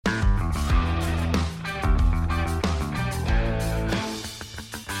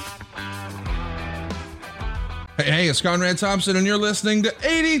Hey, it's Conrad Thompson, and you're listening to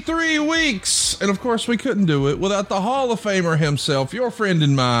 83 Weeks. And of course, we couldn't do it without the Hall of Famer himself, your friend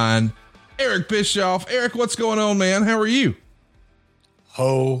and mine, Eric Bischoff. Eric, what's going on, man? How are you?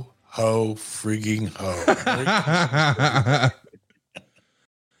 Ho, frigging ho.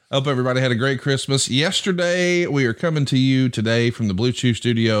 Hope everybody had a great Christmas. Yesterday, we are coming to you today from the Blue Chew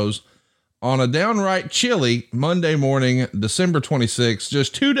Studios on a downright chilly Monday morning, December 26th,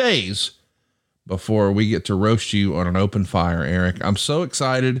 just 2 days before we get to roast you on an open fire, Eric. I'm so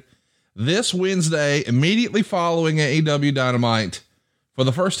excited. This Wednesday, immediately following AEW Dynamite, for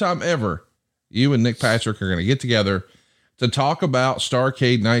the first time ever, you and Nick Patrick are going to get together to talk about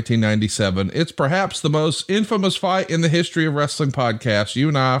Starrcade 1997. It's perhaps the most infamous fight in the history of wrestling podcasts. You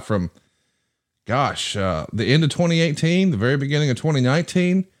and I from, the end of 2018, the very beginning of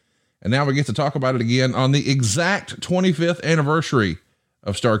 2019. And now we get to talk about it again on the exact 25th anniversary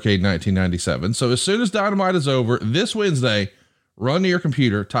of Starrcade 1997. So as soon as Dynamite is over this Wednesday, run to your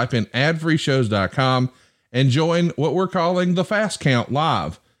computer, type in adfreeshows.com and join what we're calling the Fast Count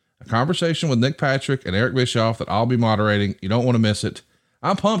Live, a conversation with Nick Patrick and Eric Bischoff that I'll be moderating. You don't want to miss it.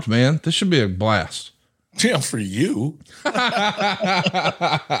 I'm pumped, man. This should be a blast. Yeah, for you. Yeah,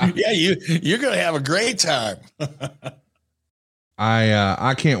 you're going to have a great time.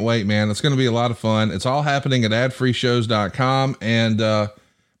 I can't wait, man. It's going to be a lot of fun. It's all happening at adfreeshows.com. And, man,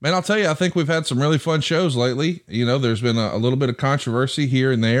 I'll tell you, I think we've had some really fun shows lately. You know, there's been a little bit of controversy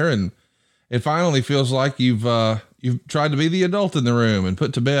here and there, and it finally feels like you've tried to be the adult in the room and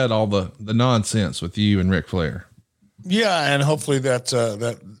put to bed all the nonsense with you and Ric Flair. Yeah. And hopefully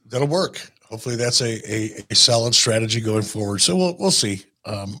that'll work. Hopefully that's a solid strategy going forward. So we'll see.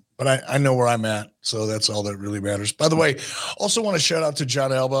 But I know where I'm at, so that's all that really matters. By the way, also want to shout out to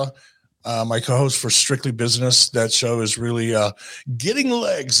John Alba, my co-host for Strictly Business. That show is really getting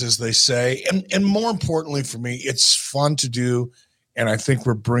legs, as they say. And more importantly for me, it's fun to do. And I think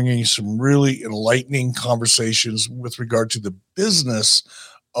we're bringing some really enlightening conversations with regard to the business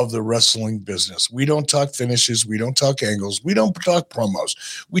of the wrestling business. We don't talk finishes. We don't talk angles. We don't talk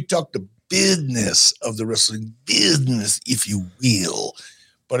promos. We talk the business of the wrestling business, if you will.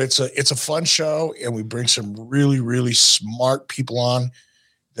 But it's a fun show, and we bring some really, really smart people on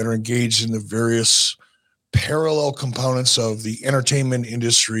that are engaged in the various parallel components of the entertainment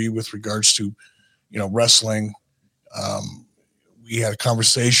industry with regards to, wrestling. We had a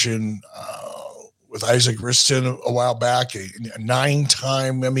conversation with Isaac Riston a while back, a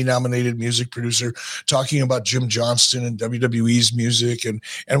 9-time Emmy-nominated music producer, talking about Jim Johnston and WWE's music and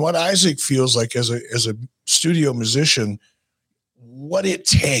what Isaac feels like as a studio musician, what it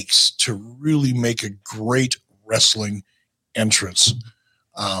takes to really make a great wrestling entrance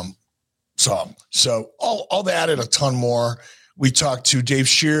song. So all that and a ton more. We talked to Dave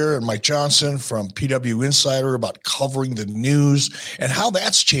Shearer and Mike Johnson from PW Insider about covering the news and how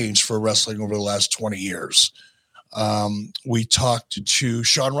that's changed for wrestling over the last 20 years. We talked to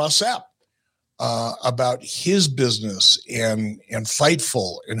Sean Ross Sapp about his business and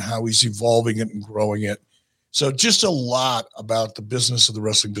Fightful and how he's evolving it and growing it. So just a lot about the business of the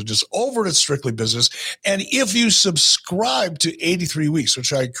wrestling business over at Strictly Business. And if you subscribe to 83 Weeks,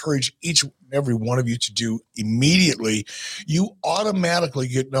 which I encourage each and every one of you to do immediately, you automatically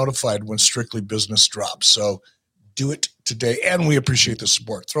get notified when Strictly Business drops. So do it today. And we appreciate the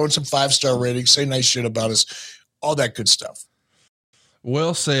support. Throw in some 5-star ratings, say nice shit about us, all that good stuff.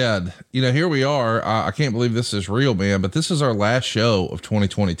 Well said. Here we are. I can't believe this is real, man, but this is our last show of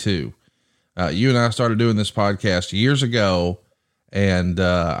 2022. You and I started doing this podcast years ago. And,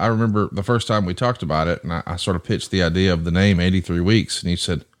 I remember the first time we talked about it, and I sort of pitched the idea of the name 83 Weeks. And you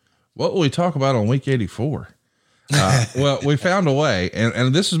said, what will we talk about on week 84? Well, we found a way,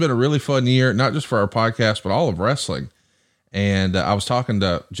 and this has been a really fun year, not just for our podcast, but all of wrestling. And I was talking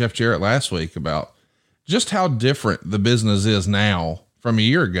to Jeff Jarrett last week about just how different the business is now from a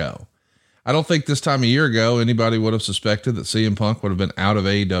year ago. I don't think this time a year ago, anybody would have suspected that CM Punk would have been out of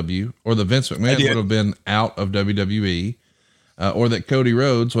AEW, or that Vince McMahon would have been out of WWE, or that Cody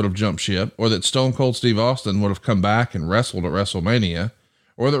Rhodes would have jumped ship, or that Stone Cold Steve Austin would have come back and wrestled at WrestleMania,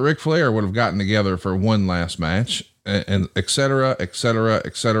 or that Ric Flair would have gotten together for one last match, and et cetera, et cetera,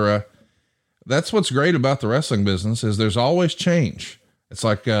 et cetera. That's what's great about the wrestling business, is there's always change. It's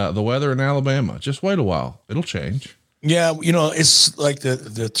like the weather in Alabama. Just wait a while. It'll change. Yeah. It's like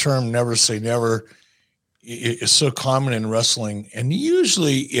the term never say never is so common in wrestling. And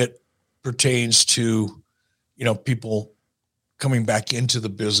usually it pertains to, people coming back into the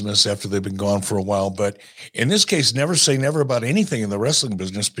business after they've been gone for a while. But in this case, never say never about anything in the wrestling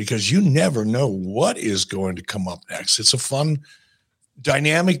business, because you never know what is going to come up next. It's a fun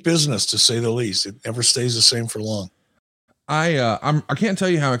dynamic business, to say the least. It never stays the same for long. I can't tell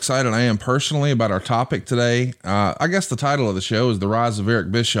you how excited I am personally about our topic today. I guess the title of the show is The Rise of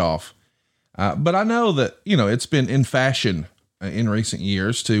Eric Bischoff. But I know that, it's been in fashion in recent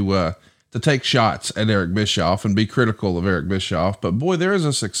years to take shots at Eric Bischoff and be critical of Eric Bischoff. But boy, there is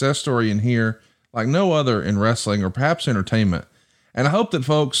a success story in here like no other in wrestling or perhaps entertainment. And I hope that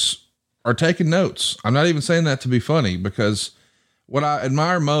folks are taking notes. I'm not even saying that to be funny, because what I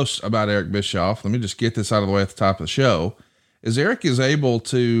admire most about Eric Bischoff, let me just get this out of the way at the top of the show, is Eric is able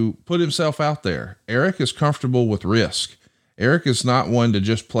to put himself out there. Eric is comfortable with risk. Eric is not one to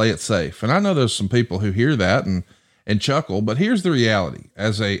just play it safe. And I know there's some people who hear that and chuckle, but here's the reality.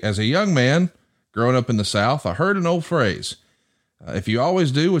 As a young man growing up in the South, I heard an old phrase. If you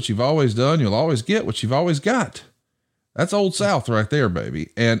always do what you've always done, you'll always get what you've always got. That's Old South right there, baby.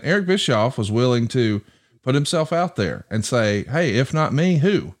 And Eric Bischoff was willing to put himself out there and say, hey, if not me,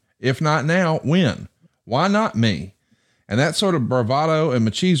 who? If not now, when? Why not me? And that sort of bravado and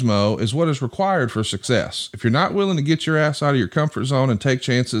machismo is what is required for success. If you're not willing to get your ass out of your comfort zone and take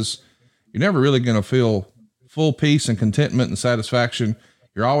chances, you're never really going to feel full peace and contentment and satisfaction.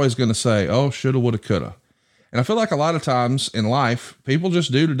 You're always going to say, oh, shoulda, woulda, coulda. And I feel like a lot of times in life, people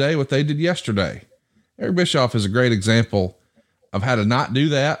just do today what they did yesterday. Eric Bischoff is a great example of how to not do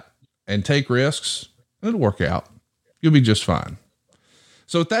that and take risks, and it'll work out. You'll be just fine.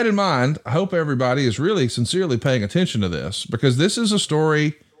 So with that in mind, I hope everybody is really sincerely paying attention to this, because this is a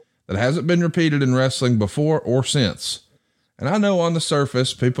story that hasn't been repeated in wrestling before or since. And I know on the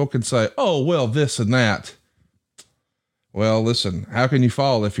surface, people can say, oh, well, this and that. Well, listen, how can you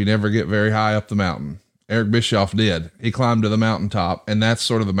fall if you never get very high up the mountain? Eric Bischoff did. He climbed to the mountaintop, and that's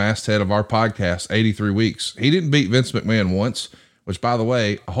sort of the masthead of our podcast, 83 Weeks. He didn't beat Vince McMahon once, which, by the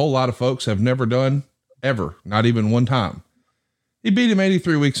way, a whole lot of folks have never done ever, not even one time. He beat him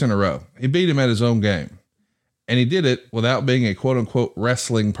 83 weeks in a row. He beat him at his own game, and he did it without being a quote unquote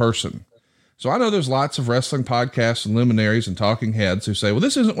wrestling person. So I know there's lots of wrestling podcasts and luminaries and talking heads who say, well,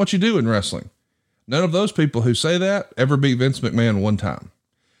 this isn't what you do in wrestling. None of those people who say that ever beat Vince McMahon one time.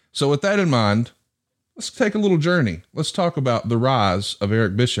 So with that in mind, let's take a little journey. Let's talk about the rise of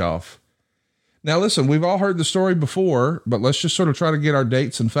Eric Bischoff. Now, listen, we've all heard the story before, but let's just sort of try to get our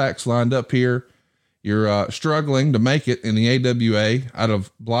dates and facts lined up here. You're struggling to make it in the AWA out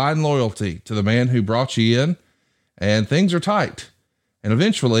of blind loyalty to the man who brought you in, and things are tight. And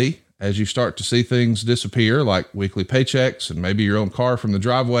eventually, as you start to see things disappear, like weekly paychecks and maybe your own car from the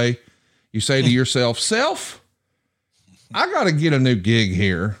driveway, you say to yourself, self, I got to get a new gig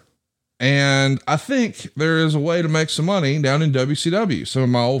here. And I think there is a way to make some money down in WCW. Some of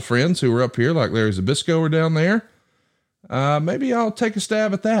my old friends who were up here, like Larry Zbyszko, were down there. Maybe I'll take a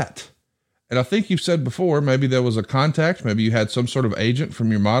stab at that. And I think you've said before, maybe there was a contact, maybe you had some sort of agent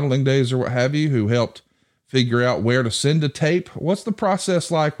from your modeling days or what have you, who helped figure out where to send a tape. What's the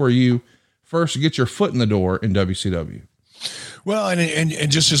process like where you first get your foot in the door in WCW? Well, and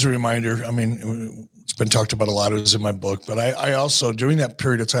just as a reminder, I mean, it's been talked about a lot. It was in my book, but I also, during that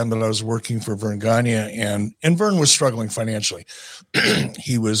period of time that I was working for Verne Gagne, and Verne was struggling financially.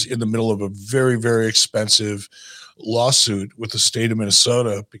 He was in the middle of a very, very expensive lawsuit with the state of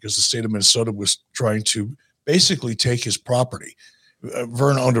Minnesota, because the state of Minnesota was trying to basically take his property.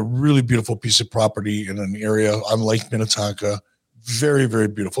 Verne owned a really beautiful piece of property in an area on Lake Minnetonka. Very, very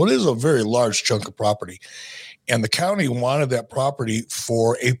beautiful. It is a very large chunk of property. And the county wanted that property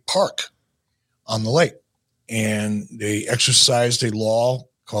for a park on the lake. And they exercised a law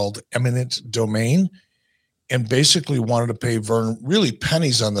called eminent domain and basically wanted to pay Verne really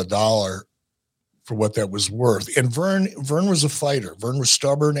pennies on the dollar for what that was worth. And Verne was a fighter. Verne was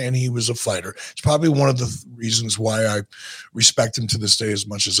stubborn, and he was a fighter. It's probably one of the reasons why I respect him to this day as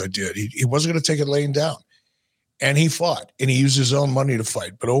much as I did. He wasn't going to take it laying down. And he fought, and he used his own money to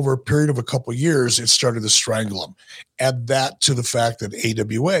fight. But over a period of a couple of years, it started to strangle him. Add that to the fact that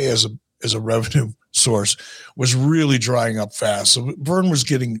AWA, as a revenue source, was really drying up fast. So Verne was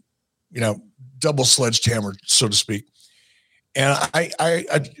getting, double sledgehammered, so to speak. And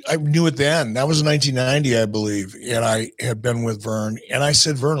I knew it then. That was in 1990, I believe. And I had been with Verne. And I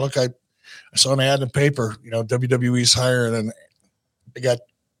said, Verne, look, I saw an ad in the paper, WWE's hiring, and I got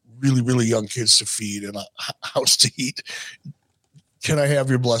really, really young kids to feed and a house to eat. Can I have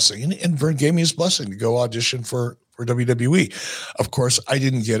your blessing? And Verne gave me his blessing to go audition for WWE. Of course, I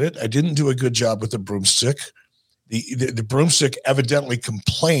didn't get it. I didn't do a good job with the broomstick. The broomstick evidently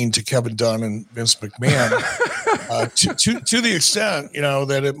complained to Kevin Dunn and Vince McMahon to the extent,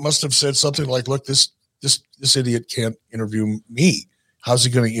 that it must have said something like, look, this idiot can't interview me. How's he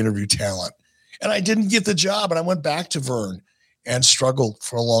going to interview talent? And I didn't get the job. And I went back to Verne. and struggled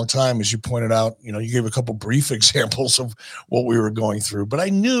for a long time. As you pointed out, you gave a couple brief examples of what we were going through, but I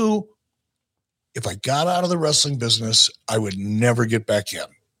knew if I got out of the wrestling business, I would never get back in.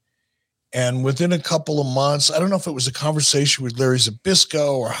 And within a couple of months, I don't know if it was a conversation with Larry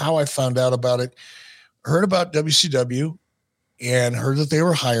Zbyszko or how I found out about it, heard about WCW and heard that they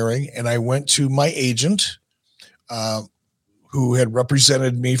were hiring. And I went to my agent, who had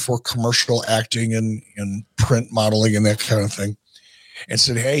represented me for commercial acting and print modeling and that kind of thing, and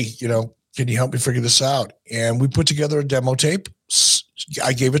said, hey, can you help me figure this out? And we put together a demo tape.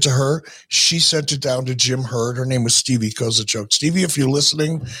 I gave it to her. She sent it down to Jim Herd. Her name was Stevie Kozachoke. Stevie, if you're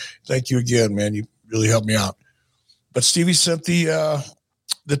listening, thank you again, man. You really helped me out. But Stevie sent the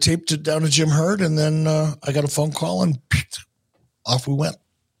tape down to Jim Herd, and then I got a phone call, and off we went.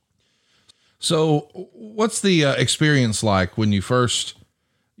 So what's the experience like when you first,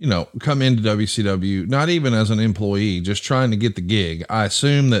 come into WCW, not even as an employee, just trying to get the gig? I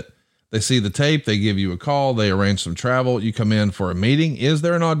assume that they see the tape, they give you a call, they arrange some travel, you come in for a meeting. Is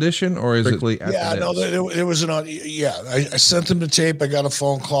there an audition, or is it? Yeah, no, it was an audition. Yeah. I sent them the tape. I got a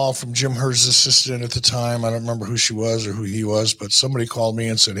phone call from Jim Herd's assistant at the time. I don't remember who she was or who he was, but somebody called me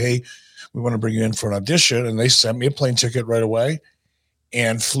and said, hey, we want to bring you in for an audition. And they sent me a plane ticket right away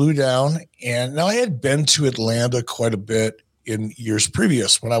and flew down. And now I had been to Atlanta quite a bit in years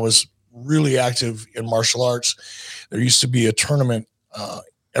previous when I was really active in martial arts. There used to be a tournament,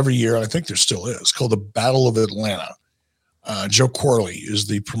 every year, and I think there still is, called the Battle of Atlanta. Joe Corley is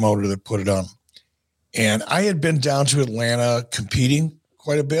the promoter that put it on. And I had been down to Atlanta competing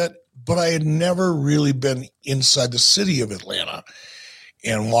quite a bit, but I had never really been inside the city of Atlanta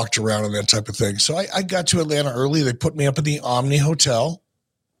and walked around and that type of thing. So I got to Atlanta early. They put me up at the Omni Hotel,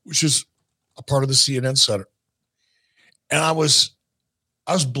 which is a part of the CNN Center. And I was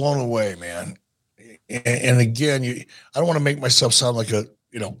blown away, man. And again, I don't want to make myself sound like a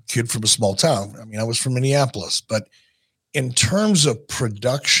kid from a small town. I mean, I was from Minneapolis, but in terms of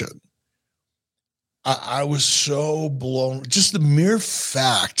production, I was so blown. Just the mere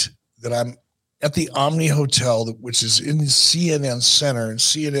fact that I'm at the Omni Hotel, which is in the CNN Center, and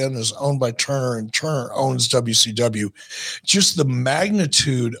CNN is owned by Turner, and Turner owns WCW. Just the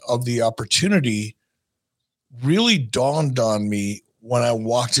magnitude of the opportunity really dawned on me when I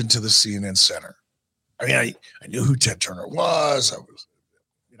walked into the CNN Center. I mean, I knew who Ted Turner was. I was,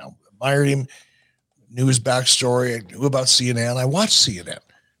 admired him, knew his backstory. I knew about CNN. I watched CNN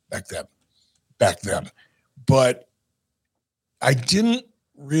back then, but I didn't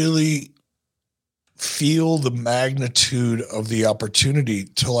really feel the magnitude of the opportunity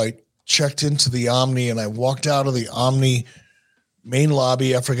till I checked into the Omni, and I walked out of the Omni main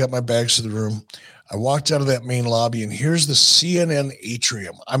lobby after I got my bags to the room. I walked out of that main lobby, and here's the CNN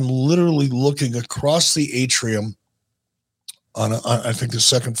atrium. I'm literally looking across the atrium on I think the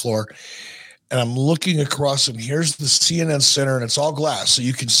second floor, and I'm looking across, and here's the CNN Center, and it's all glass, so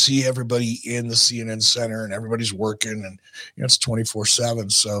you can see everybody in the CNN Center, and everybody's working, and it's 24/7.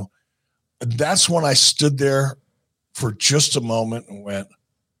 So that's when I stood there for just a moment and went,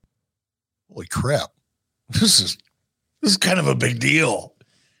 "Holy crap! This is kind of a big deal."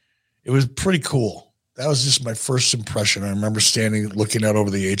 It was pretty cool. That was just my first impression. I remember standing, looking out over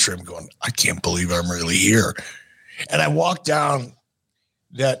the atrium going, I can't believe I'm really here. And I walked down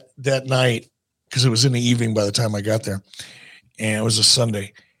that night, because it was in the evening by the time I got there, and it was a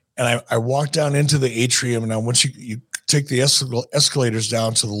Sunday. And I walked down into the atrium, and once you take the escalators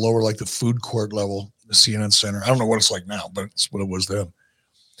down to the lower, like the food court level, the CNN Center. I don't know what it's like now, but it's what it was then.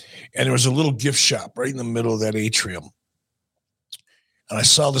 And there was a little gift shop right in the middle of that atrium. And I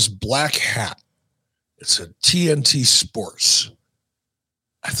saw this black hat. It said TNT Sports.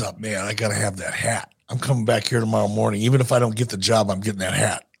 I thought, man, I got to have that hat. I'm coming back here tomorrow morning. Even if I don't get the job, I'm getting that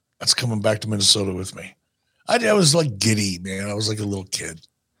hat. That's coming back to Minnesota with me. I was like giddy, man. I was like a little kid.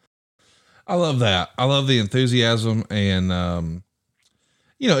 I love that. I love the enthusiasm. And,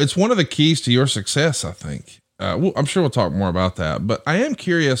 it's one of the keys to your success, I think. I'm sure we'll talk more about that. But I am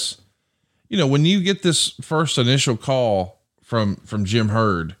curious, when you get this first initial call from Jim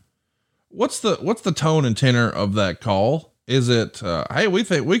Herd, what's the tone and tenor of that call? Is it, hey, we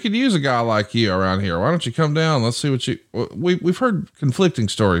think we could use a guy like you around here. Why don't you come down? Let's see what we've heard conflicting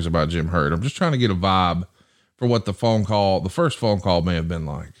stories about Jim Herd. I'm just trying to get a vibe for what the first phone call may have been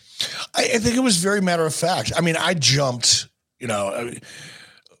like. I think it was very matter of fact. I mean, I jumped, Mrs.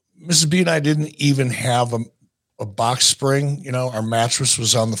 B and I didn't even have a box spring. Our mattress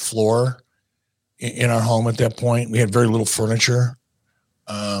was on the floor in our home at that point. We had very little furniture.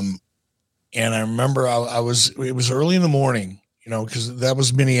 And I remember it was early in the morning, because that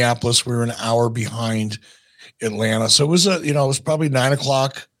was Minneapolis. We were an hour behind Atlanta. So it was it was probably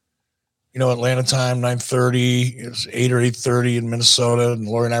 9:00, Atlanta time, 9:30. It was 8 or 8:30 in Minnesota. And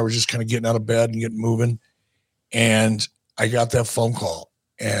Lori and I were just kind of getting out of bed and getting moving. And I got that phone call,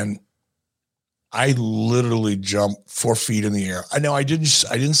 and I literally jumped 4 feet in the air. I know I didn't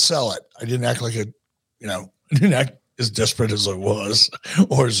sell it. I didn't act like I didn't act as desperate as I was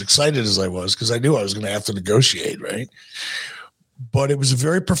or as excited as I was, because I knew I was going to have to negotiate, right? But it was a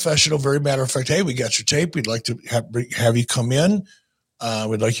very professional, very matter of fact. Hey, we got your tape. We'd like to have you come in.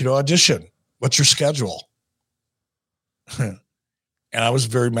 We'd like you to audition. What's your schedule? And I was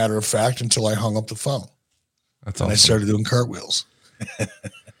very matter of fact until I hung up the phone. That's awesome. And I started doing cartwheels.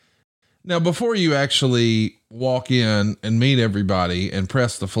 Now, before you actually walk in and meet everybody and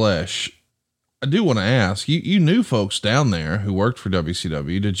press the flesh, I do want to ask, you knew folks down there who worked for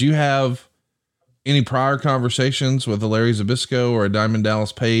WCW. Did you have any prior conversations with a Larry Zbyszko or a Diamond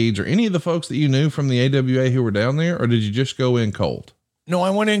Dallas Page or any of the folks that you knew from the AWA who were down there, or did you just go in cold? No,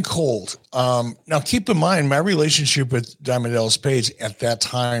 I went in cold. Now keep in mind, my relationship with Diamond Dallas Page at that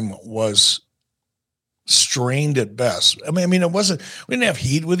time was strained at best. I mean, we didn't have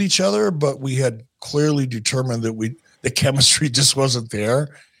heat with each other, but we had clearly determined that the chemistry just wasn't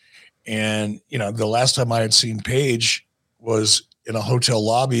there. And, the last time I had seen Page was in a hotel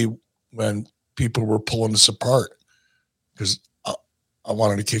lobby when people were pulling us apart because I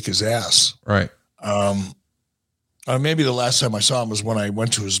wanted to kick his ass. Right. Maybe the last time I saw him was when I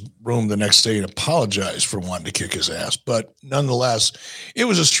went to his room the next day and apologized for wanting to kick his ass. But nonetheless, it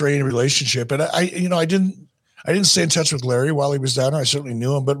was a strained relationship. And I didn't stay in touch with Larry while he was down there. I certainly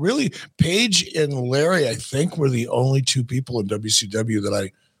knew him, but really Page and Larry, I think, were the only two people in WCW that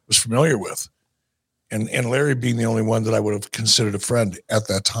I was familiar with. And Larry being the only one that I would have considered a friend at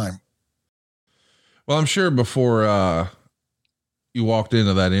that time. Well, I'm sure before you walked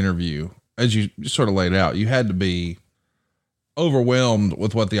into that interview, as you sort of laid out, you had to be overwhelmed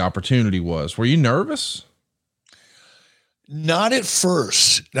with what the opportunity was. Were you nervous? Not at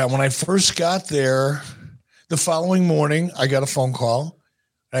first. Now, when I first got there, the following morning, I got a phone call.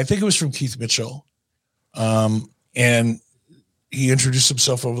 And I think it was from Keith Mitchell. And he introduced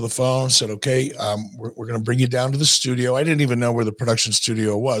himself over the phone, said, okay, we're going to bring you down to the studio. I didn't even know where the production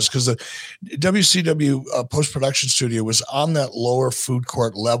studio was, because the WCW post-production studio was on that lower food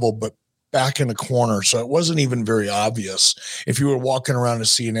court level, but back in the corner. So it wasn't even very obvious. If you were walking around the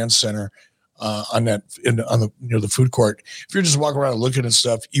CNN Center near the food court, if you're just walking around and looking at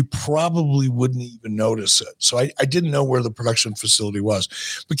stuff, you probably wouldn't even notice it. So I didn't know where the production facility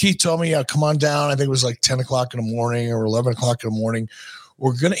was. But Keith told me, come on down. I think it was like 10 o'clock in the morning or 11 o'clock in the morning.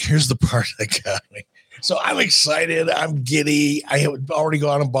 Here's the part that got me. So I'm excited. I'm giddy. I had already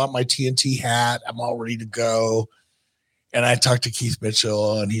gone and bought my TNT hat. I'm all ready to go. And I talked to Keith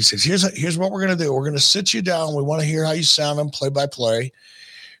Mitchell, and he says, here's what we're going to do. We're going to sit you down. We want to hear how you sound on play by play.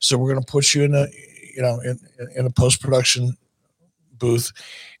 So we're going to put you in a post-production booth,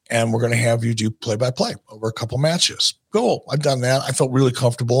 and we're going to have you do play-by-play over a couple matches. Cool. I've done that. I felt really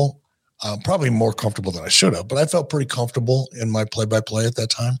comfortable, probably more comfortable than I should have, but I felt pretty comfortable in my play-by-play at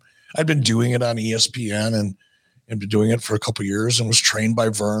that time. I'd been doing it on ESPN and been doing it for a couple of years and was trained by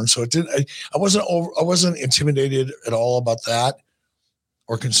Vern. So I wasn't intimidated at all about that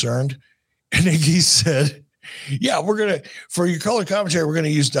or concerned. And then he said, yeah, for your color commentary, we're going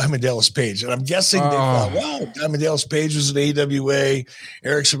to use Diamond Dallas Page. And I'm guessing they thought, wow, Diamond Dallas Page was an AWA,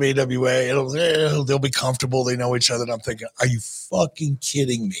 Eric's from AWA. They'll be comfortable. They know each other. And I'm thinking, are you fucking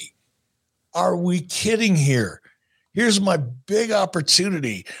kidding me? Are we kidding here? Here's my big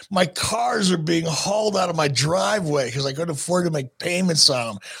opportunity. My cars are being hauled out of my driveway because I couldn't afford to make payments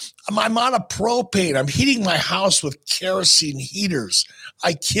on them. I'm out of propane. I'm heating my house with kerosene heaters.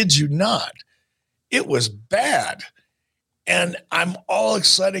 I kid you not. It was bad. And I'm all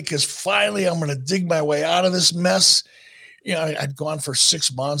excited because finally I'm going to dig my way out of this mess. I'd gone for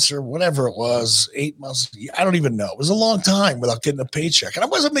 6 months or whatever it was, 8 months. I don't even know. It was a long time without getting a paycheck. And I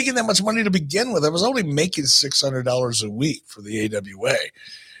wasn't making that much money to begin with. I was only making $600 a week for the AWA.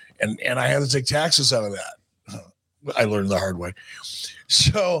 And I had to take taxes out of that. I learned the hard way.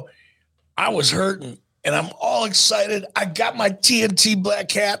 So I was hurting. And I'm all excited. I got my TNT black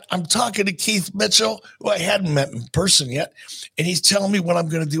hat. I'm talking to Keith Mitchell, who I hadn't met in person yet. And he's telling me what I'm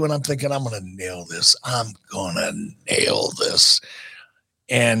going to do. And I'm thinking, I'm going to nail this. I'm going to nail this.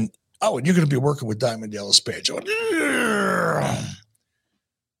 And you're going to be working with Diamond Dallas Page. That's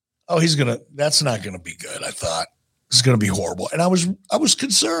not going to be good. I thought it's going to be horrible. And I was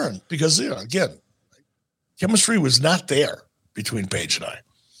concerned because, again, chemistry was not there between Page and I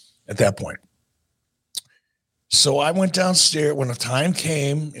at that point. So I went downstairs when the time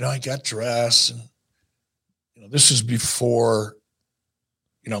came, I got dressed and, this is before,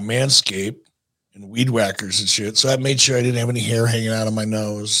 Manscaped and weed whackers and shit. So I made sure I didn't have any hair hanging out of my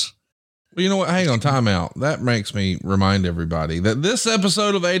nose. Well, you know what? Hang on, time out. That makes me remind everybody that this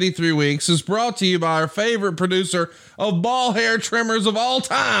episode of 83 Weeks is brought to you by our favorite producer of ball hair trimmers of all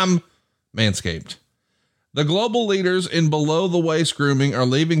time, Manscaped. The global leaders in below the waist grooming are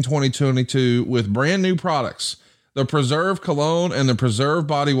leaving 2022 with brand new products. The Preserve Cologne and the Preserve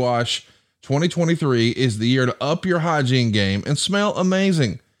Body Wash 2023 is the year to up your hygiene game and smell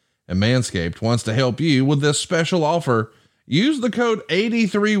amazing. And Manscaped wants to help you with this special offer. Use the code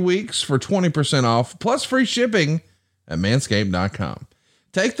 83weeks for 20% off plus free shipping at manscaped.com.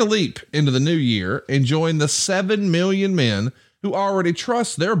 Take the leap into the new year and join the 7 million men who already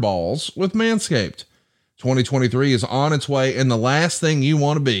trust their balls with Manscaped. 2023 is on its way, and the last thing you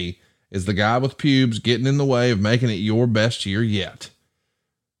want to be is the guy with pubes getting in the way of making it your best year yet.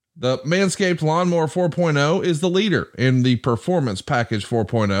 The Manscaped Lawnmower 4.0 is the leader in the Performance Package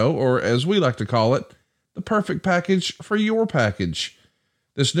 4.0, or as we like to call it, the perfect package for your package.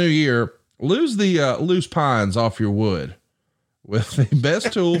 This new year, lose the loose pines off your wood with the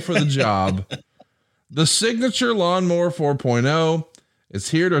best tool for the job. The Signature Lawnmower 4.0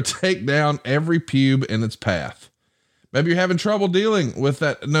 is here to take down every pube in its path. Maybe you're having trouble dealing with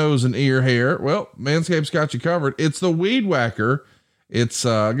that nose and ear hair. Well, Manscaped's got you covered. It's the Weed Whacker. It's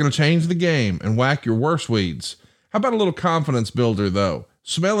going to change the game and whack your worst weeds. How about a little confidence builder though?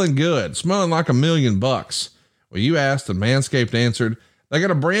 Smelling good, smelling like $1 million. Well, you asked and Manscaped answered. They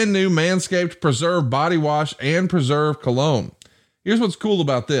got a brand new Manscaped Preserve Body Wash and Preserve Cologne. Here's what's cool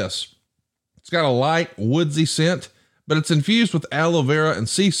about this. It's got a light, woodsy scent, but it's infused with aloe vera and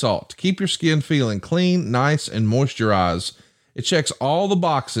sea salt to keep your skin feeling clean, nice, and moisturized. It checks all the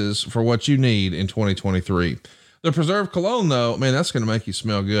boxes for what you need in 2023. The Preserve Cologne, though, man, that's going to make you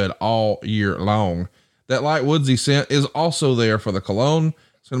smell good all year long. That light, woodsy scent is also there for the cologne.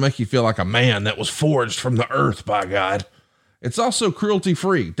 It's going to make you feel like a man that was forged from the earth by God. It's also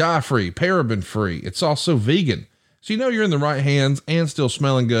cruelty-free, dye-free, paraben-free. It's also vegan. So you know you're in the right hands and still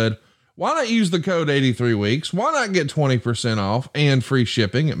smelling good. Why not use the code 83weeks? Why not get 20% off and free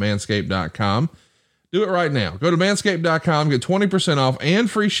shipping at manscaped.com? Do it right now. Go to manscaped.com, get 20% off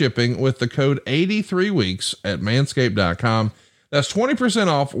and free shipping with the code 83weeks at manscaped.com. That's 20%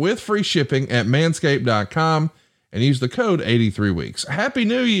 off with free shipping at manscaped.com and use the code 83weeks. Happy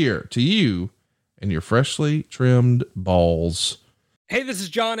New Year to you and your freshly trimmed balls. Hey, this is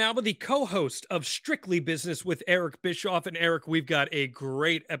John Alba, the co-host of Strictly Business with Eric Bischoff. And Eric, we've got a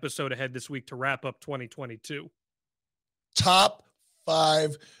great episode ahead this week to wrap up 2022. Top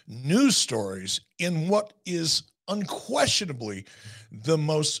 5 news stories in what is unquestionably the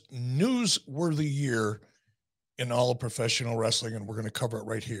most newsworthy year in all of professional wrestling. And we're going to cover it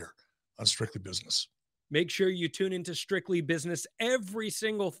right here on Strictly Business. Make sure you tune into Strictly Business every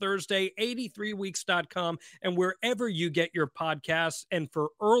single Thursday, 83weeks.com, and wherever you get your podcasts. And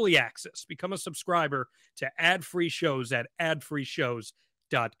for early access, become a subscriber to ad-free shows at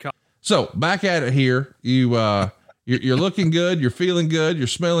adfreeshows.com. So back at it here. You're looking good. You're feeling good. You're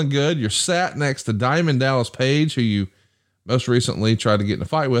smelling good. You're sat next to Diamond Dallas Page, who you most recently tried to get in a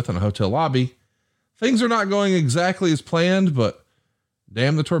fight with in a hotel lobby. Things are not going exactly as planned, but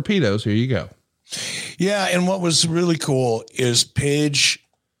damn the torpedoes. Here you go. Yeah. And what was really cool is Paige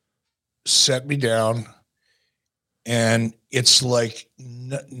set me down, and it's like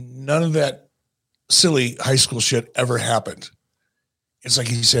none of that silly high school shit ever happened. It's like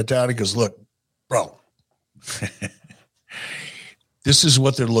he sat down and goes, look, bro, this is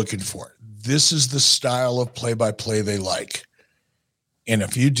what they're looking for. This is the style of play-by-play they like. And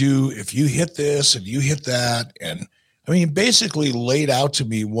if you hit this and you hit that, and I mean, basically laid out to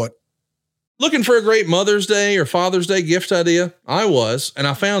me what. Looking for a great Mother's Day or Father's Day gift idea? I was, and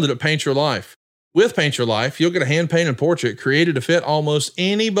I found it at Paint Your Life. With Paint Your Life, you'll get a hand-painted portrait created to fit almost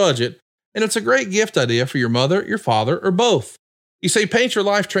any budget, and it's a great gift idea for your mother, your father, or both. You see, Paint Your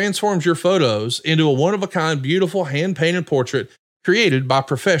Life transforms your photos into a one-of-a-kind, beautiful hand-painted portrait created by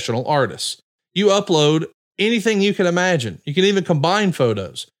professional artists. You upload anything you can imagine. You can even combine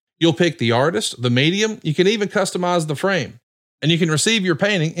photos. You'll pick the artist, the medium. You can even customize the frame. And you can receive your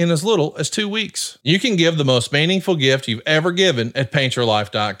painting in as little as 2 weeks. You can give the most meaningful gift you've ever given at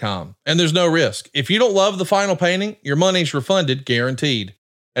paintyourlife.com. And there's no risk. If you don't love the final painting, your money's refunded, guaranteed.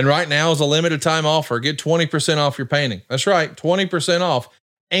 And right now is a limited time offer. Get 20% off your painting. That's right, 20% off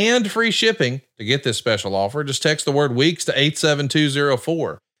and free shipping. To get this special offer, just text the word weeks to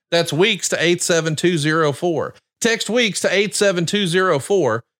 87204. That's weeks to 87204. Text weeks to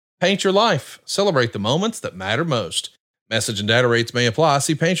 87204. Paint Your Life. Celebrate the moments that matter most. Message and data rates may apply.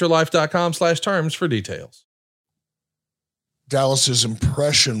 See paintyourlife.com/terms for details. Dallas's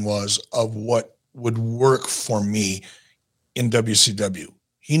impression was of what would work for me in WCW.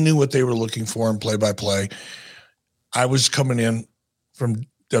 He knew what they were looking for in play-by-play. I was coming in from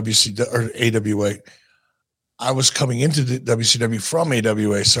AWA. I was coming into the WCW from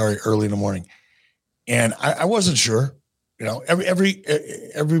AWA, early in the morning. And I wasn't sure.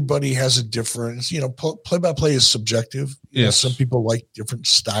 Everybody has a difference. Play-by-play is subjective. Yes. Some people like different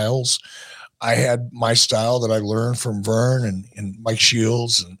styles. I had my style that I learned from Vern and Mike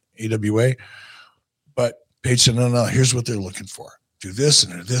Shields and AWA. But Page said, no, here's what they're looking for. Do this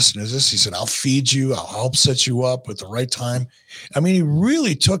and do this and do this. He said, I'll feed you. I'll help set you up at the right time. I mean, he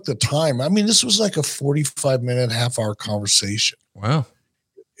really took the time. I mean, this was like a 45-minute, half-hour conversation. Wow.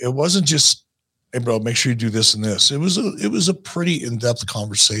 It wasn't just, hey, bro, make sure you do this and this. It was a pretty in-depth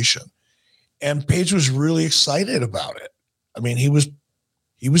conversation. And Page was really excited about it. I mean, he was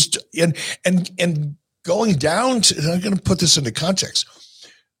and going down to, and I'm going to put this into context.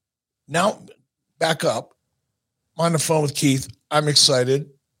 Now, back up. I'm on the phone with Keith. I'm excited.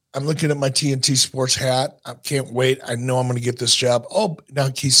 I'm looking at my TNT Sports hat. I can't wait. I know I'm going to get this job. Oh, now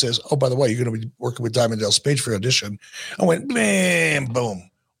Keith says, oh, by the way, you're going to be working with Diamond Dallas Page for audition. I went, bam,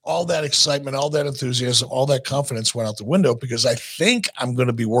 boom. All that excitement, all that enthusiasm, all that confidence went out the window because I think I'm going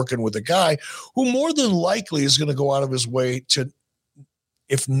to be working with a guy who more than likely is going to go out of his way to,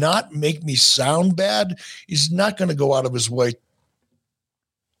 if not make me sound bad, he's not going to go out of his way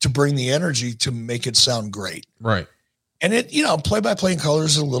to bring the energy to make it sound great. Right. And it, play-by-play in color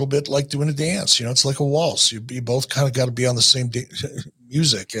is a little bit like doing a dance. It's like a waltz. You both kind of got to be on the same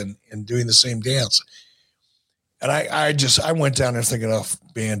music and doing the same dance. And I went down there thinking, oh,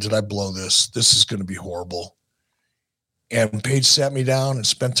 man, did I blow this? This is going to be horrible. And Paige sat me down and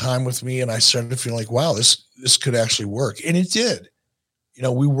spent time with me, and I started feeling like, wow, this could actually work. And it did.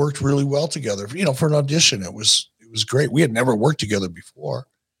 We worked really well together. For an audition, it was great. We had never worked together before.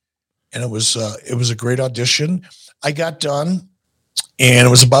 And it was a great audition. I got done, and it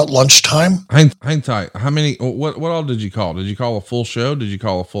was about lunchtime. Hang tight. How many? What all did you call? Did you call a full show? Did you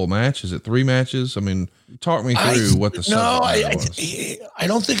call a full match? Is it 3 matches? I mean, talk me through what the was. I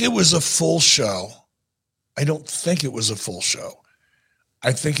don't think it was a full show. I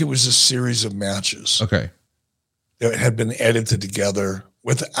think it was a series of matches. Okay. That had been edited together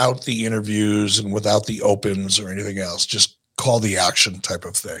without the interviews and without the opens or anything else. Just call the action type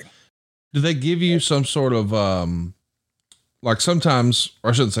of thing. Do they give you some sort of, like sometimes, or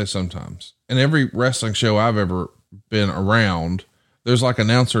I shouldn't say sometimes, in every wrestling show I've ever been around, there's like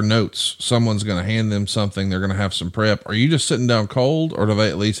announcer notes. Someone's going to hand them something. They're going to have some prep. Are you just sitting down cold, or do they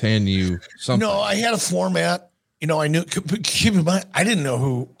at least hand you something? No, I had a format. I knew, keep in mind, I didn't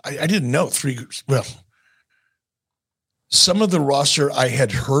know some of the roster I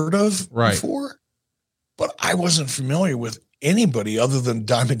had heard of before, but I wasn't familiar with anybody other than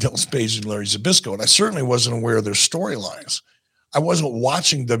Diamond Dallas Page and Larry Zbyszko. And I certainly wasn't aware of their storylines. I wasn't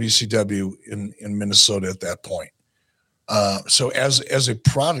watching WCW in Minnesota at that point. So as a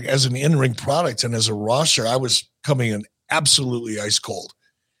product, as an in-ring product and as a roster, I was coming in absolutely ice cold.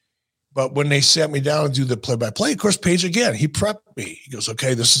 But when they sat me down and do the play-by-play, of course, Page, again, he prepped me. He goes,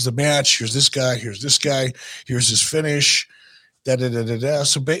 okay, this is the match. Here's this guy. Here's this guy. Here's his finish.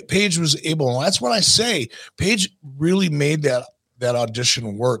 So Page was able, and that's what I say. Page really made that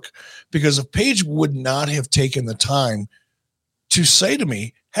audition work, because if Page would not have taken the time to say to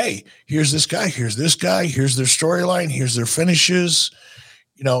me, hey, here's this guy, here's this guy, here's their storyline, here's their finishes.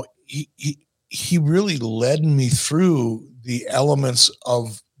 He really led me through the elements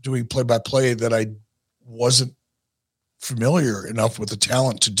of doing play-by-play that I wasn't familiar enough with the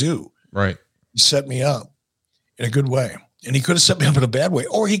talent to do. Right. He set me up in a good way. And he could have set me up in a bad way,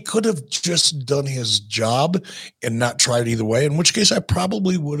 or he could have just done his job and not tried either way, in which case I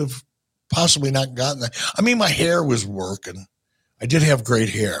probably would have possibly not gotten that. I mean, my hair was working. I did have great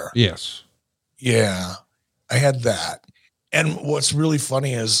hair. Yes. Yeah, I had that. And what's really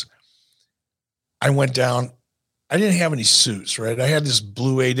funny is I went down. I didn't have any suits, right? I had this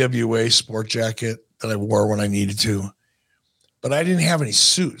blue AWA sport jacket that I wore when I needed to, but I didn't have any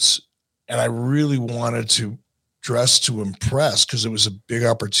suits. And I really wanted to dress to impress because it was a big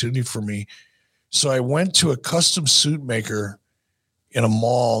opportunity for me. So I went to a custom suit maker in a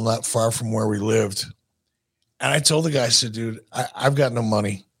mall not far from where we lived. And I told the guy, I said, dude, I've got no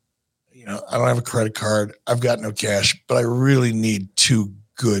money. I don't have a credit card. I've got no cash, but I really need 2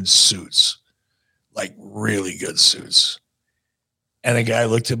 good suits, like really good suits. And a guy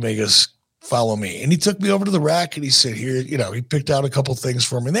looked at me and goes, follow me. And he took me over to the rack and he said, here, he picked out a couple things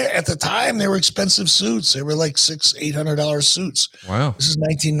for me. And at the time, they were expensive suits. They were like $600-$800 suits. Wow. This is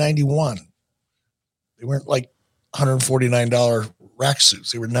 1991. They weren't like $149 rack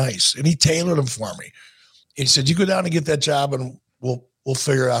suits. They were nice. And he tailored them for me. He said, you go down and get that job and we'll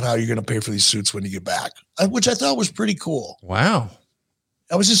figure out how you're going to pay for these suits when you get back, which I thought was pretty cool. Wow.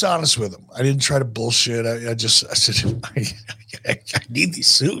 I was just honest with him. I didn't try to bullshit. I said, I need these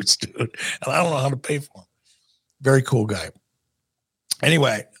suits, dude. And I don't know how to pay for them. Very cool guy.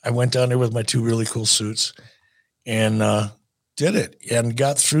 Anyway, I went down there with my 2 really cool suits and did it and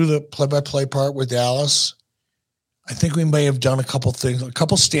got through the play-by-play part with Dallas. I think we may have done a couple things, a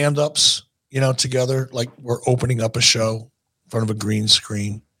couple stand-ups, together, like we're opening up a show in front of a green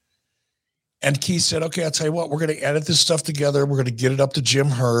screen. And Keith said, okay, I'll tell you what, we're going to edit this stuff together. We're going to get it up to Jim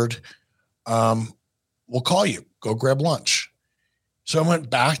Herd. We'll call you. Go grab lunch. So I went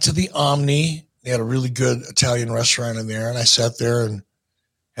back to the Omni. They had a really good Italian restaurant in there. And I sat there and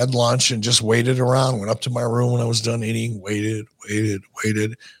had lunch and just waited around. Went up to my room when I was done eating, waited.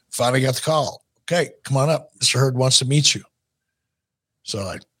 Finally got the call. Okay, come on up. Mr. Herd wants to meet you. So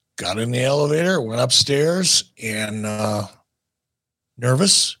I got in the elevator, went upstairs and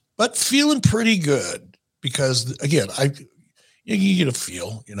nervous, but feeling pretty good because, again, you get a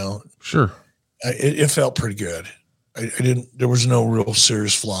feel, Sure. It felt pretty good. There was no real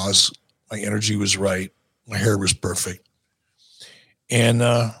serious flaws. My energy was right. My hair was perfect. And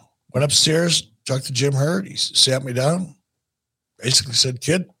went upstairs, talked to Jim Herd. He sat me down, basically said,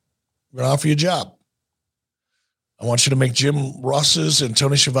 kid, I'm going to offer you a job. I want you to make Jim Ross's and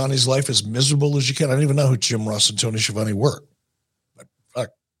Tony Schiavone's life as miserable as you can. I don't even know who Jim Ross and Tony Schiavone were. But fuck,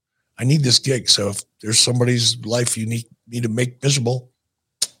 I need this gig. So if there's somebody's life you need to make miserable,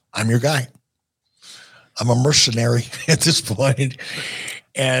 I'm your guy. I'm a mercenary at this point.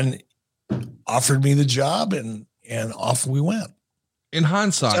 And offered me the job and off we went. In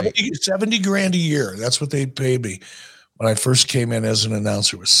hindsight, 70 grand a year. That's what they paid me when I first came in as an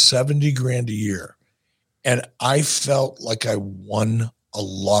announcer. It was 70 grand a year. And I felt like I won a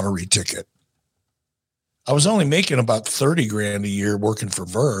lottery ticket. I was only making about 30 grand a year working for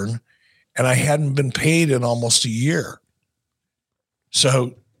Vern, and I hadn't been paid in almost a year.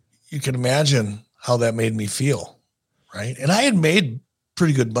 So you can imagine how that made me feel, right? And I had made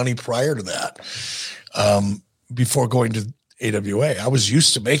pretty good money prior to that. Before going to AWA, I was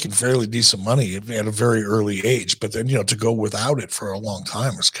used to making fairly decent money at a very early age, but then, to go without it for a long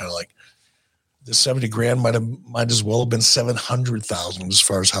time was kind of like the 70 grand might as well have been 700,000 as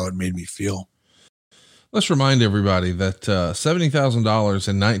far as how it made me feel. Let's remind everybody that $70,000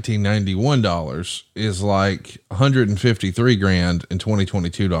 in 1991 dollars is like 153 grand in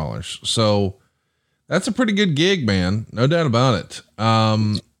 2022 dollars. So that's a pretty good gig, man. No doubt about it.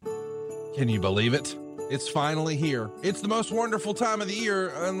 Can you believe it? It's finally here. It's the most wonderful time of the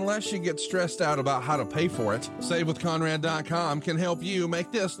year, unless you get stressed out about how to pay for it. SaveWithConrad.com can help you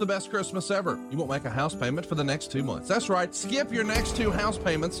make this the best Christmas ever. You won't make a house payment for the next 2 months. That's right. Skip your next 2 house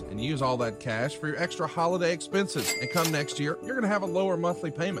payments and use all that cash for your extra holiday expenses. And come next year, you're going to have a lower monthly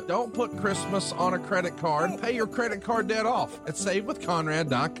payment. Don't put Christmas on a credit card. Pay your credit card debt off at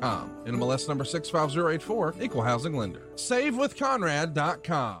SaveWithConrad.com. NMLS number 65084, Equal Housing Lender.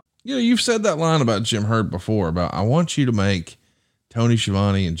 SaveWithConrad.com. You've said that line about Jim Herd before about, I want you to make Tony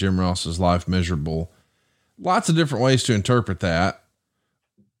Schiavone and Jim Ross's life miserable. Lots of different ways to interpret that.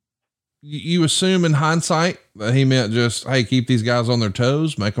 You assume in hindsight that he meant just, hey, keep these guys on their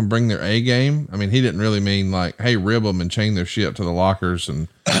toes, make them bring their A game. I mean, he didn't really mean like, hey, rib them and chain their shit to the lockers and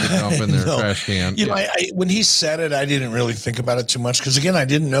dump in their trash can. When he said it, I didn't really think about it too much. Cause again, I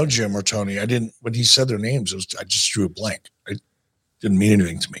didn't know Jim or Tony. When he said their names, I just drew a blank. It didn't mean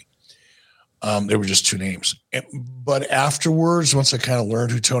anything to me. They were just 2 names. But afterwards, once I kind of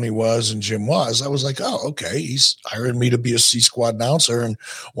learned who Tony was and Jim was, I was like, oh, okay. He's hiring me to be a C-Squad announcer and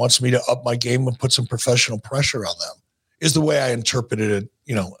wants me to up my game and put some professional pressure on them, is the way I interpreted it,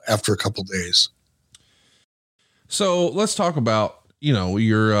 after a couple of days. So let's talk about,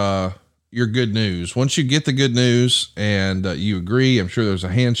 your good news. Once you get the good news and you agree, I'm sure there's a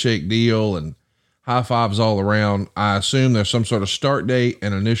handshake deal and high fives all around. I assume there's some sort of start date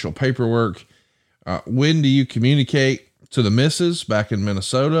and initial paperwork. When do you communicate to the missus back in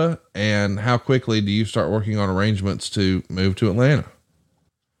Minnesota, and how quickly do you start working on arrangements to move to Atlanta?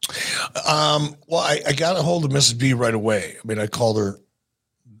 Well, I got a hold of Mrs. B right away. I mean, I called her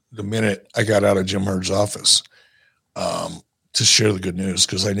the minute I got out of Jim Herd's office, to share the good news.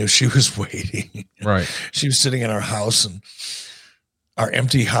 Cause I knew she was waiting. Right. She was sitting in our house, and our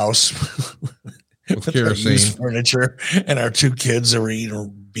empty house with our used furniture, and our 2 kids that were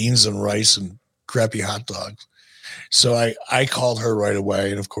eating beans and rice and crappy hot dogs. So I called her right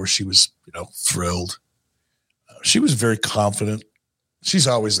away. And of course she was, thrilled. She was very confident. She's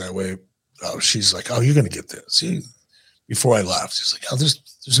always that way. she's like, oh, you're going to get this. Before I left, she's like, oh,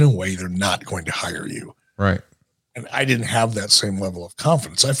 there's no way they're not going to hire you. Right. And I didn't have that same level of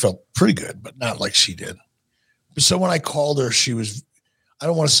confidence. I felt pretty good, but not like she did. So when I called her, she was, I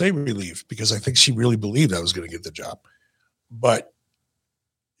don't want to say relieved, because I think she really believed I was going to get the job. But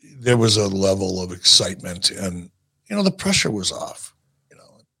there was a level of excitement, and, the pressure was off.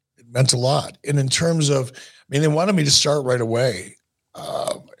 It meant a lot. And in terms of, they wanted me to start right away.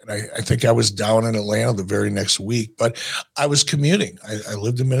 And I think I was down in Atlanta the very next week, but I was commuting. I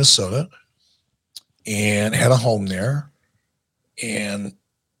lived in Minnesota and had a home there. And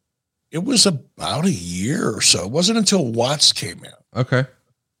it was about a year or so. It wasn't until Watts came in. Okay.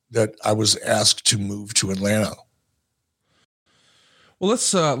 That I was asked to move to Atlanta. Well,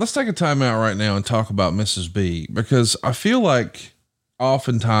 let's take a time out right now and talk about Mrs. B, because I feel like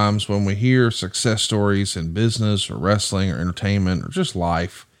oftentimes when we hear success stories in business or wrestling or entertainment or just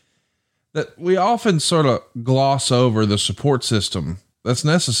life, that we often sort of gloss over the support system that's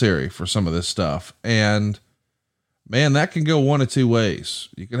necessary for some of this stuff. And man, that can go one of two ways.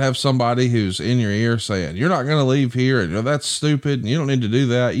 You can have somebody who's in your ear saying, you're not going to leave here, and that's stupid, and you don't need to do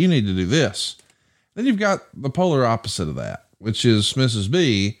that. You need to do this. Then you've got the polar opposite of that, which is Mrs.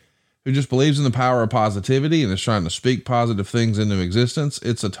 B, who just believes in the power of positivity and is trying to speak positive things into existence.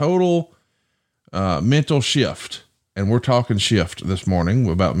 It's a total mental shift. And we're talking shift this morning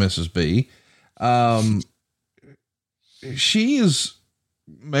about Mrs. B. She is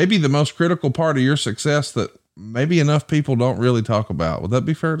maybe the most critical part of your success that maybe enough people don't really talk about. Would that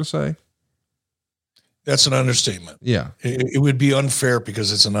be fair to say? That's an understatement. Yeah. It would be unfair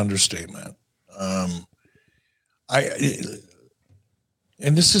because it's an understatement.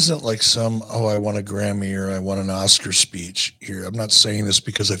 And this isn't like I want a Grammy or I want an Oscar speech here. I'm not saying this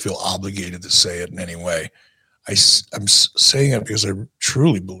because I feel obligated to say it in any way. I'm saying it because I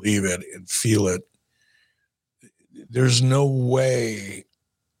truly believe it and feel it. There's no way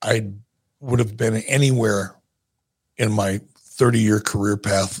I would have been anywhere in my 30-year career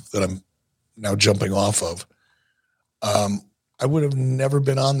path that I'm now jumping off of. I would have never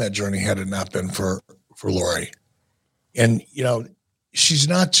been on that journey had it not been for Lori. And, she's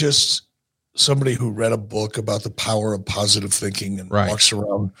not just somebody who read a book about the power of positive thinking and walks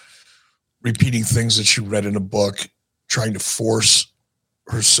around repeating things that she read in a book, trying to force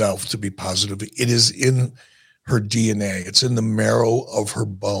herself to be positive. It is in her DNA. It's in the marrow of her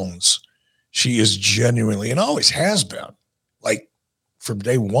bones. She is genuinely, and always has been, like from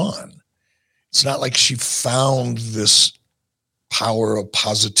day one. It's not like she found this power of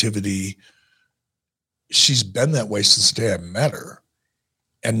positivity. She's been that way since the day I met her,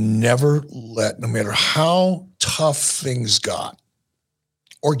 and never no matter how tough things got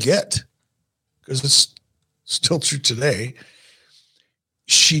or get, because it's still true today,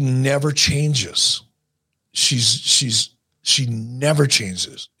 she never changes. She never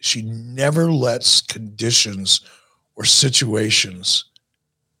changes. She never lets conditions or situations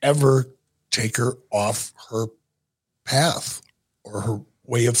ever take her off her path or her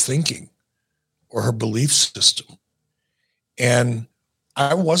way of thinking or her belief system. And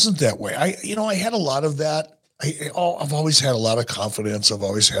I wasn't that way. I had a lot of that. I've always had a lot of confidence. I've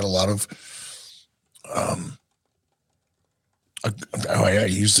always had a lot of, I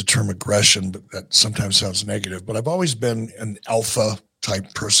use the term aggression, but that sometimes sounds negative, but I've always been an alpha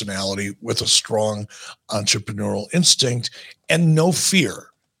type personality with a strong entrepreneurial instinct and no fear.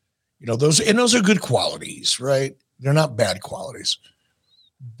 Those are good qualities, right? They're not bad qualities,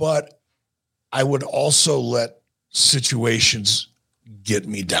 but I would also let situations get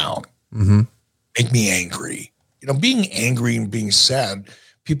me down, make me angry. Being angry and being sad,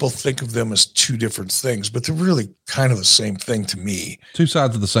 people think of them as two different things, but they're really kind of the same thing to me. Two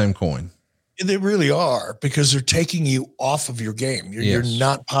sides of the same coin. They really are, because they're taking you off of your game. You're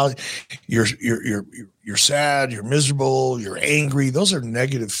not you're sad, you're miserable, you're angry. Those are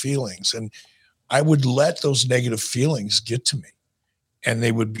negative feelings. And I would let those negative feelings get to me, and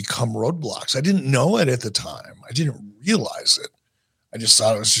they would become roadblocks. I didn't know it at the time. I didn't realize it. I just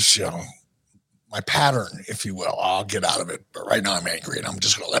thought it was just, my pattern, if you will. I'll get out of it. But right now I'm angry, and I'm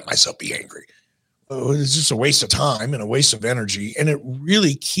just going to let myself be angry. It's just a waste of time and a waste of energy. And it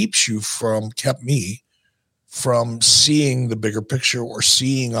really kept me from seeing the bigger picture or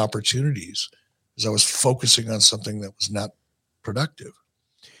seeing opportunities, because I was focusing on something that was not productive.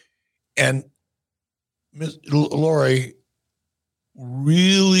 And Lori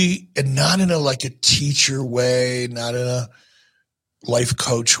really, and not in a teacher way, not in a life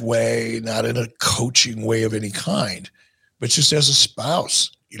coach way, not in a coaching way of any kind, but just as a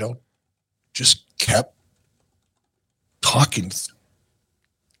spouse, just kept talking,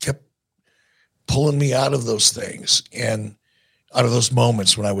 kept pulling me out of those things and out of those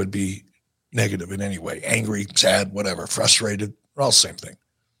moments when I would be negative in any way, angry, sad, whatever, frustrated, all the same thing.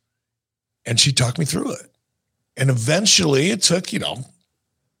 And she talked me through it. And eventually it took, 30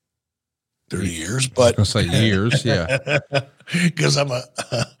 years, but I was gonna say years. Yeah. because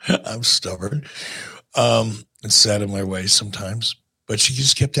I'm stubborn, and set in my ways sometimes, but she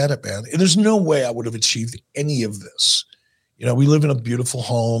just kept at it, man. And there's no way I would have achieved any of this. We live in a beautiful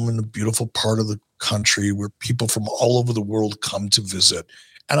home in a beautiful part of the country where people from all over the world come to visit.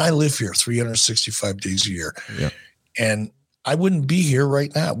 And I live here 365 days a year. Yeah. And I wouldn't be here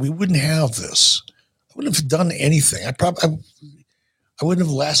right now. We wouldn't have this. I wouldn't have done anything. I wouldn't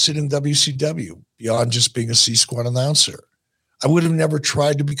have lasted in WCW beyond just being a C-Squad announcer. I would have never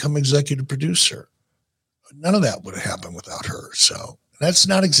tried to become executive producer. None of that would have happened without her. So that's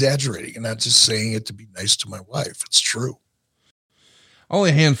not exaggerating and not just saying it to be nice to my wife. It's true.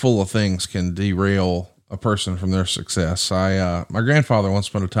 Only a handful of things can derail a person from their success. My grandfather once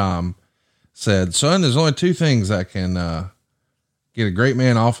upon a time said, son, there's only two things that can, get a great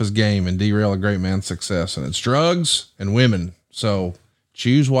man off his game and derail a great man's success. And it's drugs and women. So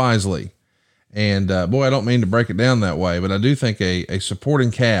choose wisely. And, boy, I don't mean to break it down that way, but I do think a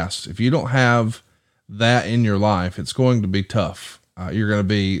supporting cast, if you don't have that in your life, it's going to be tough. There's going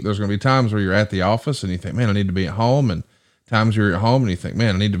to be times where you're at the office and you think, man, I need to be at home, and times you're at home and you think,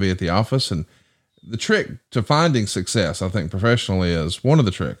 man, I need to be at the office. And the trick to finding success, I think professionally, is one of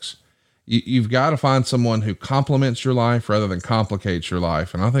the tricks. You've got to find someone who complements your life rather than complicates your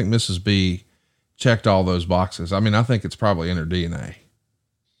life. And I think Mrs. B checked all those boxes. I mean, I think it's probably in her DNA.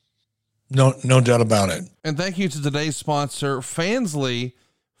 No doubt about it. And thank you to today's sponsor, Fansly.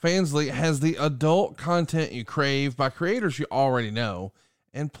 Fansly has the adult content you crave by creators you already know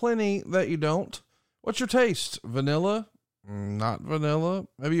and plenty that you don't. What's your taste? Vanilla? Not vanilla?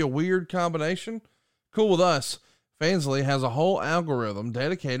 Maybe a weird combination? Cool with us. Fansly has a whole algorithm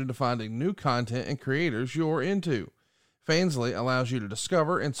dedicated to finding new content and creators you're into. Fansly allows you to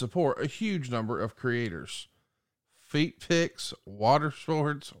discover and support a huge number of creators. Feet pics, water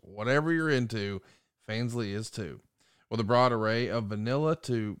sports, whatever you're into, Fansly is too. With a broad array of vanilla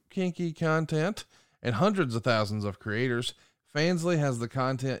to kinky content and hundreds of thousands of creators, Fansly has the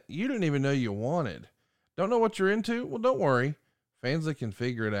content you didn't even know you wanted. Don't know what you're into? Well, don't worry. Fansly can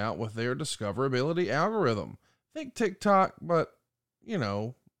figure it out with their discoverability algorithm. Think TikTok, but,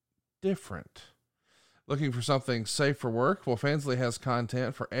 different. Looking for something safe for work? Well, Fansly has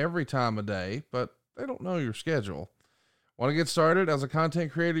content for every time of day, but they don't know your schedule. Want to get started as a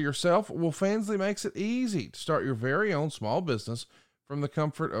content creator yourself? Well, Fansly makes it easy to start your very own small business from the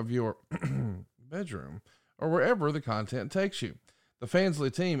comfort of your bedroom or wherever the content takes you. The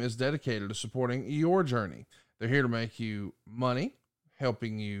Fansly team is dedicated to supporting your journey. They're here to make you money,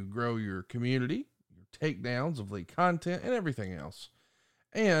 helping you grow your community, takedowns of leaked content, and everything else.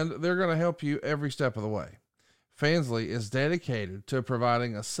 And they're going to help you every step of the way. Fansly is dedicated to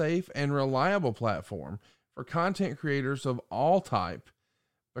providing a safe and reliable platform for content creators of all type,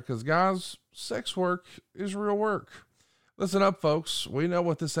 because guys, sex work is real work. Listen up, folks. We know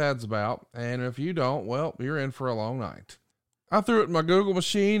what this ad's about, and if you don't, well, you're in for a long night. I threw it in my Google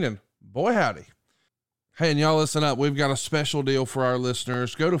machine, and boy howdy. Hey, and y'all listen up. We've got a special deal for our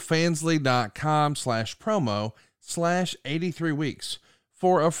listeners. Go to fansly.com/promo/83weeks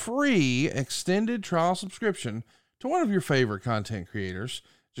for a free extended trial subscription to one of your favorite content creators.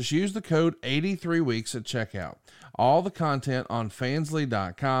 Just use the code 83weeks at checkout. All the content on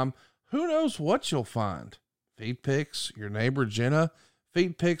fansly.com. Who knows what you'll find? Feed pics, your neighbor Jenna,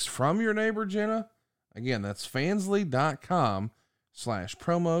 feed pics from your neighbor Jenna. Again, that's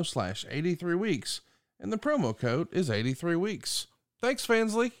fansly.com/promo/83weeks. And the promo code is 83 weeks. Thanks,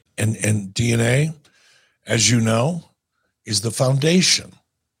 Fansly. And DNA, as you know, is the foundation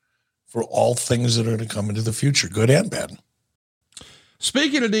for all things that are going to come into the future, good and bad.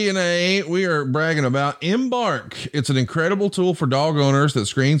 Speaking of DNA, we are bragging about Embark. It's an incredible tool for dog owners that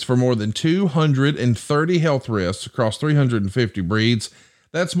screens for more than 230 health risks across 350 breeds.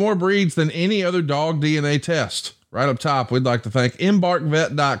 That's more breeds than any other dog DNA test. Right up top, we'd like to thank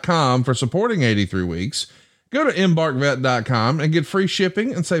EmbarkVet.com for supporting 83 weeks. Go to EmbarkVet.com and get free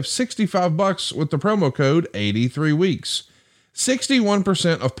shipping and save $65 with the promo code 83 weeks.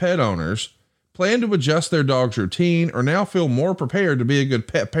 61% of pet owners plan to adjust their dog's routine or now feel more prepared to be a good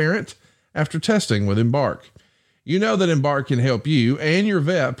pet parent after testing with Embark. You know that Embark can help you and your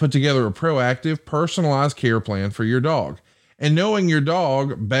vet put together a proactive, personalized care plan for your dog. And knowing your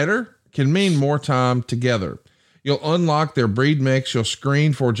dog better can mean more time together. You'll unlock their breed mix. You'll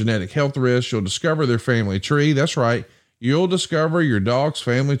screen for genetic health risks. You'll discover their family tree. That's right. You'll discover your dog's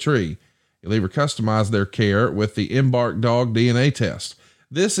family tree. You'll even customize their care with the Embark Dog DNA test.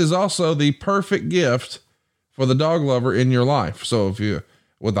 This is also the perfect gift for the dog lover in your life. So if you,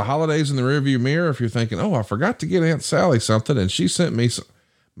 with the holidays in the rearview mirror, if you're thinking, oh, I forgot to get Aunt Sally something and she sent me some,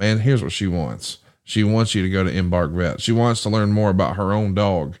 man, here's what she wants. She wants you to go to Embark Vet. She wants to learn more about her own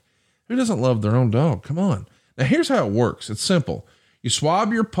dog. Who doesn't love their own dog? Come on. Now here's how it works. It's simple. You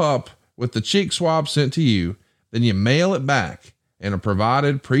swab your pup with the cheek swab sent to you, then you mail it back in a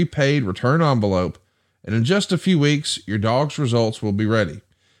provided prepaid return envelope, and in just a few weeks, your dog's results will be ready.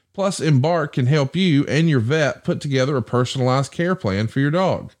 Plus, Embark can help you and your vet put together a personalized care plan for your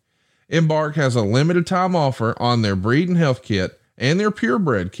dog. Embark has a limited time offer on their breed and health kit and their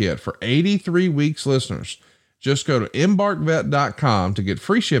purebred kit for 83 weeks listeners. Just go to embarkvet.com to get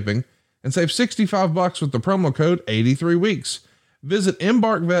free shipping and save $65 with the promo code 83weeks. Visit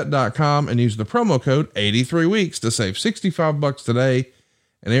embarkvet.com and use the promo code 83weeks to save $65 today.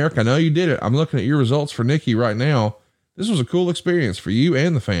 And Eric, I know you did it. I'm looking at your results for Nikki right now. This was a cool experience for you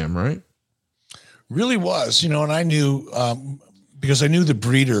and the fam, right? Really was, and I knew, because I knew the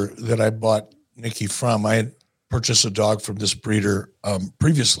breeder that I bought Nikki from. I had purchased a dog from this breeder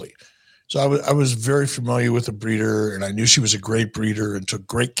previously. So I was very familiar with the breeder, and I knew she was a great breeder and took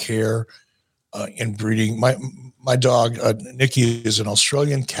great care in breeding. My dog, Nikki, is an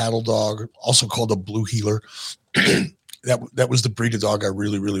Australian cattle dog, also called a blue heeler. That was the breed of dog I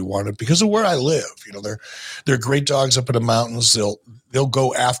really, really wanted because of where I live. They're great dogs up in the mountains. They'll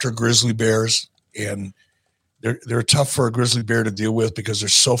go after grizzly bears, and they're tough for a grizzly bear to deal with because they're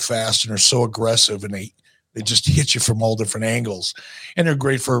so fast and they're so aggressive, and they just hit you from all different angles. And they're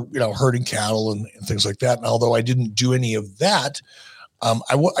great for herding cattle and things like that. And although I didn't do any of that,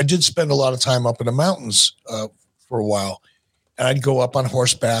 I did spend a lot of time up in the mountains for a while, and I'd go up on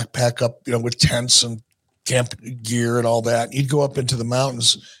horseback, pack up with tents and camp gear and all that. You'd go up into the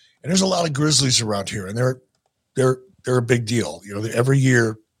mountains, and there's a lot of grizzlies around here, and they're a big deal. Every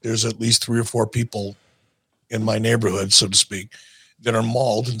year there's at least 3 or 4 people in my neighborhood, so to speak, that are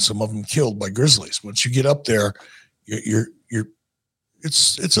mauled and some of them killed by grizzlies. Once you get up there,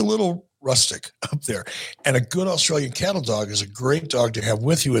 it's a little rustic up there. And a good Australian cattle dog is a great dog to have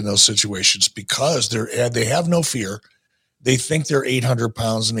with you in those situations because they have no fear. They think they're 800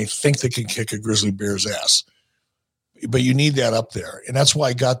 pounds and they think they can kick a grizzly bear's ass, but you need that up there. And that's why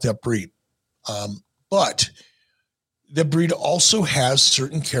I got that breed. But the breed also has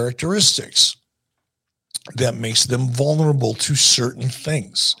certain characteristics that makes them vulnerable to certain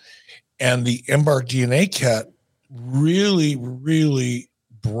things. And the Embark DNA cat really, really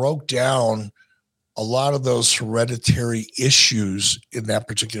broke down a lot of those hereditary issues in that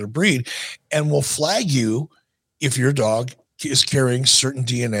particular breed and will flag you if your dog is carrying certain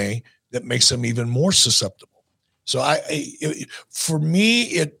DNA that makes them even more susceptible. So for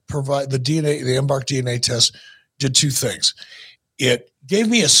me, the Embark DNA test did 2 things. It gave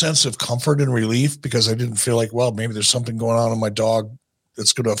me a sense of comfort and relief because I didn't feel like, well, maybe there's something going on in my dog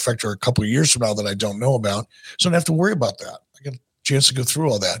that's going to affect her a couple of years from now that I don't know about. So I don't have to worry about that. I got a chance to go through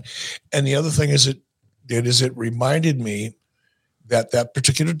all that. And the other thing it reminded me that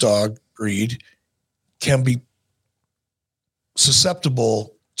particular dog breed can be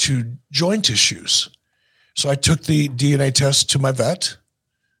susceptible to joint issues. So I took the DNA test to my vet,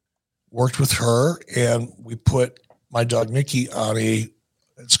 worked with her, and we put my dog Nikki on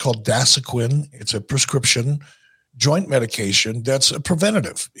it's called Dasaquin. It's a prescription joint medication that's a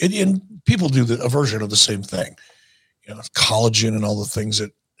preventative. And people do a version of the same thing. Collagen and all the things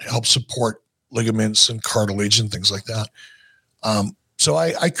that help support ligaments and cartilage and things like that. So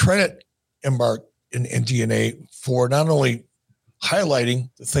I credit Embark and DNA for not only highlighting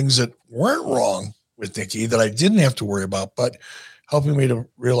the things that weren't wrong with Nikki that I didn't have to worry about, but helping me to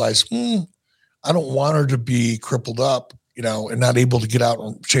realize, I don't want her to be crippled up, and not able to get out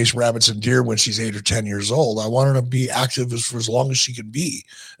and chase rabbits and deer when she's 8 or 10 years old. I want her to be active for as long as she can be.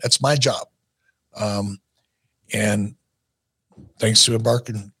 That's my job. And thanks to Embark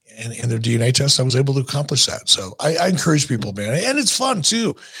and their DNA test, I was able to accomplish that. So I encourage people, man, and it's fun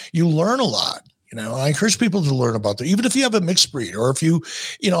too. You learn a lot. I encourage people to learn about that, even if you have a mixed breed or if you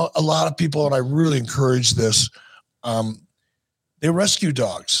a lot of people, and I really encourage this, they rescue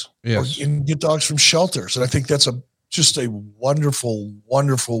dogs. Yes. And get dogs from shelters. And I think that's just a wonderful,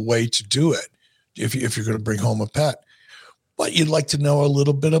 wonderful way to do it if you're going to bring home a pet. But you'd like to know a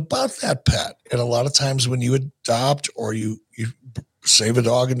little bit about that pet. And a lot of times when you adopt or you save a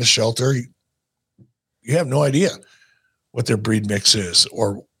dog in the shelter, you have no idea what their breed mix is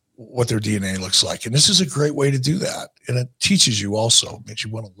or what their DNA looks like. And this is a great way to do that. And it teaches you also, makes you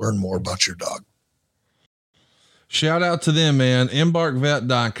want to learn more about your dog. Shout out to them, man.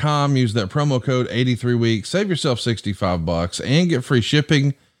 Embarkvet.com. Use that promo code 83weeks. Save yourself $65 and get free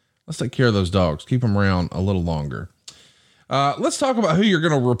shipping. Let's take care of those dogs. Keep them around a little longer. Let's talk about who you're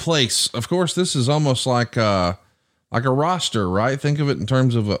going to replace. Of course, this is almost like a roster, right? Think of it in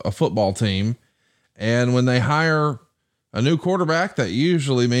terms of a football team. And when they hire a new quarterback, that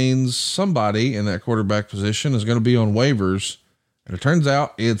usually means somebody in that quarterback position is going to be on waivers. And it turns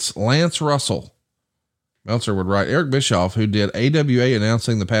out it's Lance Russell. Meltzer would write, Eric Bischoff, who did AWA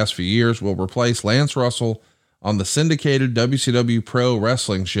announcing the past few years, will replace Lance Russell on the syndicated WCW Pro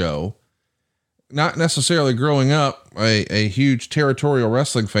Wrestling show. Not necessarily growing up a huge territorial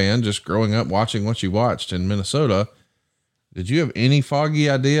wrestling fan, just growing up watching what you watched in Minnesota. Did you have any foggy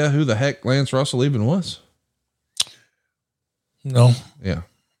idea who the heck Lance Russell even was? No. Yeah.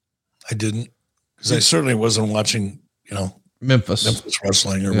 I didn't. Because I certainly wasn't watching, Memphis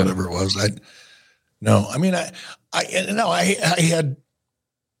wrestling or whatever it was. I had,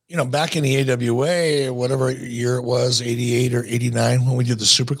 back in the AWA, whatever year it was, 88 or 89, when we did the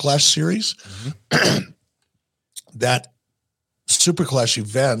Super Clash series, that Super Clash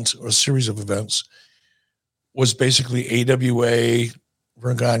event or series of events was basically AWA,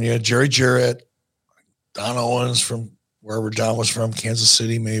 Vern Gagne, Jerry Jarrett, Don Owens from wherever Don was from, Kansas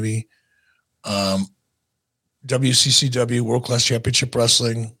City, maybe, WCCW, World Class Championship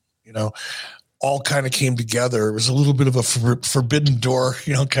Wrestling, all kind of came together. It was a little bit of a forbidden door,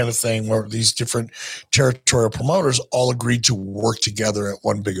 kind of thing where these different territorial promoters all agreed to work together at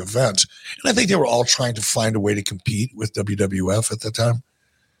one big event. And I think they were all trying to find a way to compete with WWF at the time.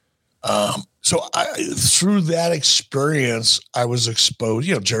 So through that experience, I was exposed,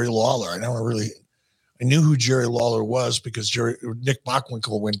 Jerry Lawler. I knew who Jerry Lawler was because Nick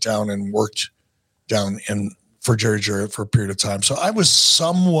Bockwinkel went down and worked down for Jerry Jarrett for a period of time. So I was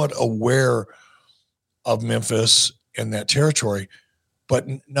somewhat aware of Memphis and that territory, but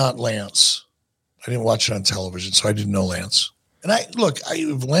not Lance. I didn't watch it on television, so I didn't know Lance. And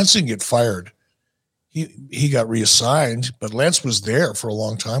Lance didn't get fired. He got reassigned, but Lance was there for a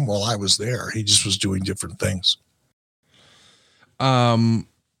long time while I was there. He just was doing different things.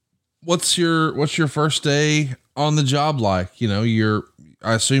 What's your first day on the job like?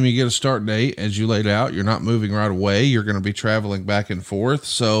 I assume you get a start date as you laid out. You're not moving right away. You're going to be traveling back and forth.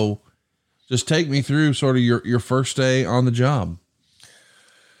 So just take me through sort of your first day on the job.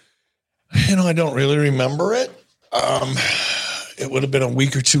 I don't really remember it. It would have been a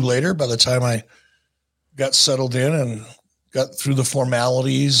week or two later by the time I got settled in and got through the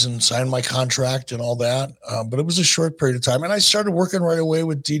formalities and signed my contract and all that. But it was a short period of time. And I started working right away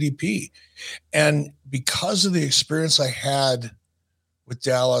with DDP. And because of the experience I had with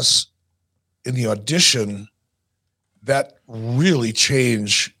Dallas in the audition, that really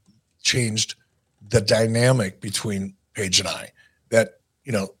changed the dynamic between Paige and I. That,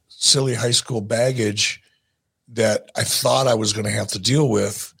 silly high school baggage that I thought I was going to have to deal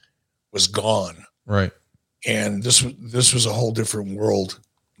with was gone. Right. And this was a whole different world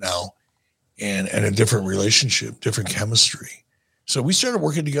now and a different relationship, different chemistry. So we started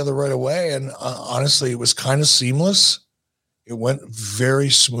working together right away. And honestly, it was kind of seamless. It went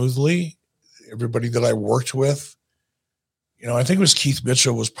very smoothly. Everybody that I worked with, I think it was Keith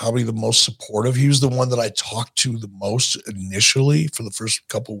Mitchell was probably the most supportive. He was the one that I talked to the most initially for the first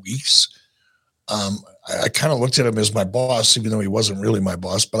couple of weeks. I kind of looked at him as my boss, even though he wasn't really my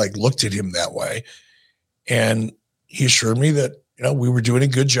boss, but I looked at him that way. And he assured me that, we were doing a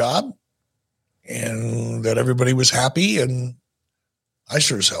good job and that everybody was happy. And I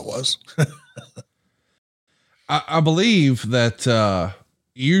sure as hell was. I believe that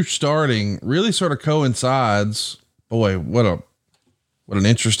you starting really sort of coincides. Boy, what an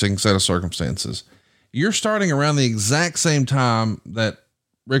interesting set of circumstances. You're starting around the exact same time that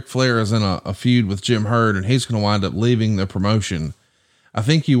Ric Flair is in a feud with Jim Herd, and he's going to wind up leaving the promotion. I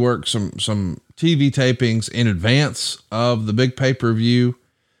think you worked some TV tapings in advance of the big pay-per-view,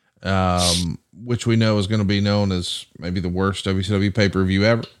 which we know is going to be known as maybe the worst WCW pay-per-view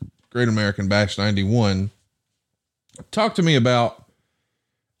ever, Great American Bash 91. Talk to me about,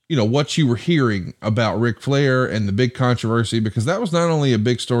 what you were hearing about Ric Flair and the big controversy, because that was not only a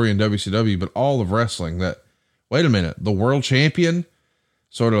big story in WCW, but all of wrestling that, wait a minute, the world champion,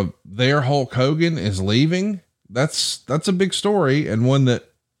 sort of their Hulk Hogan is leaving. That's a big story. And one that,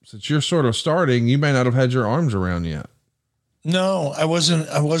 since you're sort of starting, you may not have had your arms around yet. No, I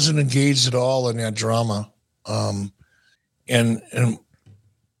wasn't engaged at all in that drama. And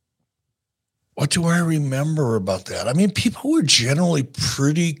what do I remember about that? I mean, people were generally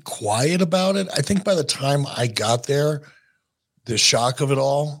pretty quiet about it. I think by the time I got there, the shock of it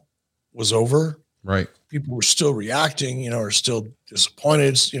all was over. Right. people were still reacting, are still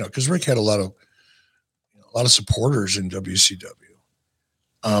disappointed, because Rick had a lot of supporters in WCW.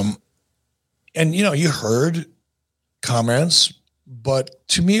 And you heard comments, but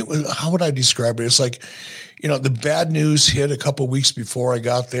to me, how would I describe it? It's like, the bad news hit a couple of weeks before I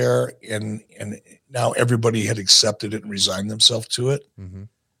got there, and now everybody had accepted it and resigned themselves to it. Mm-hmm.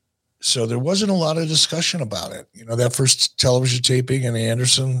 So there wasn't a lot of discussion about it. That first television taping in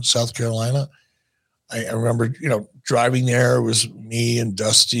Anderson, South Carolina, I remember, driving there. It was me and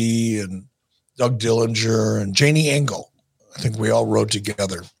Dusty and Doug Dillinger and Janie Engel. I think we all rode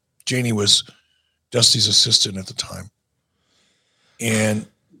together. Janie was Dusty's assistant at the time. And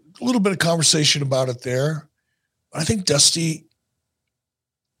a little bit of conversation about it there. I think Dusty,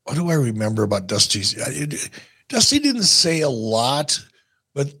 what do I remember about Dusty's? Dusty didn't say a lot,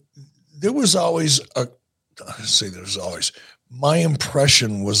 but there was always my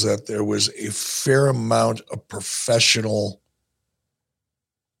impression was that there was a fair amount of professional,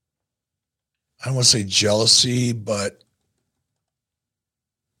 I don't want to say jealousy, but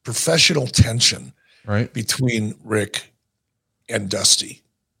professional tension between Rick and Dusty.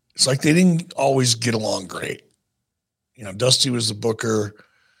 It's like they didn't always get along great. Dusty was the booker.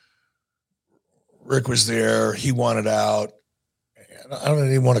 Rick was there. He wanted out. I don't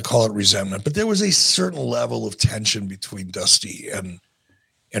even want to call it resentment, but there was a certain level of tension between Dusty and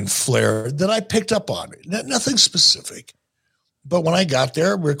Flair that I picked up on. Nothing specific. But when I got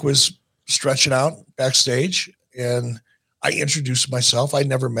there, Rick was stretching out backstage, and I introduced myself. I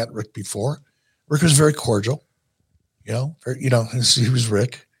never met Rick before. Rick was very cordial. He was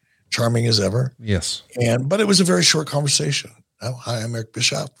Rick, charming as ever. Yes. But it was a very short conversation. Oh, hi, I'm Eric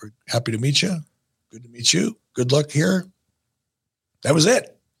Bischoff. We're happy to meet you. Good to meet you. Good luck here. That was it.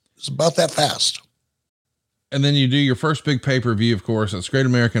 It was about that fast. And then you do your first big pay-per-view, of course. It's Great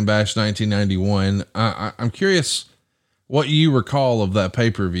American Bash 1991. I'm curious what you recall of that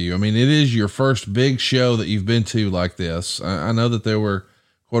pay-per-view. I mean, it is your first big show that you've been to like this. I know that there were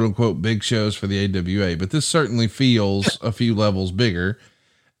quote unquote big shows for the AWA, but this certainly feels a few levels bigger,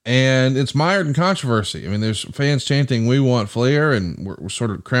 and it's mired in controversy. I mean, there's fans chanting, "We want Flair," and we're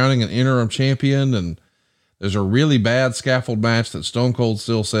sort of crowning an interim champion. And there's a really bad scaffold match that Stone Cold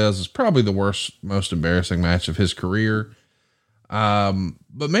still says is probably the worst, most embarrassing match of his career.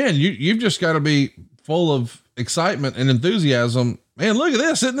 But man, you've just got to be full of excitement and enthusiasm. Man, look at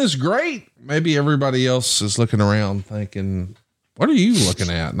this. Isn't this great? Maybe everybody else is looking around thinking, what are you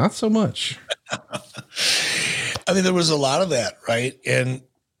looking at? Not so much. I mean, there was a lot of that, right? And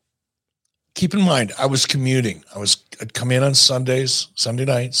keep in mind, I was commuting. I'd come in on Sunday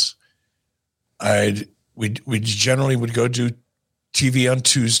nights. We generally would go do TV on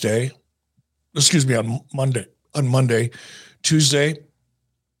Monday. On Monday, Tuesday,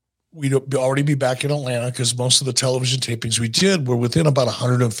 we'd already be back in Atlanta because most of the television tapings we did were within about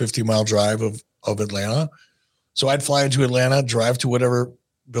 150-mile drive of Atlanta. So I'd fly into Atlanta, drive to whatever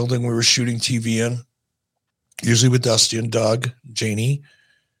building we were shooting TV in, usually with Dusty and Doug, Janie,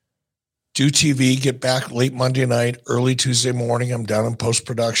 do TV, get back late Monday night, early Tuesday morning. I'm down in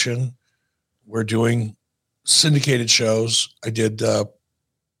post-production. We're doing syndicated shows. I did, God,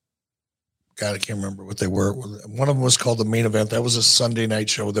 I can't remember what they were. One of them was called The Main Event. That was a Sunday night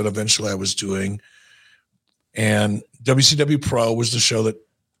show that eventually I was doing. And WCW Pro was the show that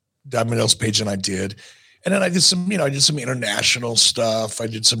Diamond Dallas Page and I did. And then I did some international stuff. I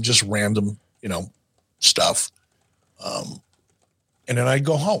did some just random, stuff. And then I'd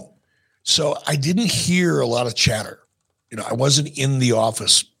go home. So I didn't hear a lot of chatter. I wasn't in the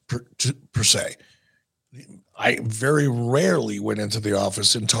office per se. I very rarely went into the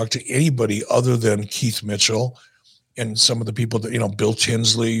office and talked to anybody other than Keith Mitchell and some of the people that, Bill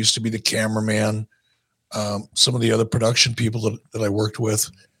Tinsley used to be the cameraman, some of the other production people that I worked with.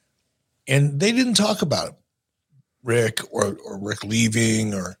 And they didn't talk about Rick or Rick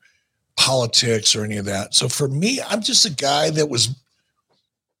leaving or politics or any of that. So for me, I'm just a guy that was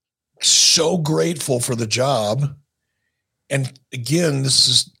so grateful for the job. And again, this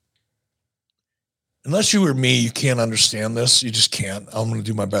is, unless you were me, you can't understand this. You just can't. I'm going to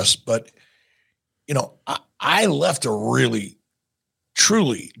do my best. But, I left a really,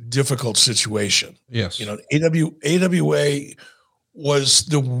 truly difficult situation. Yes. AWA was,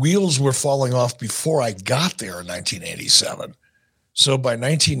 the wheels were falling off before I got there in 1987. So by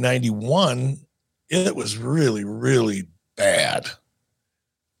 1991, it was really, really bad.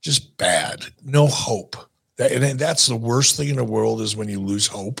 Just bad. No hope. And that's the worst thing in the world, is when you lose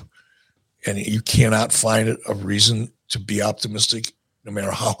hope and you cannot find a reason to be optimistic, no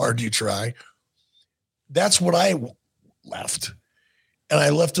matter how hard you try. That's what I left. And I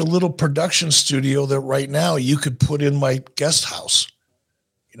left a little production studio that right now you could put in my guest house.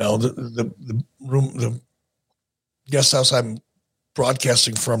 You know, the room, the guest house I'm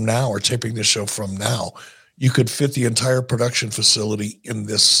broadcasting from now or taping this show from now, you could fit the entire production facility in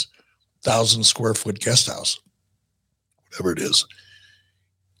this 1,000 square foot guest house, whatever it is.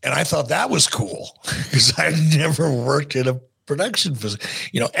 And I thought that was cool because I never worked in a production facility,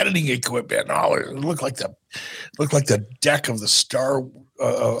 you know, editing equipment. Oh, it looked like the deck of the Star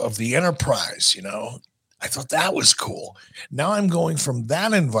of the Enterprise, you know. I thought that was cool. Now I'm going from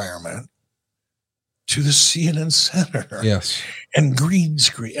that environment to the CNN Center. Yes. And green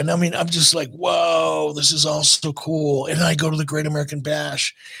screen. And I mean, I'm just like, whoa, this is all so cool. And I go to the Great American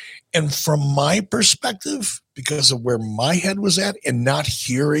Bash. And from my perspective, because of where my head was at and not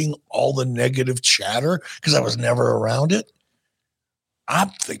hearing all the negative chatter, because I was never around it, I'm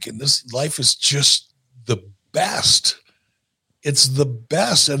thinking this life is just the best. It's the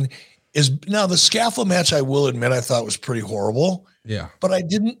best. And now the scaffold match, I will admit, I thought was pretty horrible. Yeah. But I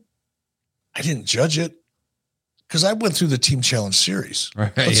didn't judge it because I went through the Team Challenge series.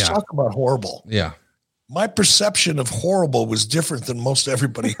 Right, Let's talk about horrible. Yeah. My perception of horrible was different than most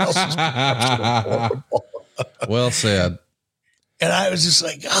everybody else's perception of horrible. Well said. And I was just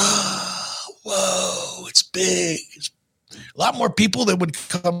like, whoa, it's big. It's a lot more people that would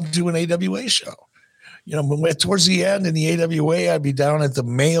come to an AWA show. You know, towards the end in the AWA, I'd be down at the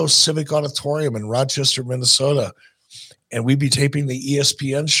Mayo Civic Auditorium in Rochester, Minnesota, and we'd be taping the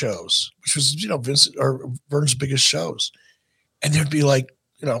ESPN shows, which was, you know, Vern's biggest shows. And there'd be like,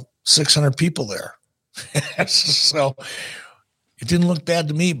 you know, 600 people there. So it didn't look bad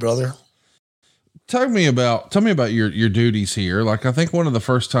to me, brother. Tell me about your duties here. Like, I think one of the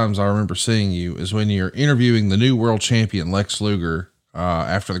first times I remember seeing you is when you're interviewing the new world champion, Lex Luger,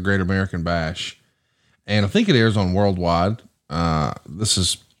 after the Great American Bash. And I think it airs on Worldwide. This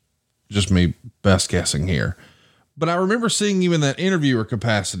is just me best guessing here, but I remember seeing you in that interviewer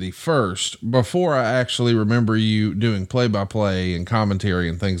capacity first before I actually remember you doing play-by-play and commentary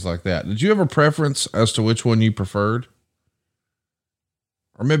and things like that. Did you have a preference as to which one you preferred?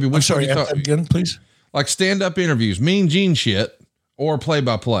 Or maybe which one you thought, again, please? Like stand-up interviews, Mean Gene shit, or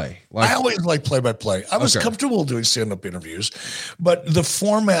play-by-play? Like, I always like play-by-play. I was comfortable doing stand-up interviews, but the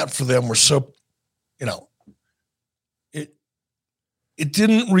format for them were so, you know, it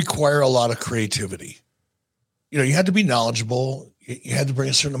didn't require a lot of creativity. You know, you had to be knowledgeable. You had to bring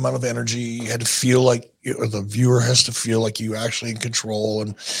a certain amount of energy. You had to feel like, or the viewer has to feel like you actually in control.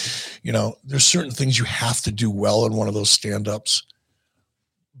 And, you know, there's certain things you have to do well in one of those stand-ups.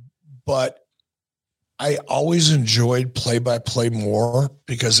 But I always enjoyed play-by-play more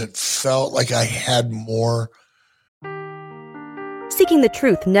because it felt like I had more. Seeking the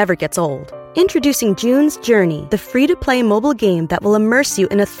truth never gets old. Introducing June's Journey, the free-to-play mobile game that will immerse you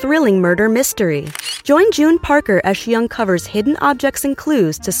in a thrilling murder mystery. Join June Parker as she uncovers hidden objects and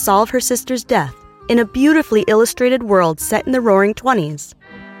clues to solve her sister's death in a beautifully illustrated world set in the Roaring '20s.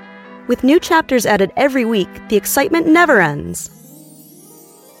 With new chapters added every week, the excitement never ends.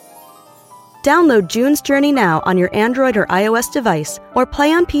 Download June's Journey now on your Android or iOS device or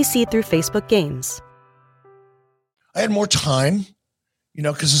play on PC through Facebook Games. I had more time. You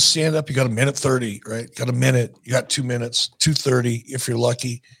know, because a stand-up, you got 1:30, right? Got a minute, you got 2 minutes, 2:30 if you're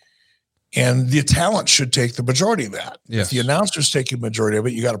lucky. And the talent should take the majority of that. Yes. If the announcer's taking the majority of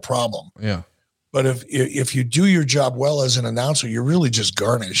it, you got a problem. Yeah. But if you do your job well as an announcer, you're really just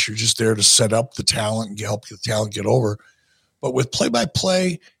garnish. You're just there to set up the talent and help the talent get over. But with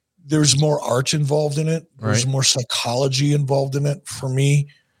play-by-play, there's more art involved in it. There's more psychology involved in it for me.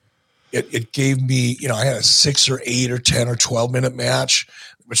 It gave me, you know, I had a 6 or 8 or 10 or 12 minute match,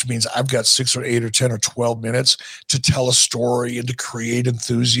 which means I've got 6 or 8 or 10 or 12 minutes to tell a story and to create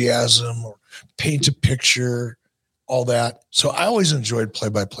enthusiasm or paint a picture, all that. So I always enjoyed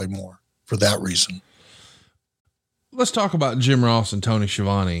play-by-play more for that reason. Let's talk about Jim Ross and Tony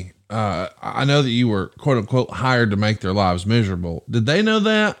Schiavone. I know that you were quote unquote hired to make their lives miserable. Did they know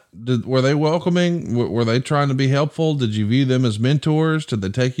that? Were they welcoming? Were they trying to be helpful? Did you view them as mentors? Did they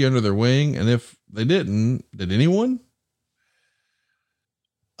take you under their wing? And if they didn't, did anyone?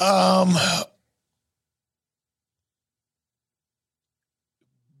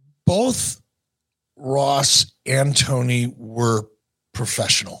 Both Ross and Tony were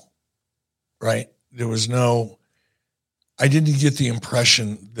professional, right? There was I didn't get the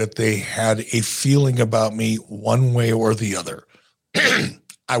impression that they had a feeling about me one way or the other.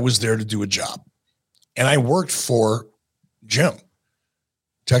 I was there to do a job, and I worked for Jim.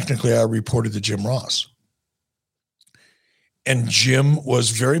 Technically, I reported to Jim Ross, and Jim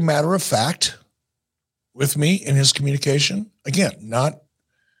was very matter of fact with me in his communication. Again, not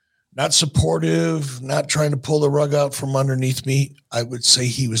supportive, not trying to pull the rug out from underneath me. I would say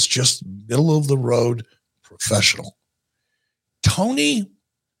he was just middle of the road professional. Tony,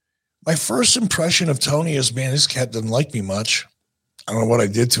 my first impression of Tony is, man, this cat doesn't like me much. I don't know what I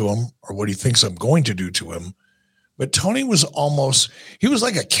did to him or what he thinks I'm going to do to him. But Tony was he was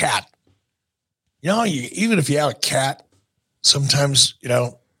like a cat. Even if you have a cat, sometimes,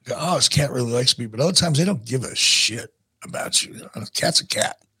 oh, this cat really likes me. But other times they don't give a shit about you. A cat's a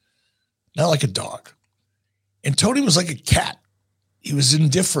cat, not like a dog. And Tony was like a cat. He was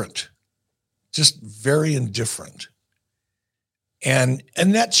indifferent, just very indifferent. And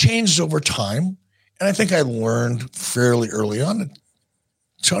that changed over time. And I think I learned fairly early on that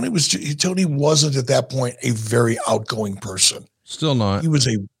Tony wasn't at that point a very outgoing person. Still not. He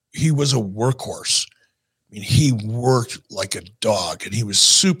was a workhorse. I mean, he worked like a dog and he was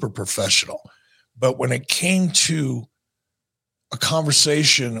super professional. But when it came to a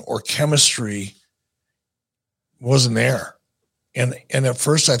conversation or chemistry, wasn't there. And at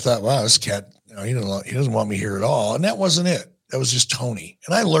first I thought, wow, this cat, he doesn't want me here at all. And that wasn't it. That was just Tony.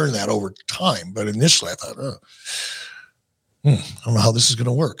 And I learned that over time. But initially I thought, I don't know how this is going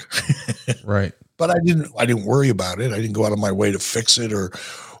to work. Right. But I didn't worry about it. I didn't go out of my way to fix it or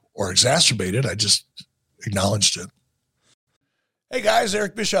exacerbate it. I just acknowledged it. Hey guys,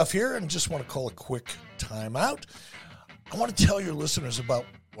 Eric Bischoff here, and just want to call a quick timeout. I want to tell your listeners about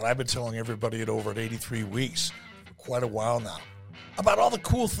what I've been telling everybody at Over at 83 Weeks for quite a while now, about all the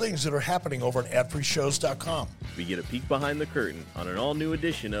cool things that are happening over at adfreeshows.com. We get a peek behind the curtain on an all-new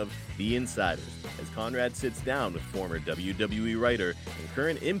edition of The Insiders, as Conrad sits down with former WWE writer and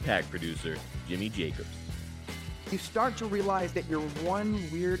current Impact producer Jimmy Jacobs. You start to realize that you're one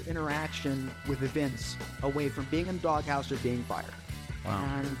weird interaction with Vince away from being in the doghouse or being fired. Wow.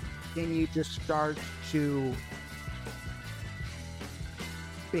 And then you just start to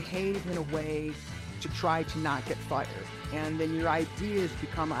behave in a way to try to not get fired. And then your ideas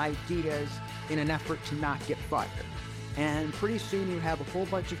become ideas in an effort to not get fired. And pretty soon you have a whole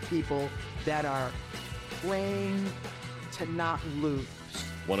bunch of people that are playing to not lose.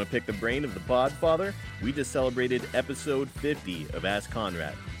 Want to pick the brain of the Podfather? We just celebrated episode 50 of Ask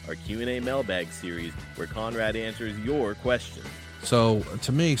Conrad, our Q&A mailbag series where Conrad answers your questions. So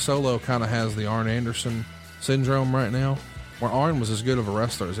to me, Solo kind of has the Arn Anderson syndrome right now, where Arn was as good of a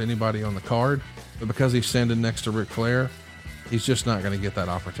wrestler as anybody on the card, but because he's standing next to Ric Flair, he's just not going to get that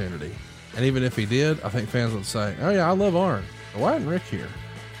opportunity. And even if he did, I think fans would say, oh yeah, I love Arn. Why isn't Rick here?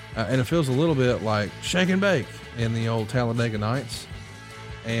 And it feels a little bit like Shake and Bake in the old Talladega Nights.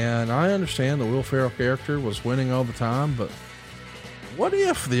 And I understand the Will Ferrell character was winning all the time, but what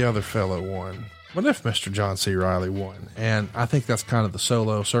if the other fellow won? What if Mr. John C. Reilly won? And I think that's kind of the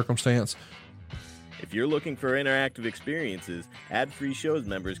Solo circumstance. If you're looking for interactive experiences, Ad-Free Shows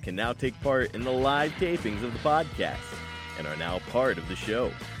members can now take part in the live tapings of the podcast and are now part of the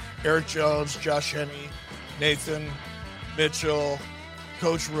show. Eric Jones, Josh Henney, Nathan, Mitchell,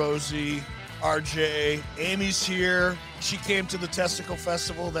 Coach Rosie, RJ, Amy's here. She came to the Testicle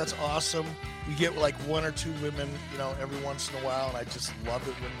Festival. That's awesome. We get like one or two women, every once in a while, and I just love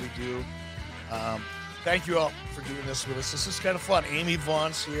it when we do. Thank you all for doing this with us. This is kind of fun. Amy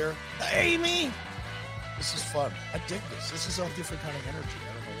Vaughn's here. Amy! This is fun. I dig this. This is a different kind of energy.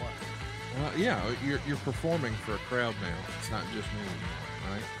 I don't know why. Yeah, you're performing for a crowd now. It's not just me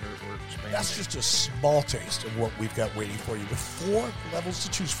anymore, right? We're expanding. That's just a small taste of what we've got waiting for you. With 4 levels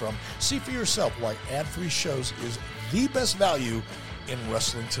to choose from, see for yourself why Ad-Free Shows is the best value in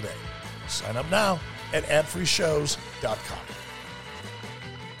wrestling today. Sign up now at adfreeshows.com.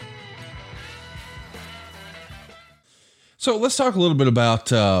 So let's talk a little bit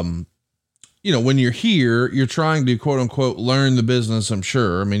about, when you're here, you're trying to quote unquote, learn the business. I'm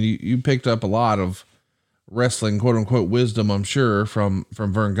sure. I mean, you picked up a lot of wrestling, quote unquote, wisdom, I'm sure from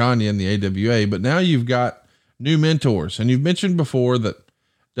Vern Gagne and the AWA, but now you've got new mentors, and you've mentioned before that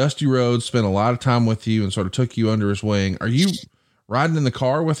Dusty Rhodes spent a lot of time with you and sort of took you under his wing. Are you riding in the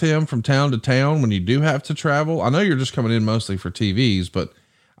car with him from town to town when you do have to travel? I know you're just coming in mostly for TVs, but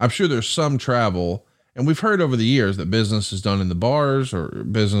I'm sure there's some travel. And we've heard over the years that business is done in the bars or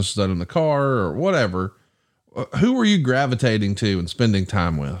business is done in the car or whatever. Who were you gravitating to and spending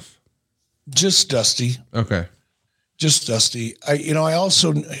time with? Just Dusty. Okay. Just Dusty. I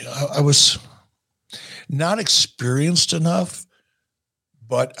was not experienced enough,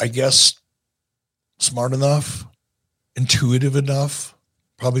 but I guess smart enough, intuitive enough,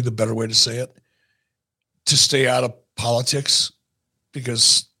 probably the better way to say it, to stay out of politics,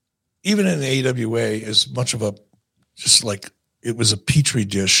 because even in the AWA, as much of it was a petri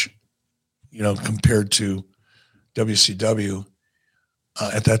dish compared to WCW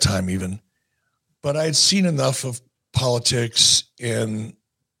at that time even. But I had seen enough of politics and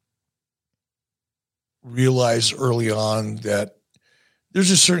realized early on that there's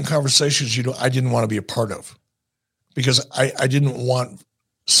just certain conversations, I didn't want to be a part of, because I didn't want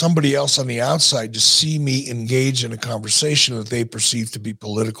somebody else on the outside to see me engage in a conversation that they perceive to be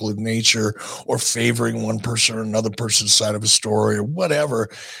political in nature or favoring one person or another person's side of a story or whatever.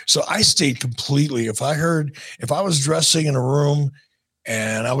 So I stayed completely. If I was dressing in a room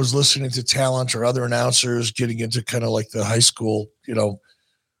and I was listening to talent or other announcers getting into kind of like the high school,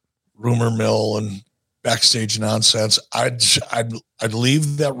 rumor mill and backstage nonsense, I'd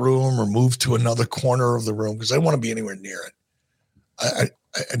leave that room or move to another corner of the room because I didn't want to be anywhere near it.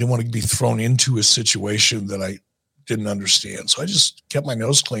 I didn't want to be thrown into a situation that I didn't understand. So I just kept my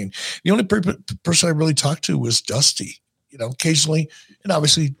nose clean. The only person I really talked to was Dusty, occasionally, and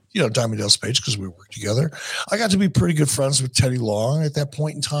obviously, Diamond Dallas Page, because we worked together. I got to be pretty good friends with Teddy Long at that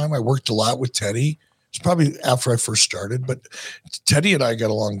point in time. I worked a lot with Teddy. It's probably after I first started, but Teddy and I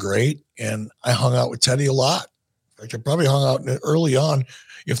got along great, and I hung out with Teddy a lot. In fact, I probably hung out early on.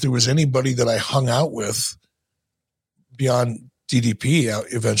 If there was anybody that I hung out with beyond DDP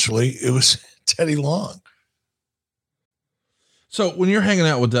eventually, it was Teddy Long. So when you're hanging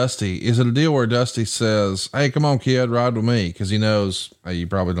out with Dusty, is it a deal where Dusty says, "Hey, come on, kid, ride with me"? Cause he knows you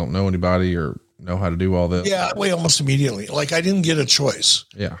probably don't know anybody or know how to do all this. Yeah. Well, almost immediately. Like I didn't get a choice.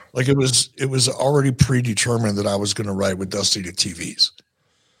 Yeah. Like it was already predetermined that I was going to ride with Dusty to TVs.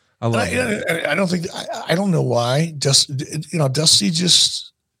 I love it. I don't know why Dusty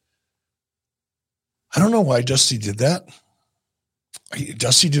just, I don't know why Dusty did that.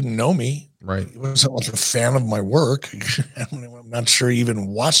 Dusty didn't know me. Right. He wasn't much a fan of my work. I'm not sure he even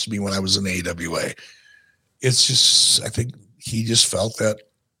watched me when I was in AWA. It's just, I think he just felt that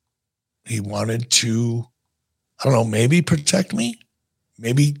he wanted to, I don't know, maybe protect me,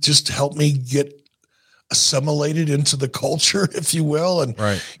 maybe just help me get assimilated into the culture, if you will, and,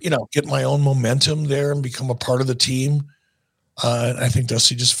 right. Get my own momentum there and become a part of the team. And I think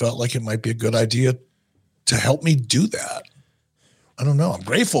Dusty just felt like it might be a good idea to help me do that. I don't know. I'm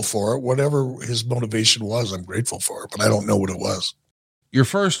grateful for it. Whatever his motivation was, I'm grateful for it, but I don't know what it was. Your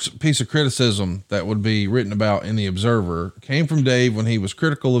first piece of criticism that would be written about in the Observer came from Dave when he was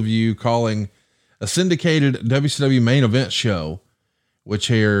critical of you calling a syndicated WCW main event show,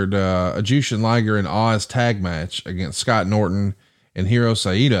 which aired a Jushin Liger and Oz tag match against Scott Norton and Hiro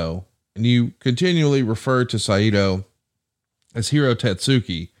Saito. And you continually referred to Saito as Hiro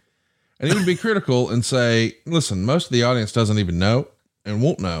Tetsuki. And he would be critical and say, listen, most of the audience doesn't even know and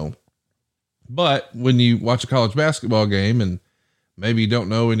won't know. But when you watch a college basketball game and maybe you don't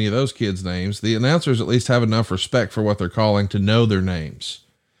know any of those kids' names, the announcers at least have enough respect for what they're calling to know their names.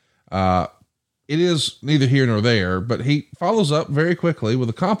 It is neither here nor there, but he follows up very quickly with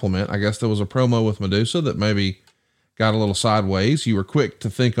a compliment. I guess there was a promo with Medusa that maybe got a little sideways. You were quick to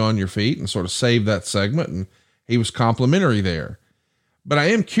think on your feet and sort of save that segment, and he was complimentary there. But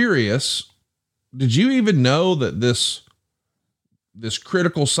I am curious, did you even know that this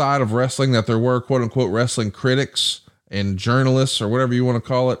critical side of wrestling, that there were quote unquote wrestling critics and journalists or whatever you want to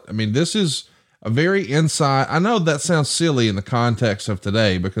call it? I mean, this is a very inside. I know that sounds silly in the context of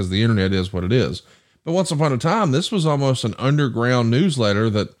today because the internet is what it is, but once upon a time, this was almost an underground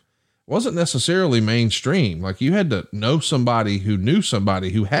newsletter that wasn't necessarily mainstream. Like you had to know somebody who knew somebody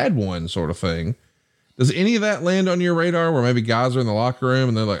who had one, sort of thing. Does any of that land on your radar where maybe guys are in the locker room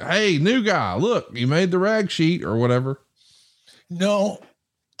and they're like, "Hey, new guy, look, you made the rag sheet," or whatever? No,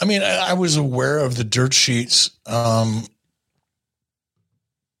 I mean, I was aware of the dirt sheets.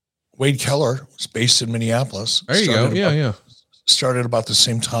 Wade Keller was based in Minneapolis. There you go. Yeah. Started about the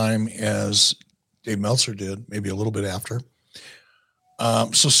same time as Dave Meltzer did, maybe a little bit after.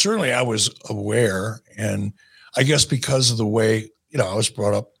 So certainly I was aware, and I guess because of the way, I was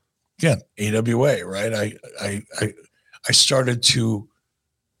brought up, again, AWA, right? I started to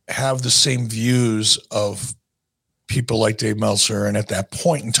have the same views of people like Dave Meltzer, and at that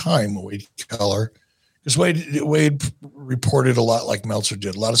point in time, Wade Keller, because Wade reported a lot like Meltzer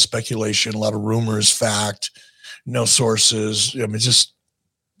did, a lot of speculation, a lot of rumors, fact, no sources. I mean, just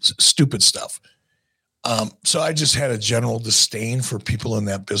stupid stuff. So I just had a general disdain for people in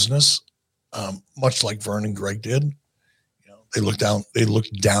that business, much like Vern and Greg did. They looked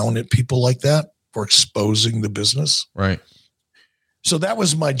down at people like that for exposing the business. Right. So that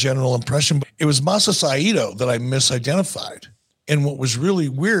was my general impression. But it was Masa Saito that I misidentified. And what was really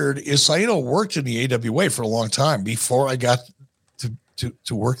weird is Saito worked in the AWA for a long time before I got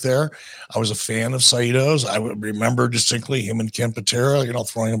to work there. I was a fan of Saito's. I would remember distinctly him and Ken Patera,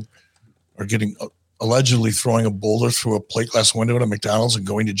 throwing him or getting allegedly throwing a boulder through a plate glass window at a McDonald's and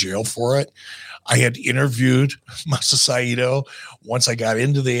going to jail for it. I had interviewed Masa Saito once I got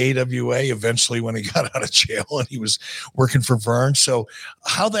into the AWA, eventually when he got out of jail and he was working for Vern. So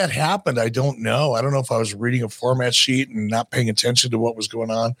how that happened, I don't know. I don't know if I was reading a format sheet and not paying attention to what was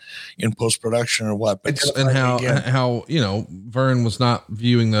going on in post-production or what. But and how, you know, Vern was not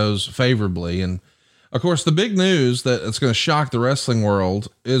viewing those favorably. And of course, the big news that it's going to shock the wrestling world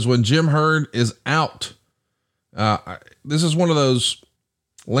is when Jim Herd is out. This is one of those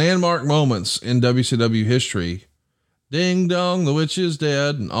landmark moments in WCW history. Ding dong, the witch is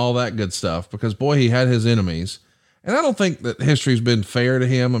dead and all that good stuff, because boy, he had his enemies. And I don't think that history's been fair to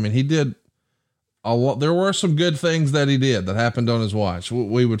him. I mean, he did a lot. There were some good things that he did that happened on his watch.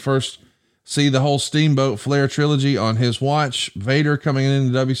 We would first see the whole Steamboat Flair trilogy on his watch, Vader coming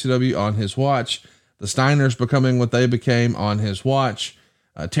into WCW on his watch, the Steiners becoming what they became on his watch,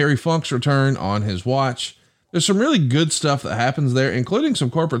 Terry Funk's return on his watch. There's some really good stuff that happens there, including some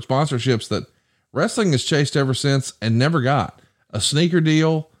corporate sponsorships that wrestling has chased ever since and never got. A sneaker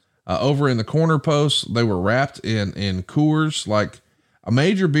deal over in the corner posts. They were wrapped in Coors, like a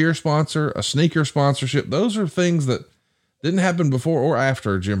major beer sponsor, a sneaker sponsorship. Those are things that didn't happen before or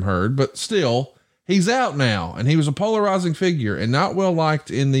after Jim Herd, but still he's out now, and he was a polarizing figure and not well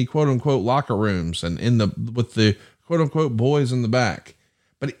liked in the quote unquote locker rooms and with the quote unquote boys in the back.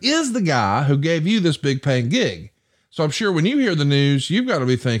 But he is the guy who gave you this big paying gig. So I'm sure when you hear the news, you've got to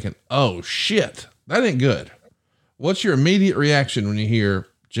be thinking, oh shit, that ain't good. What's your immediate reaction when you hear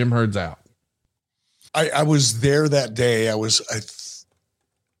Jim Herd's out? I was there that day. I was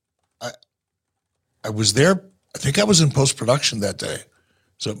there. I think I was in post-production that day.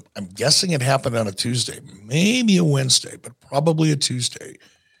 So I'm guessing it happened on a Tuesday, maybe a Wednesday, but probably a Tuesday.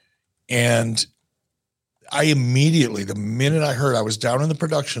 And I immediately, the minute I heard, I was down in the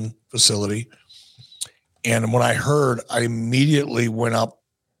production facility. And when I heard, I immediately went up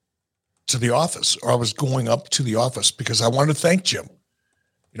to the office, or I was going up to the office because I wanted to thank Jim.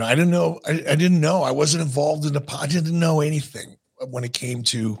 You know, I didn't know. I didn't know. I wasn't involved in I didn't know anything when it came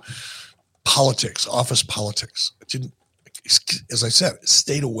to politics, office politics. I didn't, as I said,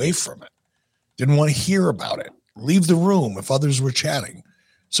 stayed away from it. Didn't want to hear about it. Leave the room if others were chatting.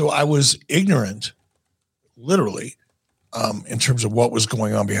 So I was ignorant, literally, in terms of what was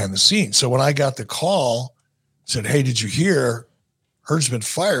going on behind the scenes. So when I got the call, said, "Hey, did you hear? Herd's been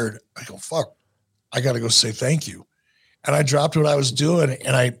fired." I go, "Fuck, I got to go say thank you." And I dropped what I was doing,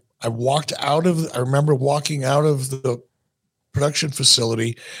 and I walked out of. I remember walking out of the production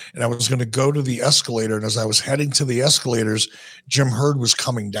facility, and I was going to go to the escalator. And as I was heading to the escalators, Jim Herd was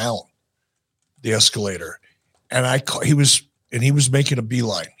coming down the escalator, and he was making a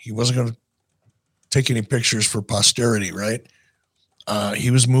beeline. He wasn't going to take any pictures for posterity, right?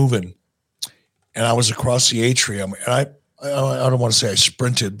 He was moving, and I was across the atrium, and I don't want to say I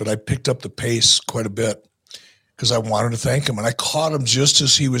sprinted, but I picked up the pace quite a bit because I wanted to thank him. And I caught him just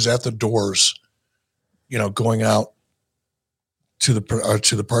as he was at the doors, you know, going out to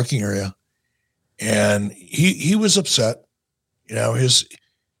the parking area. And he was upset, you know,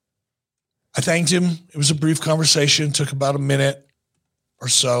 I thanked him. It was a brief conversation, took about a minute or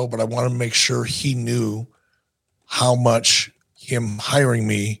so, but I wanted to make sure he knew how much him hiring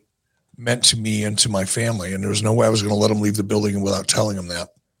me meant to me and to my family. And there was no way I was going to let him leave the building without telling him that.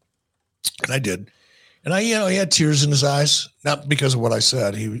 And I did. And he had tears in his eyes, not because of what I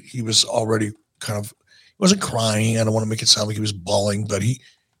said. He was already kind of, he wasn't crying. I don't want to make it sound like he was bawling, but he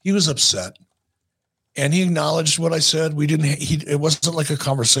was upset. And he acknowledged what I said. It wasn't like a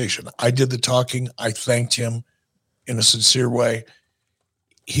conversation. I did the talking. I thanked him in a sincere way.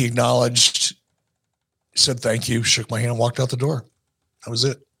 He acknowledged, said thank you, shook my hand, and walked out the door. That was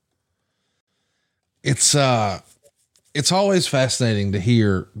it. It's always fascinating to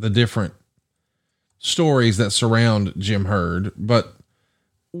hear the different stories that surround Jim Herd, but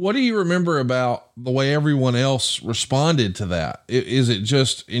what do you remember about the way everyone else responded to that? Is it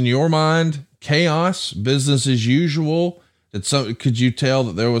just in your mind, chaos, business as usual? Could you tell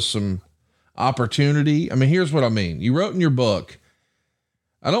that there was some opportunity? I mean, here's what I mean. You wrote in your book,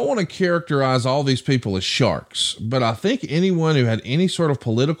 I don't want to characterize all these people as sharks, but I think anyone who had any sort of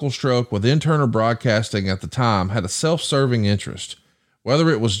political stroke within Turner Broadcasting at the time had a self-serving interest, whether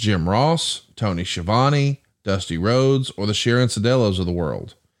it was Jim Ross, Tony Schiavone, Dusty Rhodes, or the Sharon Sadellos of the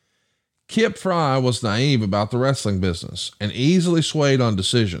world. Kip Fry was naive about the wrestling business and easily swayed on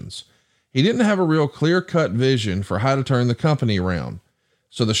decisions. He didn't have a real clear-cut vision for how to turn the company around,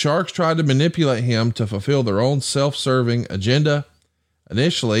 so the Sharks tried to manipulate him to fulfill their own self-serving agenda.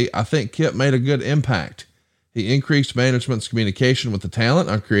 Initially, I think Kip made a good impact. He increased management's communication with the talent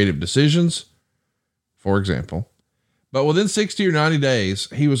on creative decisions, for example. But within 60 or 90 days,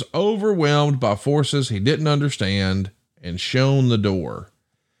 he was overwhelmed by forces he didn't understand and shown the door.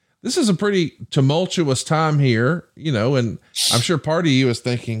 This is a pretty tumultuous time here, you know, and I'm sure part of you is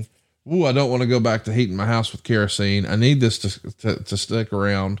thinking, ooh, I don't want to go back to heating my house with kerosene. I need this to stick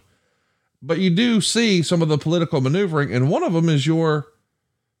around. But you do see some of the political maneuvering, and one of them is your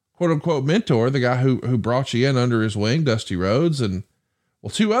quote unquote mentor, the guy who brought you in under his wing, Dusty Rhodes. And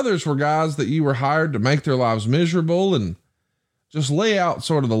well, two others were guys that you were hired to make their lives miserable and just lay out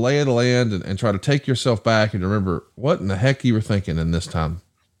sort of the lay of the land and try to take yourself back and remember what in the heck you were thinking in this time.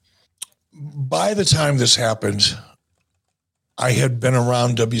 By the time this happened, I had been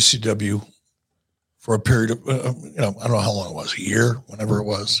around WCW for a period of, I don't know how long it was, a year, whenever it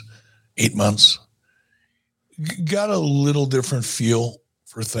was, 8 months. Got a little different feel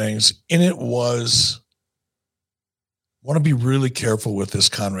for things. And it was, want to be really careful with this,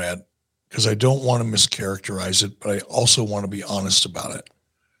 Conrad, because I don't want to mischaracterize it, but I also want to be honest about it.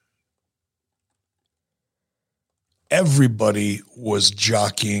 Everybody was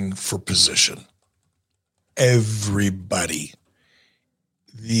jockeying for position. Everybody.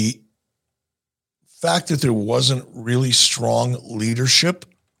 The fact that there wasn't really strong leadership,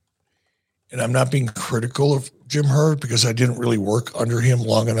 and I'm not being critical of Jim Herd because I didn't really work under him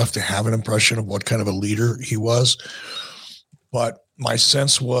long enough to have an impression of what kind of a leader he was. But my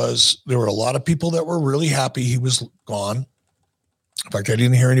sense was there were a lot of people that were really happy he was gone. In fact, I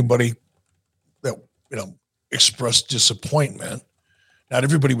didn't hear anybody that, expressed disappointment. Not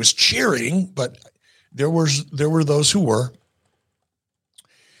everybody was cheering, but there were those who were.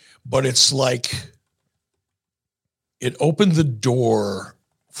 But it's like it opened the door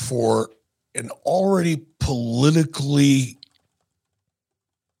for an already politically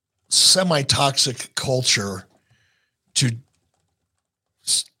semi-toxic culture to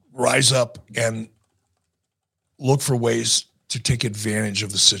rise up and look for ways to take advantage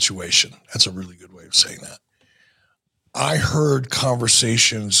of the situation. That's a really good way of saying that. I heard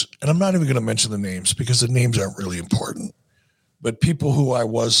conversations, and I'm not even going to mention the names because the names aren't really important, but people who I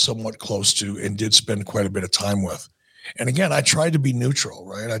was somewhat close to and did spend quite a bit of time with. And again, I tried to be neutral,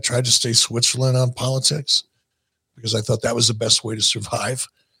 right? I tried to stay Switzerland on politics because I thought that was the best way to survive.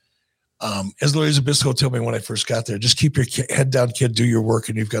 As Larry Zbyszko told me when I first got there, just keep your head down, kid, do your work,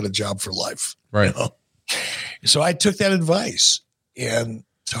 and you've got a job for life. Right. So I took that advice and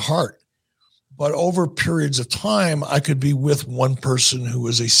to heart. But over periods of time, I could be with one person who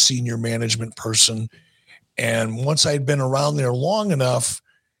was a senior management person. And once I'd been around there long enough,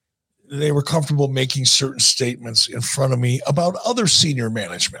 they were comfortable making certain statements in front of me about other senior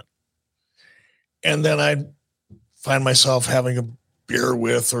management. And then I'd find myself having a beer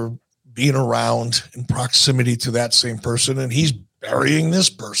with or being around in proximity to that same person, and he's burying this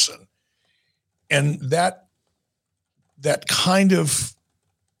person. And that kind of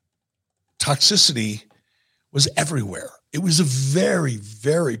toxicity was everywhere. It was a very,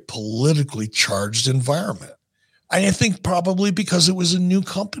 very politically charged environment. I think probably because it was a new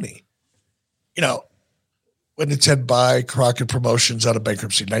company. When it's had by Crockett Promotions out of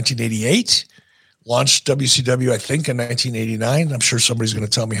bankruptcy, 1988, launched WCW, I think, in 1989. I'm sure somebody's going to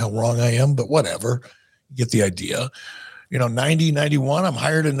tell me how wrong I am, but whatever. You get the idea. 90, 91, I'm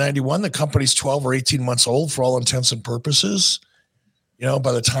hired in 91. The company's 12 or 18 months old for all intents and purposes.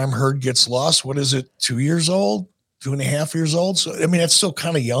 By the time Herd gets lost, what is it, 2 years old, 2.5 years old? So, that's still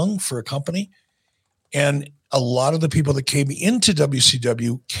kind of young for a company. And a lot of the people that came into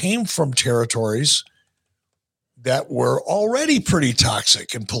WCW came from territories that were already pretty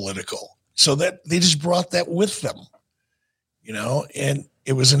toxic and political. So that they just brought that with them, and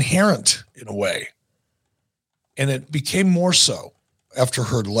it was inherent in a way. And it became more so after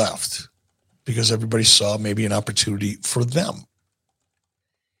Herd left because everybody saw maybe an opportunity for them.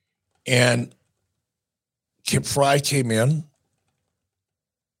 And Kip Frey came in,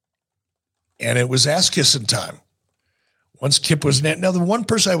 and it was ass-kissing time. Once Kip was now, the one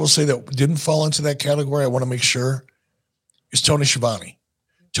person I will say that didn't fall into that category, I want to make sure, is Tony Schiavone.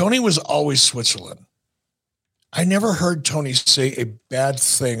 Tony was always Switzerland. I never heard Tony say a bad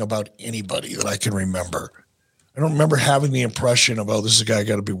thing about anybody that I can remember. I don't remember having the impression of, this is a guy I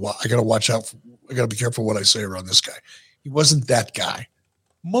got to watch out. I got to be careful what I say around this guy. He wasn't that guy.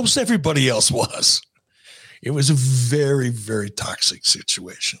 Most everybody else was. It was a very, very toxic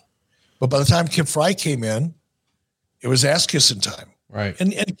situation. But by the time Kip Frey came in, it was ass-kissing time. Right.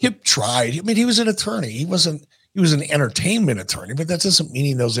 And Kip tried. He was an attorney. He was an entertainment attorney, but that doesn't mean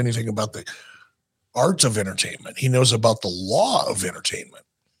he knows anything about the art of entertainment. He knows about the law of entertainment.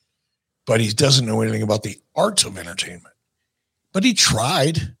 but he doesn't know anything about the art of entertainment. But he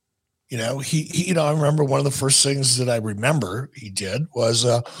tried. I remember one of the first things that I remember he did was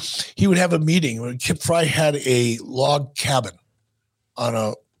he would have a meeting when Kip Fry had a log cabin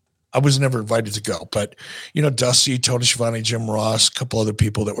I was never invited to go, but Dusty, Tony Schiavone, Jim Ross, a couple other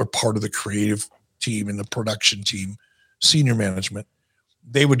people that were part of the creative team and the production team, senior management,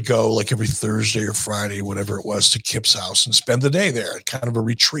 they would go like every Thursday or Friday, whatever it was, to Kip's house and spend the day there, kind of a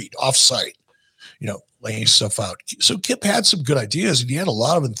retreat offsite, laying stuff out. So Kip had some good ideas and he had a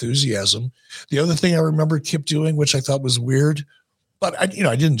lot of enthusiasm. The other thing I remember Kip doing, which I thought was weird, but I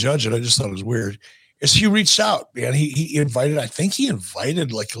didn't judge it. I just thought it was weird, is he reached out, man. He invited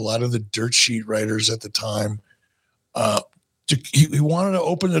like a lot of the dirt sheet writers at the time. He wanted to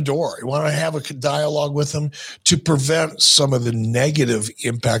open the door. He wanted to have a dialogue with them to prevent some of the negative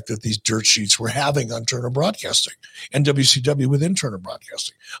impact that these dirt sheets were having on Turner Broadcasting and WCW within Turner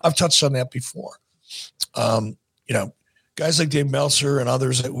Broadcasting. I've touched on that before. Guys like Dave Meltzer and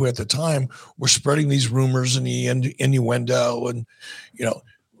others who at the time were spreading these rumors and the innuendo and,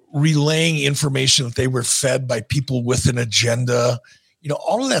 relaying information that they were fed by people with an agenda,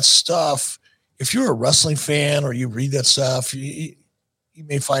 all of that stuff. If you're a wrestling fan or you read that stuff, you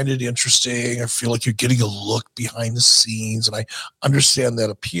may find it interesting or feel like you're getting a look behind the scenes. And I understand that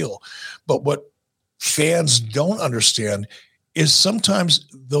appeal. But what fans don't understand is sometimes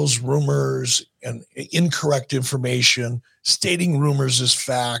those rumors and incorrect information, stating rumors as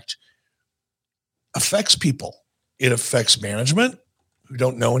fact, affects people. It affects management who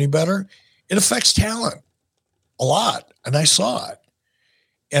don't know any better. It affects talent a lot. And I saw it.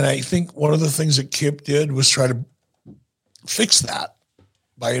 And I think one of the things that Kip did was try to fix that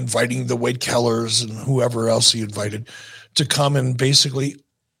by inviting the Wade Kellers and whoever else he invited to come and basically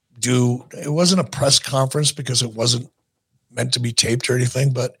it wasn't a press conference because it wasn't meant to be taped or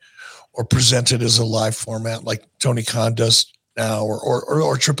anything, or presented as a live format like Tony Khan does now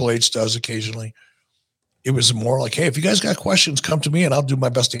or Triple H does occasionally. It was more like, hey, if you guys got questions, come to me and I'll do my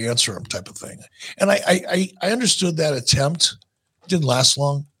best to answer them type of thing. And I understood that attempt. It didn't last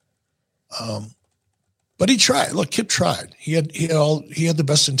long. But he tried. Look, Kip tried. He had the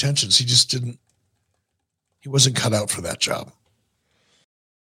best intentions. He wasn't cut out for that job.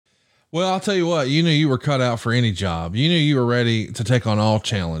 Well, I'll tell you what, you knew you were cut out for any job. You knew you were ready to take on all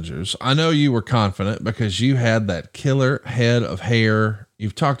challengers. I know you were confident because you had that killer head of hair.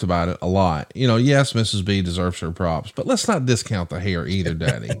 You've talked about it a lot. Yes, Mrs. B deserves her props, but let's not discount the hair either,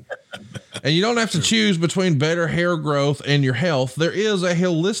 Daddy. And you don't have to choose between better hair growth and your health. There is a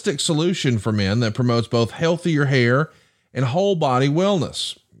holistic solution for men that promotes both healthier hair and whole body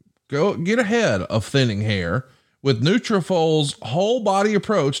wellness. Go get ahead of thinning hair with Nutrafol's whole body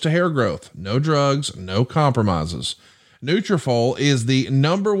approach to hair growth. No drugs, no compromises. Nutrafol is the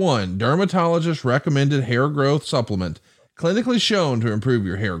 #1 dermatologist recommended hair growth supplement, clinically shown to improve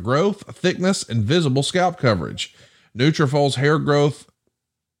your hair growth, thickness, and visible scalp coverage. Nutrafol's hair growth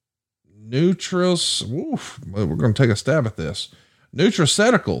we're going to take a stab at this.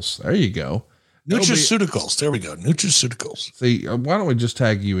 Nutraceuticals. There you go. Nutraceuticals. There we go. Nutraceuticals. See, why don't we just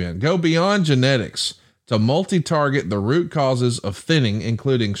tag you in? Go beyond genetics to multi-target the root causes of thinning,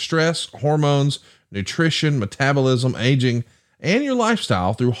 including stress, hormones, nutrition, metabolism, aging, and your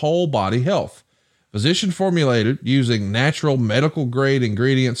lifestyle through whole body health. Physician formulated using natural medical grade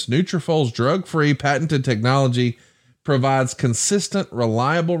ingredients, Nutrafol's drug-free patented technology provides consistent,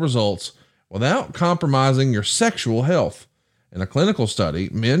 reliable results without compromising your sexual health. In a clinical study,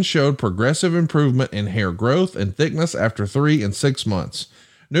 men showed progressive improvement in hair growth and thickness after 3 and 6 months.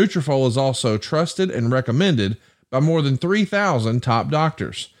 Nutrafol is also trusted and recommended by more than 3,000 top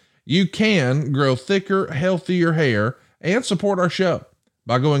doctors. You can grow thicker, healthier hair and support our show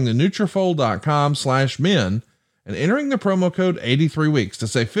by going to Nutrafol.com/men and entering the promo code 83weeks to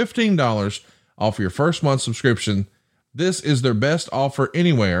save $15 off your first month subscription. This is their best offer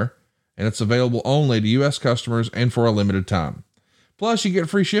anywhere, and it's available only to U.S. customers and for a limited time. Plus, you get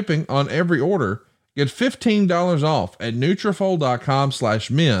free shipping on every order. Get $15 off at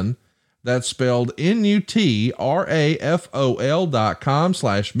Nutrafol.com/men. That's spelled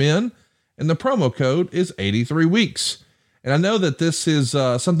Nutrafol.com/men. And the promo code is 83weeks. And I know that this is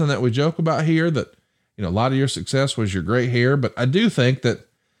something that we joke about here, that, a lot of your success was your great hair, but I do think that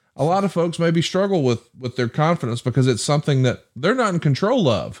a lot of folks maybe struggle with their confidence because it's something that they're not in control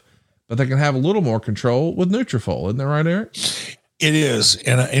of, but they can have a little more control with Nutrafol. Isn't that right, Eric? It is.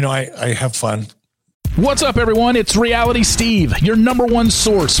 And I have fun. What's up, everyone? It's Reality Steve, your number one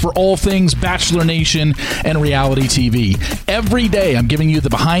source for all things Bachelor Nation and reality TV. Every day, I'm giving you the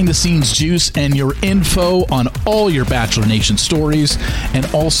behind-the-scenes juice and your info on all your Bachelor Nation stories, and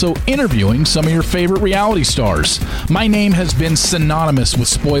also interviewing some of your favorite reality stars. My name has been synonymous with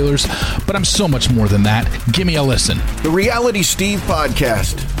spoilers, but I'm so much more than that. Give me a listen. The Reality Steve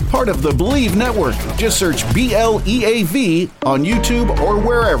Podcast, part of the Believe Network. Just search BLEAV on YouTube or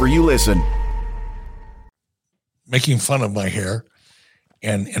wherever you listen. Making fun of my hair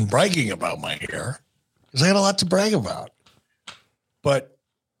and bragging about my hair because I had a lot to brag about. But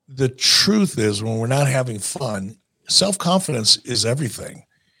the truth is, when we're not having fun, self-confidence is everything.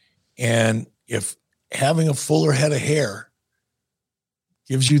 And if having a fuller head of hair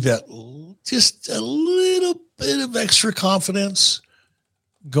gives you that just a little bit of extra confidence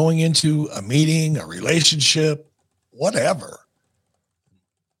going into a meeting, a relationship, whatever,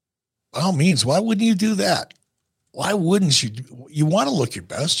 by all means, why wouldn't you do that? Why wouldn't you? You want to look your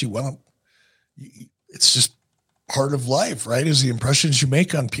best. It's just part of life, right? Is the impressions you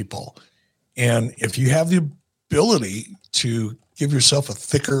make on people. And if you have the ability to give yourself a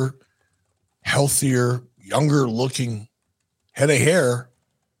thicker, healthier, younger looking head of hair,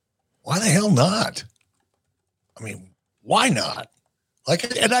 why the hell not? I mean, why not?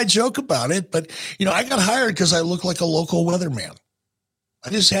 And I joke about it, but I got hired because I look like a local weatherman.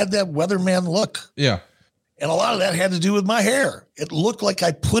 I just had that weatherman look. Yeah. And a lot of that had to do with my hair. It looked like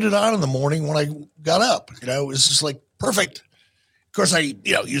I put it on in the morning when I got up. It was just like perfect. Of course, I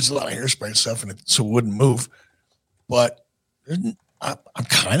used a lot of hairspray and stuff, so it wouldn't move. But I'm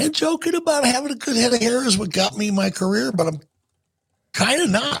kind of joking about having a good head of hair is what got me my career, but I'm kind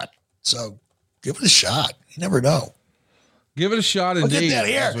of not. So give it a shot. You never know. Give it a shot. Indeed. Look at that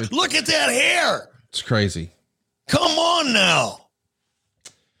hair. Look at that hair. It's crazy. Come on now.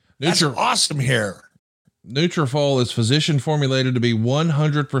 That's awesome hair. Nutrafol is physician formulated to be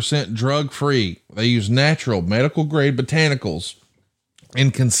 100% drug free. They use natural medical grade botanicals in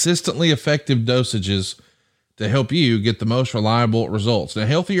consistently effective dosages to help you get the most reliable results. Now,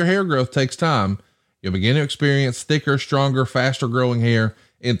 healthier hair growth takes time. You'll begin to experience thicker, stronger, faster growing hair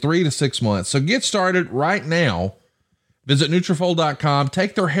in 3 to 6 months. So get started right now. Visit Nutrafol.com.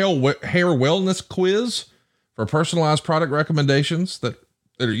 Take their hair wellness quiz for personalized product recommendations that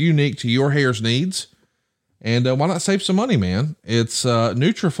are unique to your hair's needs. And why not save some money, man? It's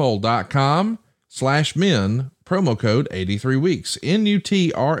Nutrafol.com/men, promo code 83 weeks,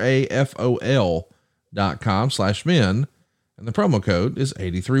 Nutrafol.com/men. And the promo code is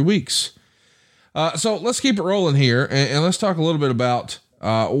 83 weeks. So let's keep it rolling here. And let's talk a little bit about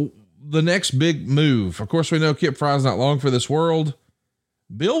the next big move. Of course, we know Kip Fry's not long for this world.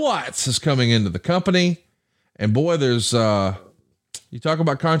 Bill Watts is coming into the company. And boy, there's, you talk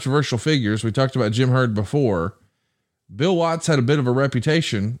about controversial figures. We talked about Jim Herd before. Bill Watts had a bit of a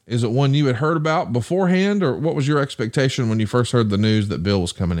reputation. Is it one you had heard about beforehand, or what was your expectation when you first heard the news that Bill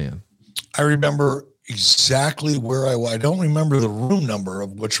was coming in? I remember exactly where I was. I don't remember the room number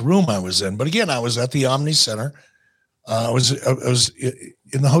of which room I was in, but again, I was at the Omni Center. I was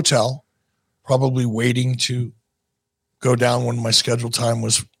in the hotel, probably waiting to go down when my scheduled time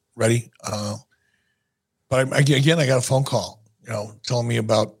was ready. But I got a phone call, telling me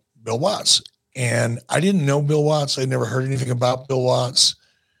about Bill Watts, and I didn't know Bill Watts. I never heard anything about Bill Watts.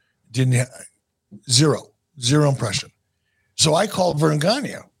 Zero impression. So I called Vern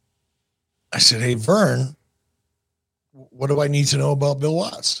Gagne. I said, "Hey, Vern, what do I need to know about Bill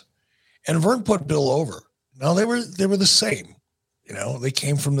Watts?" And Vern put Bill over. Now they were the same, they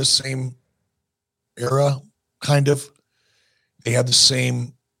came from the same era, kind of. They had the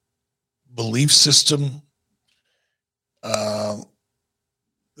same belief system, the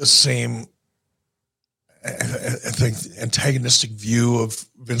same, I think, antagonistic view of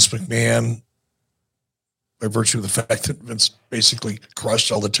Vince McMahon by virtue of the fact that Vince basically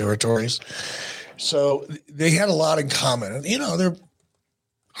crushed all the territories. So they had a lot in common. And, they're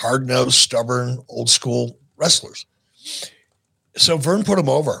hard-nosed, stubborn, old-school wrestlers. So Vern put him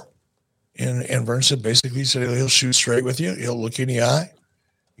over. And Vern said, he'll shoot straight with you. He'll look you in the eye.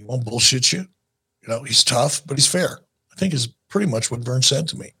 He won't bullshit you. He's tough, but he's fair. I think is pretty much what Vern said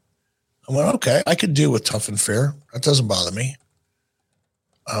to me. I went, okay, I could deal with tough and fair. That doesn't bother me.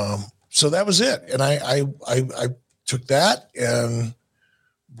 So that was it. And I took that and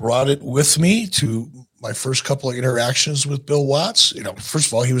brought it with me to my first couple of interactions with Bill Watts. First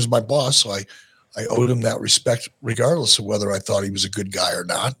of all, he was my boss, so I owed him that respect regardless of whether I thought he was a good guy or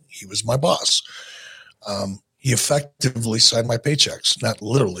not. He was my boss. He effectively signed my paychecks, not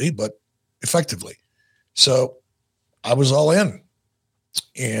literally, but effectively. So I was all in.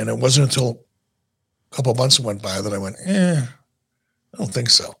 And it wasn't until couple of months went by that I went, I don't think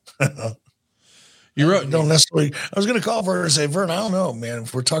so. You wrote, don't necessarily. I was going to call Vern and say, Vern, I don't know, man.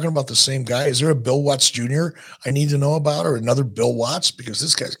 If we're talking about the same guy, is there a Bill Watts Jr. I need to know about, or another Bill Watts? Because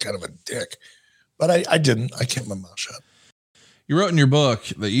this guy's kind of a dick. But I didn't. I kept my mouth shut. You wrote in your book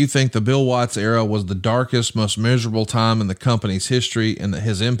that you think the Bill Watts era was the darkest, most miserable time in the company's history, and that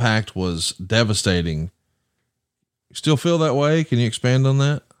his impact was devastating. You still feel that way? Can you expand on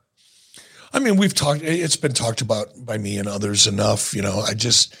that? I mean, it's been talked about by me and others enough.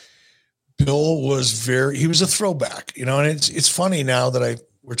 Bill was he was a throwback, and it's funny now that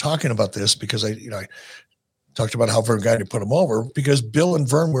we're talking about this because I talked about how Vern Gagne put him over, because Bill and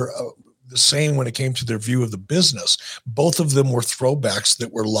Vern were the same when it came to their view of the business. Both of them were throwbacks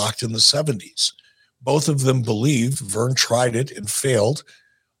that were locked in the 70s. Both of them believed, Vern tried it and failed.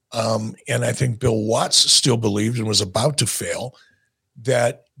 And I think Bill Watts still believed and was about to fail,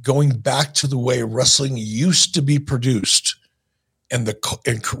 that going back to the way wrestling used to be produced and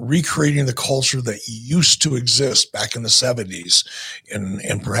recreating the culture that used to exist back in the 70s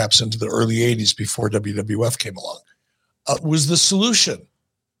and perhaps into the early 80s before WWF came along was the solution.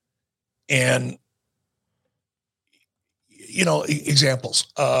 And,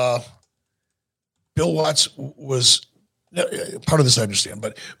 examples. Bill Watts was part of this, I understand,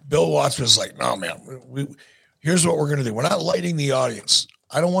 but Bill Watts was like, no, man, here's what we're going to do. We're not lighting the audience.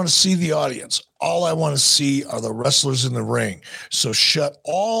 I don't want to see the audience. All I want to see are the wrestlers in the ring. So shut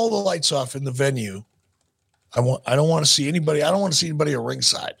all the lights off in the venue. I don't want to see anybody. I don't want to see anybody at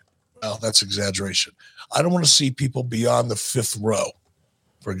ringside. Well, that's exaggeration. I don't want to see people beyond the fifth row,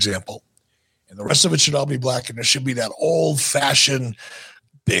 for example. And the rest of it should all be black. And there should be that old fashioned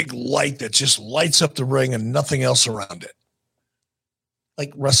big light that just lights up the ring and nothing else around it.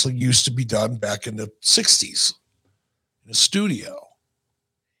 Like wrestling used to be done back in the 60s in a studio.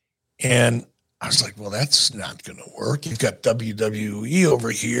 And I was like, well, that's not going to work. You've got WWE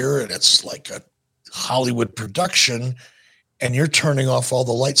over here, and it's like a Hollywood production, and you're turning off all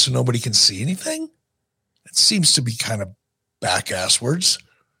the lights so nobody can see anything. It seems to be kind of back-asswards.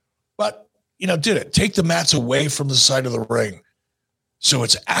 But, did it. Take the mats away from the side of the ring. So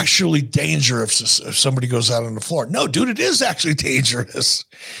it's actually dangerous if somebody goes out on the floor. No, dude, it is actually dangerous.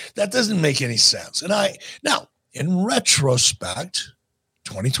 That doesn't make any sense. And now, in retrospect,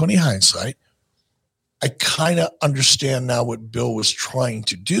 2020 hindsight, I kind of understand now what Bill was trying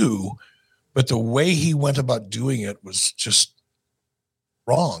to do, but the way he went about doing it was just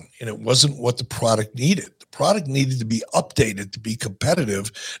wrong. And it wasn't what the product needed. The product needed to be updated to be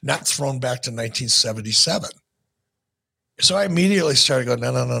competitive, not thrown back to 1977. So I immediately started going,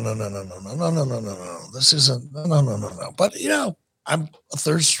 no. This isn't, no. But, I'm a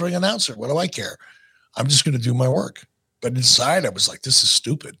third string announcer. What do I care? I'm just going to do my work. But inside, I was like, this is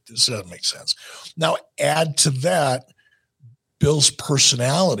stupid. This doesn't make sense. Now, add to that Bill's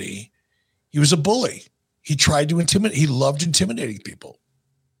personality. He was a bully. He tried to intimidate. He loved intimidating people.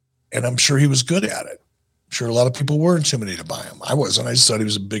 And I'm sure he was good at it. I'm sure a lot of people were intimidated by him. I wasn't. I just thought he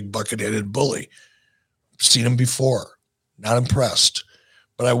was a big bucket-headed bully. Seen him before. Not impressed.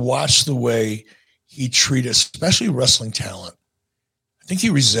 But I watched the way he treated, especially wrestling talent. I think he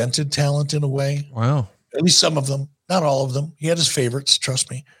resented talent in a way. Wow. At least some of them. Not all of them. He had his favorites, trust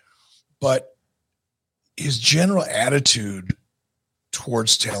me. But his general attitude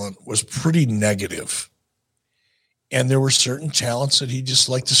towards talent was pretty negative. And there were certain talents that he just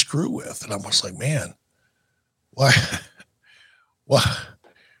liked to screw with. And I was like, man, why? Well,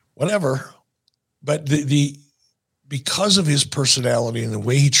 whatever. But because of his personality and the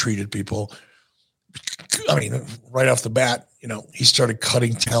way he treated people, I mean, right off the bat, he started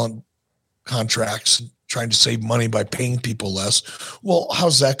cutting talent contracts, trying to save money by paying people less. Well,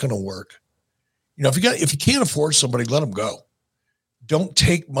 how's that going to work? If you can't afford somebody, let them go. Don't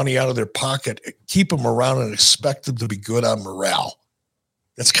take money out of their pocket, keep them around and expect them to be good on morale.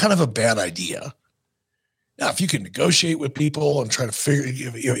 That's kind of a bad idea. Now, if you can negotiate with people and try to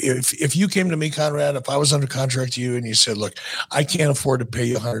figure, if you came to me, Conrad, if I was under contract to you and you said, look, I can't afford to pay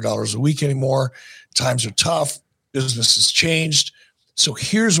you $100 a week anymore. Times are tough. Business has changed. So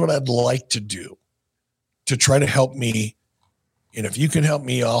here's what I'd like to do to try to help me. And if you can help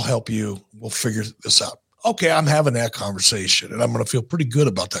me, I'll help you. We'll figure this out. Okay, I'm having that conversation and I'm going to feel pretty good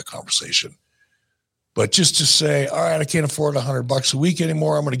about that conversation. But just to say, all right, I can't afford $100 a week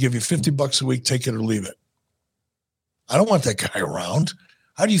anymore. I'm going to give you $50 a week, take it or leave it. I don't want that guy around.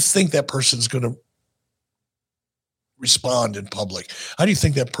 How do you think that person's going to respond in public? How do you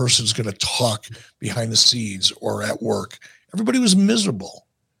think that person's going to talk behind the scenes or at work? Everybody was miserable.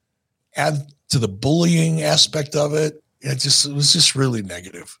 Add to the bullying aspect of it, it was just really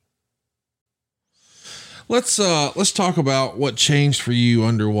negative. Let's talk about what changed for you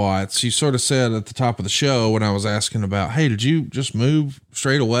under Watts. You sort of said at the top of the show when I was asking about, hey, did you just move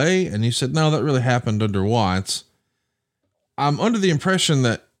straight away? And you said, no, that really happened under Watts. I'm under the impression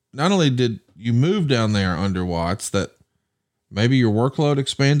that not only did you move down there under Watts, that maybe your workload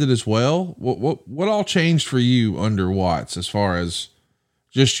expanded as well. What all changed for you under Watts as far as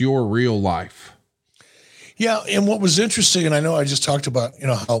just your real life? Yeah. And what was interesting, and I know I just talked about,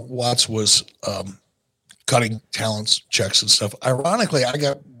 how Watts was, cutting talents checks and stuff. Ironically, I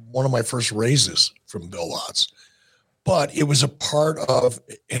got one of my first raises from Bill Watts, but it was a part of,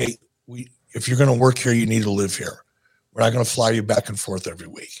 hey, if you're going to work here, you need to live here. We're not going to fly you back and forth every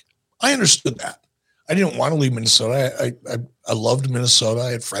week. I understood that. I didn't want to leave Minnesota. I loved Minnesota.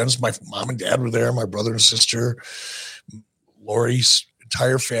 I had friends. My mom and dad were there. My brother and sister, Lori's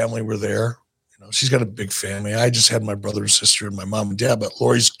entire family were there. She's got a big family. I just had my brother and sister and my mom and dad, but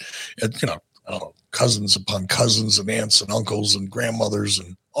Lori's, I don't know, cousins upon cousins and aunts and uncles and grandmothers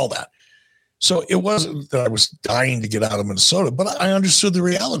and all that. So it wasn't that I was dying to get out of Minnesota, but I understood the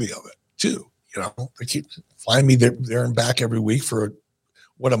reality of it too. They keep flying me there and back every week for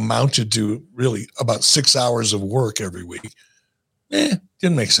what amounted to really about 6 hours of work every week.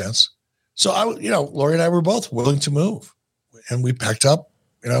 Didn't make sense. So Lori and I were both willing to move, and we packed up.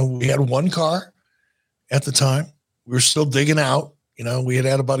 We had one car at the time. We were still digging out. We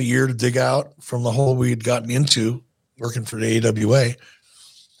had about a year to dig out from the hole we had gotten into working for the AWA.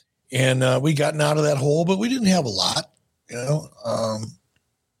 And we gotten out of that hole, but we didn't have a lot.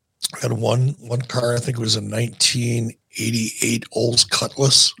 Had one car, I think it was a 1988 Olds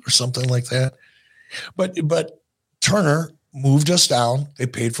Cutlass or something like that. But Turner moved us down. They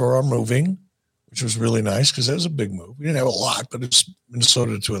paid for our moving, which was really nice because that was a big move. We didn't have a lot, but it's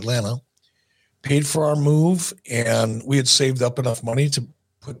Minnesota to Atlanta. Paid for our move, and we had saved up enough money to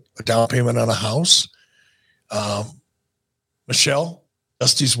put a down payment on a house. Michelle,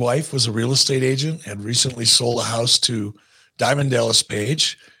 Dusty's wife, was a real estate agent, had recently sold a house to Diamond Dallas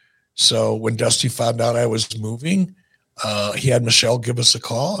Page. So when Dusty found out I was moving, he had Michelle give us a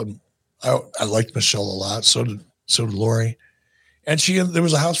call, and I liked Michelle a lot. So did Lori. And there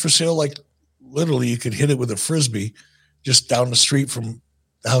was a house for sale, like literally you could hit it with a Frisbee just down the street from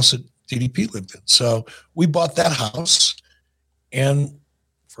the house that DDP lived in. So we bought that house and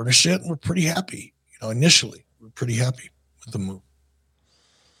furnished it, and we're pretty happy. Initially we're pretty happy with the move.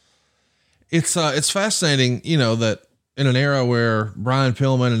 It's fascinating, that in an era where Brian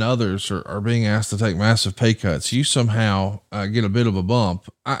Pillman and others are being asked to take massive pay cuts, you somehow get a bit of a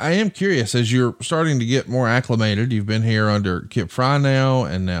bump. I am curious, as you're starting to get more acclimated, you've been here under Kip Fry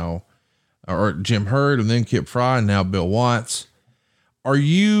now, or Jim Hurd, and then Kip Fry, and now Bill Watts. Are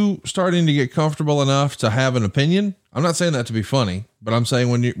you starting to get comfortable enough to have an opinion? I'm not saying that to be funny, but I'm saying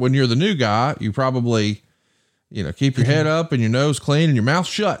when you're the new guy, you probably, keep your head up and your nose clean and your mouth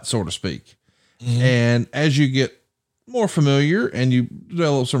shut, so to speak. Mm-hmm. And as you get more familiar and you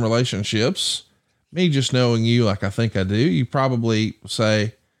develop some relationships, me just knowing you like I think I do, you probably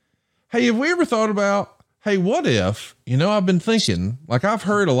say, hey, have we ever thought about, hey, what if, I've been thinking, like I've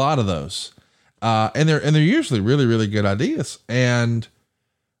heard a lot of those. And they're usually really, really good ideas. And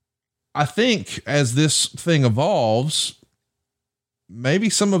I think as this thing evolves, maybe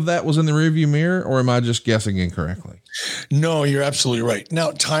some of that was in the rearview mirror, or am I just guessing incorrectly? No, you're absolutely right.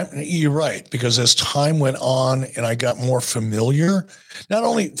 Now, you're right, because as time went on and I got more familiar, not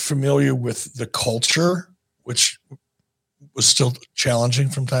only familiar with the culture, which was still challenging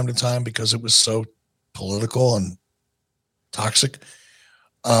from time to time because it was so political and toxic.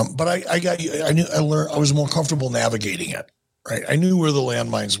 But I was more comfortable navigating it, right? I knew where the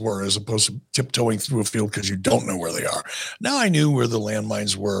landmines were as opposed to tiptoeing through a field because you don't know where they are. Now I knew where the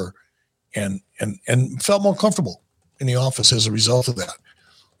landmines were and felt more comfortable in the office as a result of that.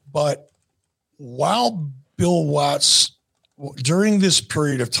 But while Bill Watts, during this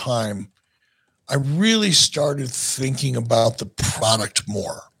period of time, I really started thinking about the product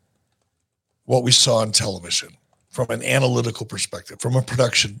more, what we saw on television, from an analytical perspective, from a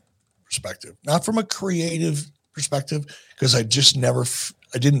production perspective, not from a creative perspective, because I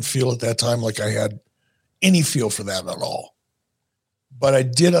didn't feel at that time like I had any feel for that at all. But I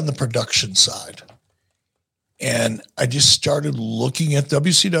did on the production side. And I just started looking at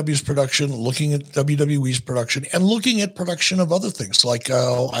WCW's production, looking at WWE's production, and looking at production of other things like,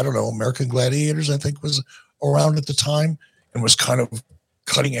 American Gladiators, I think was around at the time and was kind of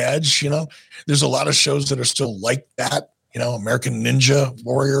cutting edge. There's a lot of shows that are still like that, American Ninja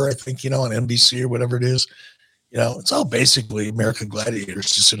Warrior, I think, on NBC or whatever it is. It's all basically American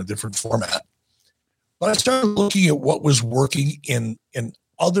Gladiators, just in a different format. But I started looking at what was working in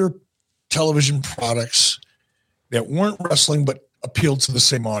other television products that weren't wrestling, but appealed to the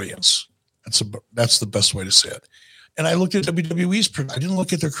same audience. That's the best way to say it. And I looked at WWE's, I didn't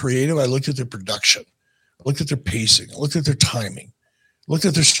look at their creative. I looked at their production. I looked at their pacing. I looked at their timing, looked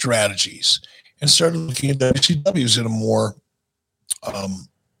at their strategies, and started looking at WCW's in a more,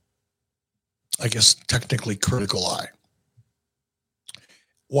 I guess, technically critical eye.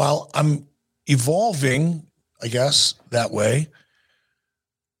 While I'm evolving, I guess, that way,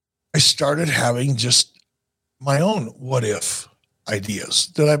 I started having just my own what if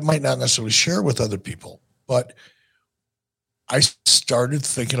ideas that I might not necessarily share with other people, but I started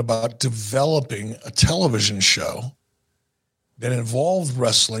thinking about developing a television show that involved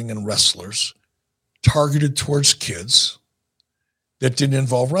wrestling and wrestlers targeted towards kids that didn't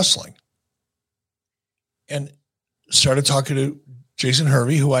involve wrestling. And started talking to Jason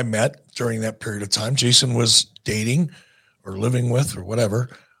Hervey, who I met during that period of time. Jason was dating or living with or whatever,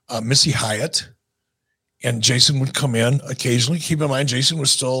 Missy Hyatt. And Jason would come in occasionally. Keep in mind, Jason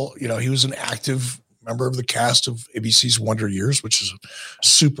was still, he was an active member of the cast of ABC's Wonder Years, which is a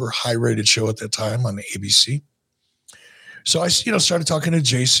super high-rated show at that time on ABC. So I, started talking to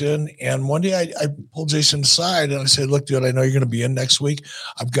Jason. And one day I pulled Jason aside and I said, look, dude, I know you're going to be in next week.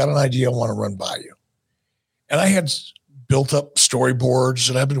 I've got an idea I want to run by you. And I had built up storyboards,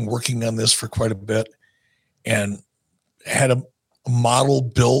 and I've been working on this for quite a bit, and had a model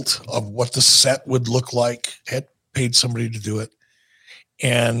built of what the set would look like. Had paid somebody to do it.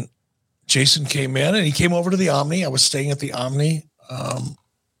 And Jason came in, and he came over to the Omni. I was staying at the Omni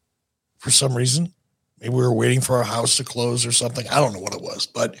for some reason. Maybe we were waiting for our house to close or something. I don't know what it was,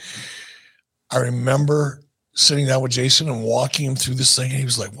 but I remember sitting down with Jason and walking him through this thing. And he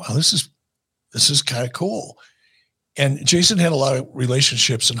was like, wow, this is kind of cool. And Jason had a lot of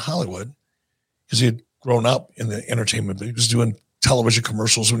relationships in Hollywood because he had grown up in the entertainment. He was doing television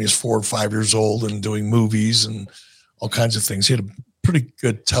commercials when he was 4 or 5 years old and doing movies and all kinds of things. He had a pretty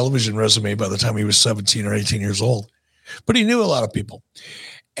good television resume by the time he was 17 or 18 years old, but he knew a lot of people.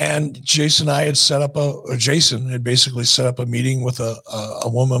 And Jason and I had Jason had basically set up a meeting with a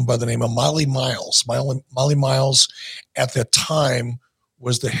woman by the name of Molly Miles. Molly Miles at that time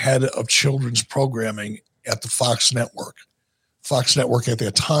was the head of children's programming at the Fox Network. Fox Network at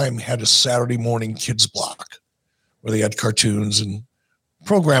that time had a Saturday morning kids block where they had cartoons and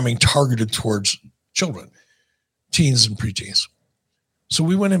programming targeted towards children, teens and preteens. So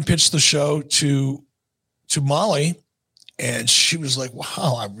we went and pitched the show to Molly, and she was like,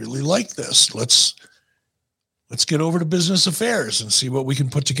 wow, I really like this. Let's get over to business affairs and see what we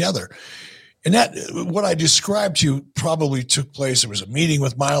can put together. And that, what I described to you probably took place. There was a meeting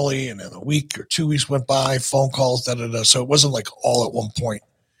with Molly, and then a week or 2 weeks went by, phone calls, da-da-da. So it wasn't like all at one point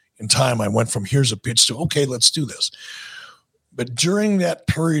in time I went from here's a pitch to, okay, let's do this. But during that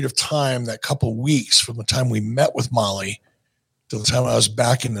period of time, that couple of weeks from the time we met with Molly to the time I was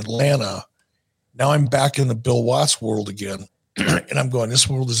back in Atlanta, now I'm back in the Bill Watts world again. And I'm going, this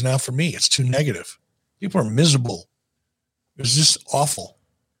world is now for me. It's too negative. People are miserable. It was just awful.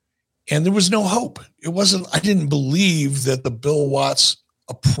 And there was no hope. I didn't believe that the Bill Watts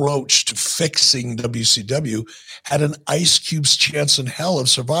approach to fixing WCW had an Ice Cube's chance in hell of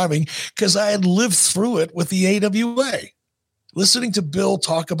surviving, because I had lived through it with the AWA. Listening to Bill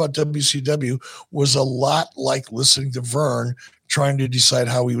talk about WCW was a lot like listening to Vern trying to decide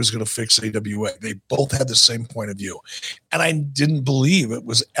how he was going to fix AWA. They both had the same point of view. And I didn't believe it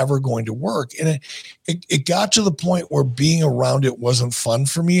was ever going to work. And it got to the point where being around it wasn't fun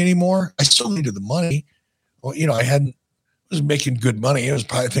for me anymore. I still needed the money. Well, I was making good money. It was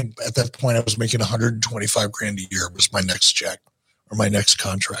probably, I think at that point I was making $125,000 a year was my next check or my next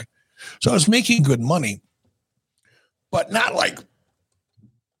contract. So I was making good money, but not like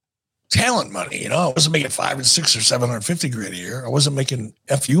talent money. I wasn't making $500,000 and $600,000 or $750,000 a year. I wasn't making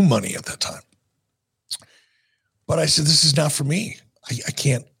FU money at that time. But I said, this is not for me. I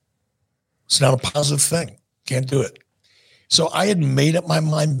can't, it's not a positive thing. Can't do it. So I had made up my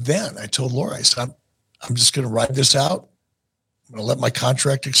mind then. I told Laura, I said, I'm just going to ride this out. I'm going to let my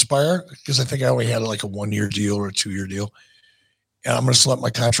contract expire, because I think I only had like a 1-year deal or a 2-year deal. And I'm going to let my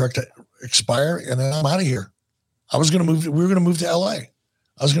contract expire, and then I'm out of here. We were going to move to LA.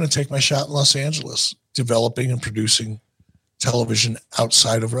 I was going to take my shot in Los Angeles, developing and producing television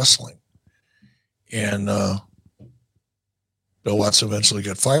outside of wrestling. And Bill Watts eventually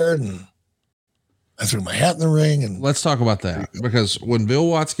got fired, and I threw my hat in the ring. And let's talk about that, because when Bill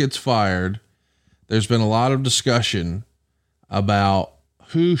Watts gets fired, there's been a lot of discussion about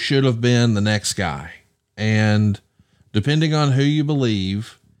who should have been the next guy. And depending on who you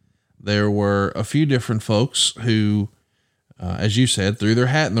believe, there were a few different folks who, as you said, threw their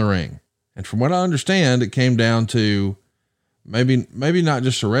hat in the ring And from what I understand, it came down to maybe not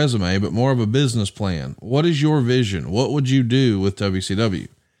just a resume, but more of a business plan. What is your vision? What would you do with WCW?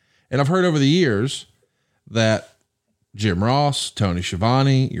 And I've heard over the years that Jim Ross, Tony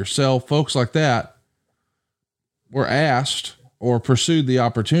Schiavone, yourself, folks like that were asked or pursued the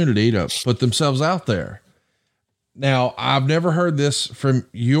opportunity to put themselves out there. Now, I've never heard this from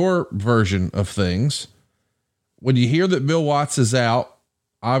your version of things. When you hear that Bill Watts is out,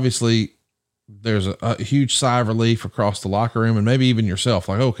 obviously there's a huge sigh of relief across the locker room, and maybe even yourself,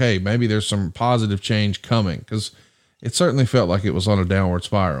 like, okay, maybe there's some positive change coming, because it certainly felt like it was on a downward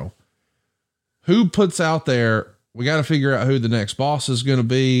spiral. Who puts out there, we got to figure out who the next boss is going to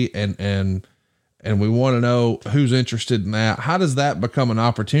be, and we want to know who's interested in that. How does that become an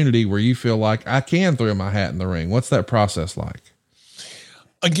opportunity where you feel like I can throw my hat in the ring? What's that process like?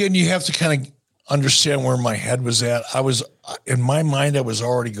 Again, you have to kind of understand where my head was at. In my mind, I was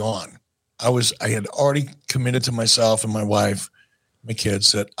already gone. I had already committed to myself and my wife, my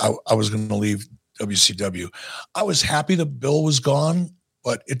kids, that I was going to leave WCW. I was happy that Bill was gone,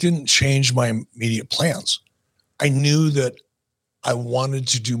 but it didn't change my immediate plans. I knew that I wanted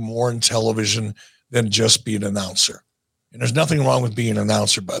to do more in television than just be an announcer. And there's nothing wrong with being an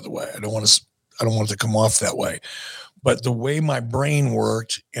announcer, by the way. I don't want it to come off that way. But the way my brain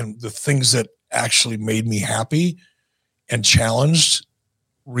worked and the things that actually made me happy and challenged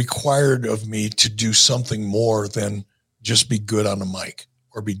required of me to do something more than just be good on the mic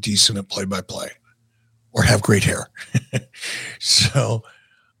or be decent at play-by-play or have great hair. So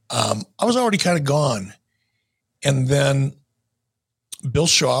I was already kind of gone. And then Bill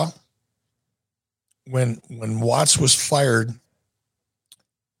Shaw, when Watts was fired,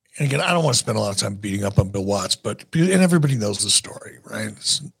 and again, I don't want to spend a lot of time beating up on Bill Watts, and everybody knows the story, right?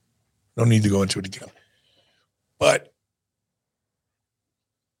 No need to go into it again. But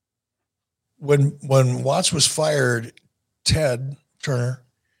when Watts was fired, Ted Turner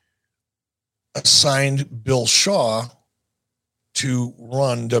assigned Bill Shaw to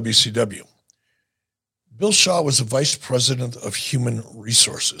run WCW. Bill Shaw was the vice president of human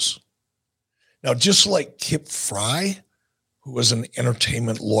resources. Now, just like Kip Fry, who was an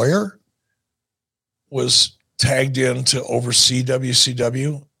entertainment lawyer, was tagged in to oversee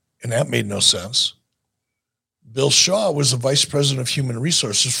WCW, and that made no sense. Bill Shaw was the vice president of human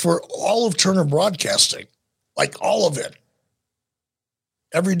resources for all of Turner Broadcasting, like all of it,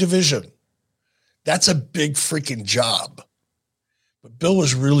 every division. That's a big freaking job. But Bill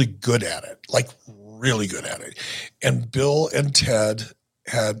was really good at it, like really good at it. And Bill and Ted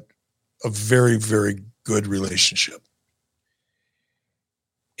had a very, very good relationship.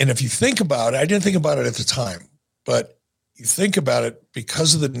 And if you think about it, I didn't think about it at the time, but you think about it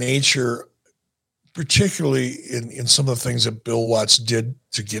because of the nature, particularly in some of the things that Bill Watts did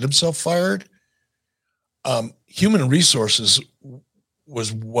to get himself fired, human resources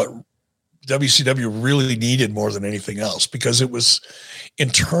was what WCW really needed more than anything else, because it was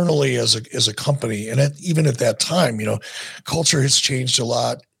internally as a company. And even at that time, culture has changed a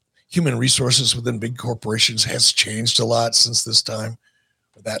lot. Human resources within big corporations has changed a lot since this time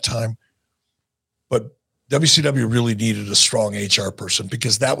or that time. But WCW really needed a strong HR person,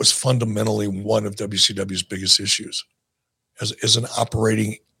 because that was fundamentally one of WCW's biggest issues as an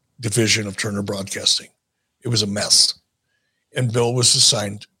operating division of Turner Broadcasting. It was a mess. And Bill was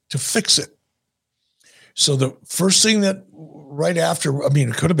assigned to fix it. So the first thing that right after,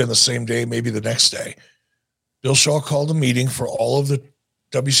 it could have been the same day, maybe the next day, Bill Shaw called a meeting for all of the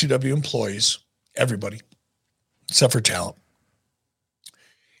WCW employees, everybody, except for talent.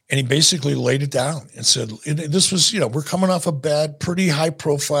 And he basically laid it down and said, this was, we're coming off a bad, pretty high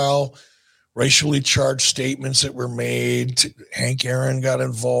profile, racially charged statements that were made. Hank Aaron got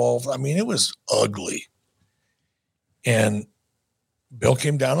involved. It was ugly. And Bill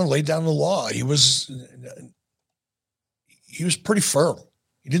came down and laid down the law. He was pretty firm.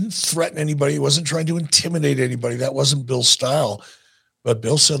 He didn't threaten anybody. He wasn't trying to intimidate anybody. That wasn't Bill's style. But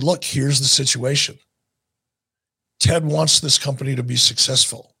Bill said, look, here's the situation. Ted wants this company to be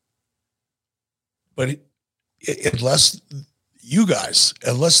successful. But unless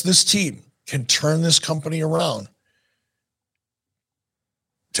this team can turn this company around,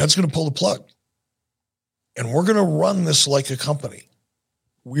 Ted's going to pull the plug. And we're going to run this like a company.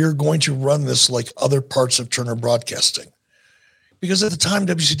 We're going to run this like other parts of Turner Broadcasting. Because at the time,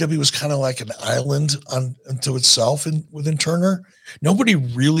 WCW was kind of like an island unto itself within Turner. Nobody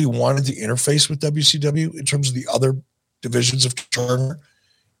really wanted to interface with WCW in terms of the other divisions of Turner.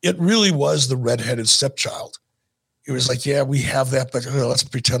 It really was the redheaded stepchild. It was like, yeah, we have that, but let's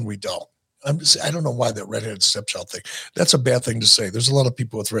pretend we don't. I don't know why that redheaded stepchild thing. That's a bad thing to say. There's a lot of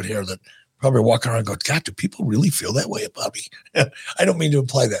people with red hair that probably walking around and go, God, do people really feel that way about me? I don't mean to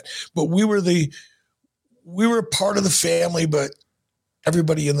imply that, but we were part of the family, but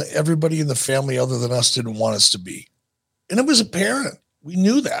everybody in the family other than us didn't want us to be. And it was apparent. We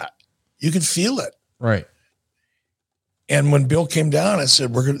knew that. You could feel it. Right. And when Bill came down and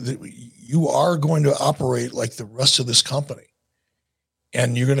said, you are going to operate like the rest of this company,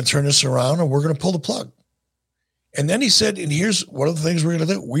 and you're going to turn this around, and we're going to pull the plug. And then he said, and here's one of the things we're going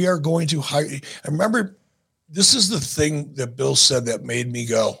to do. We are going to hire. I remember this is the thing that Bill said that made me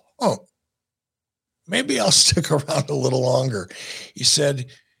go, oh, maybe I'll stick around a little longer. He said,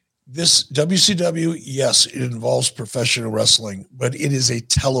 this WCW, yes, it involves professional wrestling, but it is a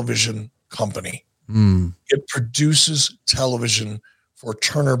television company. It produces television for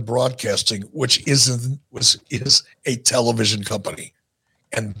Turner Broadcasting, which is a television company.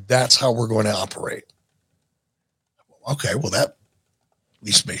 And that's how we're going to operate. Okay, well, that at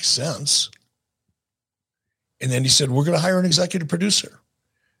least makes sense. And then he said, we're going to hire an executive producer.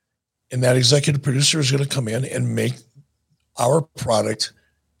 And that executive producer is going to come in and make our product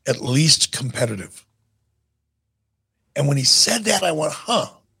at least competitive. And when he said that, I went,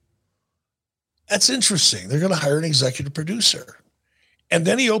 that's interesting. They're going to hire an executive producer. And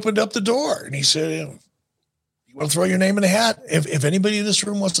then he opened up the door and he said, you want to throw your name in the hat? If anybody in this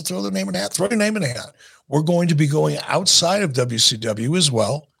room wants to throw their name in the hat, throw your name in the hat. We're going to be going outside of WCW as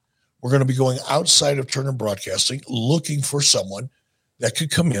well. We're going to be going outside of Turner Broadcasting, looking for someone that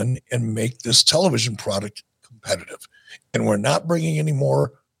could come in and make this television product competitive. And we're not bringing any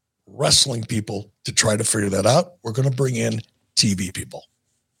more wrestling people to try to figure that out. We're going to bring in TV people.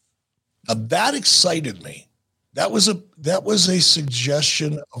 Now that excited me. That was a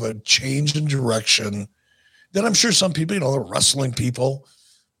suggestion of a change in direction that I'm sure some people, the wrestling people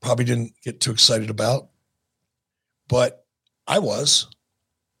probably didn't get too excited about, but I was,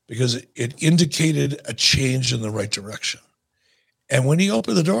 because it indicated a change in the right direction. And when he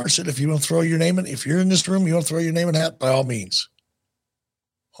opened the door, I said, if you want to throw your name in, if you're in this room, you want to throw your name in the hat, by all means.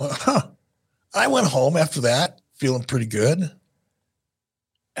 I went home after that, feeling pretty good.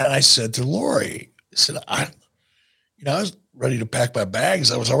 And I said to Lori, I said, I was ready to pack my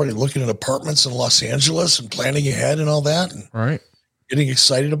bags. I was already looking at apartments in Los Angeles and planning ahead and all that. And right. Getting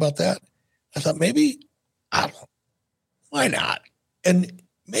excited about that. I thought why not? And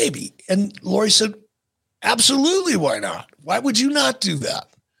maybe. And Lori said, absolutely, why not? Why would you not do that?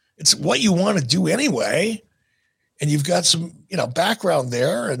 It's what you want to do anyway. And you've got some, background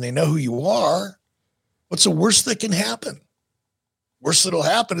there and they know who you are. What's the worst that can happen? Worst that'll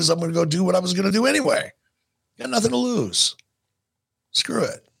happen is I'm going to go do what I was going to do anyway. Got nothing to lose. Screw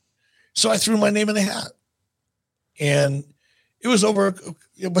it. So I threw my name in the hat. And it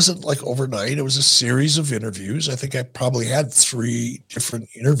wasn't like overnight. It was a series of interviews. I think I probably had 3 different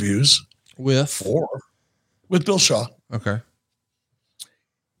interviews. With Bill Shaw. Okay.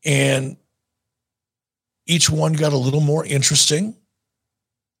 And each one got a little more interesting.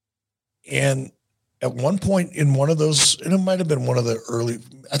 And at one point in one of those, and it might have been one of the early,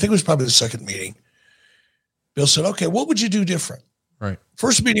 I think it was probably the second meeting, Bill said, okay, what would you do different? Right.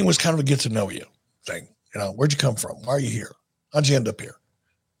 First meeting was kind of a get to know you thing. Where'd you come from? Why are you here? How'd you end up here?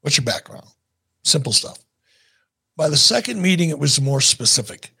 What's your background? Simple stuff. By the second meeting, it was more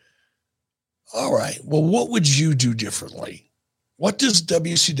specific. All right, well, what would you do differently? What does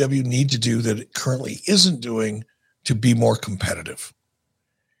WCW need to do that it currently isn't doing to be more competitive?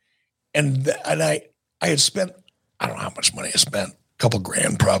 And I had spent, I don't know how much money I spent, a couple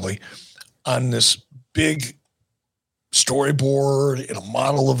grand probably, on this big storyboard and a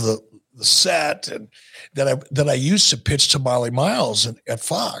model of the set and that I used to pitch to Molly Miles at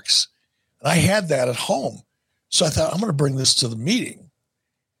Fox. And I had that at home. So I thought, I'm going to bring this to the meeting,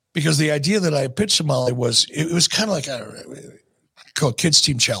 because the idea that I pitched to Molly was, it was kind of like, I don't know, called Kids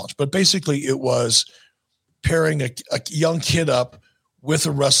Team Challenge, but basically it was pairing a young kid up with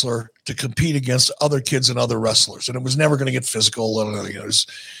a wrestler to compete against other kids and other wrestlers. And it was never going to get physical. It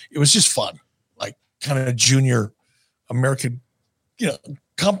was just fun, like kind of junior American,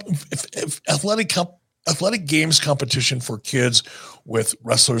 athletic games competition for kids with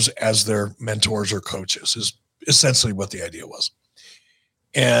wrestlers as their mentors or coaches is essentially what the idea was.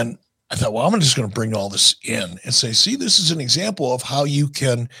 And I thought, well, I'm just going to bring all this in and say, see, this is an example of how you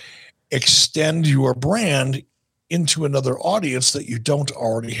can extend your brand into another audience that you don't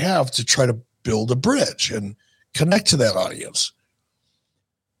already have to try to build a bridge and connect to that audience.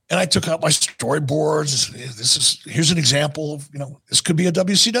 And I took out my storyboards. Here's an example of, this could be a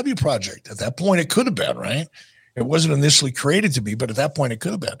WCW project. At that point, it could have been, right? It wasn't initially created to be, but at that point it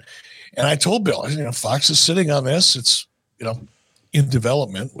could have been. And I told Bill, Fox is sitting on this. It's, in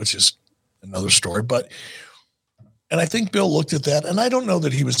development, which is another story. And I think Bill looked at that, and I don't know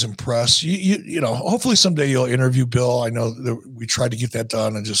that he was impressed. You know, hopefully someday you'll interview Bill. I know that we tried to get that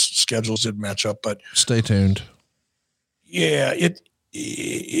done and just schedules didn't match up, but stay tuned. Yeah,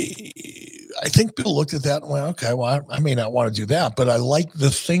 I think Bill looked at that and went, okay, well, I may not want to do that, but I like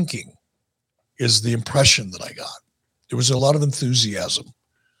the thinking is the impression that I got. There was a lot of enthusiasm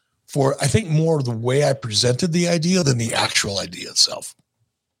for, I think, more the way I presented the idea than the actual idea itself.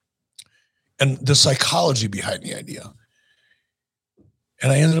 And the psychology behind the idea.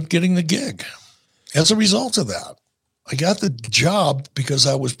 And I ended up getting the gig. As a result of that, I got the job because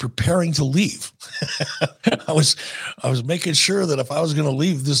I was preparing to leave. I was making sure that if I was going to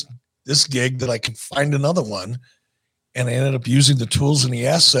leave this gig that I could find another one. And I ended up using the tools and the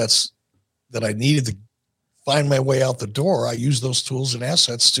assets that I needed to find my way out the door. I used those tools and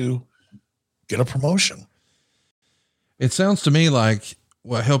assets to get a promotion. It sounds to me like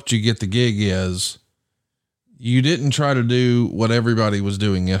what helped you get the gig is you didn't try to do what everybody was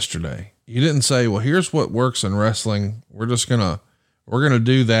doing yesterday. You didn't say, well, here's what works in wrestling. We're going to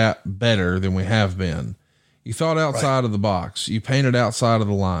do that better than we have been. You thought outside of the box. You painted outside of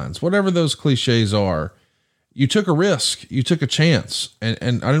the lines, whatever those cliches are. You took a risk, you took a chance, and I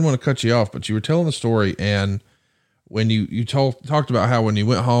didn't want to cut you off, but you were telling the story. And when you talked about how, when you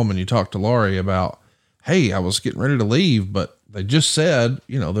went home and you talked to Laurie about, hey, I was getting ready to leave, but they just said,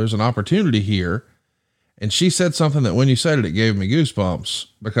 you know, there's an opportunity here. And she said something that when you said it, it gave me goosebumps,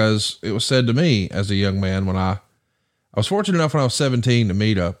 because it was said to me as a young man when I was fortunate enough when I was 17 to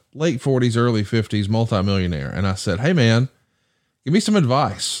meet a late 40s, early 50s multimillionaire. And I said, hey man, give me some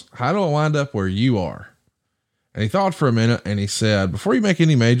advice. How do I wind up where you are? And he thought for a minute and he said, before you make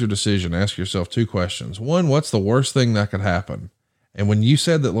any major decision, ask yourself two questions. One, what's the worst thing that could happen? And when you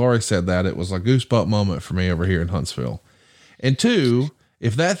said that Laurie said that, it was a goosebump moment for me over here in Huntsville. And two,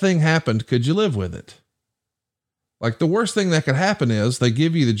 if that thing happened, could you live with it? Like, the worst thing that could happen is they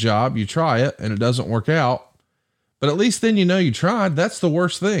give you the job, you try it and it doesn't work out, but at least then you know you tried. That's the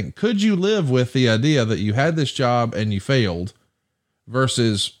worst thing. Could you live with the idea that you had this job and you failed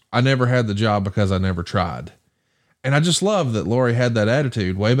versus I never had the job because I never tried? And I just love that Laurie had that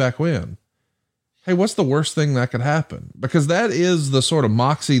attitude way back when. Hey, what's the worst thing that could happen? Because that is the sort of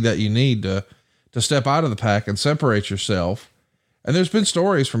moxie that you need to step out of the pack and separate yourself. And there's been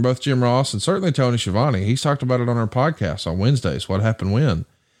stories from both Jim Ross and certainly Tony Schiavone. He's talked about it on our podcast on Wednesdays, What Happened When,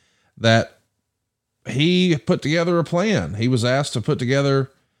 that he put together a plan. He was asked to put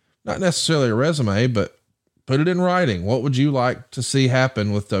together, not necessarily a resume, but put it in writing. What would you like to see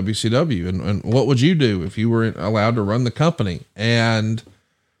happen with WCW? And what would you do if you were allowed to run the company? And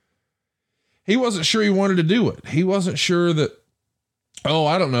he wasn't sure he wanted to do it. He wasn't sure that, oh,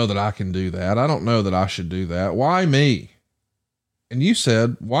 I don't know that I can do that. I don't know that I should do that. Why me? And you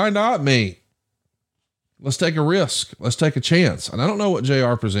said, why not me? Let's take a risk. Let's take a chance. And I don't know what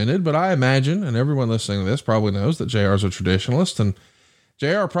JR presented, but I imagine, and everyone listening to this probably knows that JR is a traditionalist, and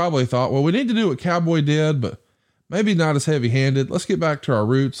JR probably thought, well, we need to do what Cowboy did, but maybe not as heavy handed. Let's get back to our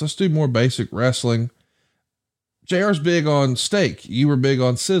roots. Let's do more basic wrestling. JR's big on steak. You were big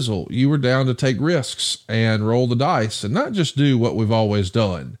on sizzle. You were down to take risks and roll the dice and not just do what we've always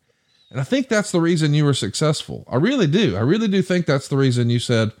done. And I think that's the reason you were successful. I really do. I really do think that's the reason you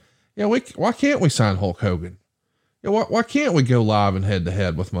said, yeah, why can't we sign Hulk Hogan? Yeah, why can't we go live and head to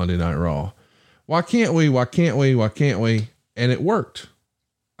head with Monday Night Raw? Why can't we? And it worked.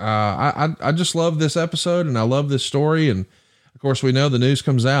 I just love this episode and I love this story. And of course, we know the news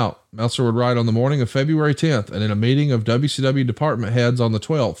comes out. Meltzer would write on the morning of February 10th, and in a meeting of WCW department heads on the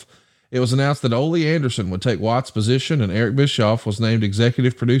 12th, it was announced that Ole Anderson would take Watt's position and Eric Bischoff was named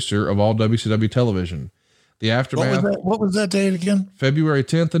executive producer of all WCW television. The aftermath. What was that date again? February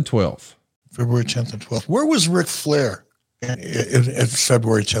 10th and 12th. February 10th and 12th. Where was Ric Flair at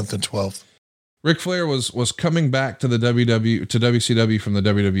February 10th and 12th? Ric Flair was coming back to the WCW from the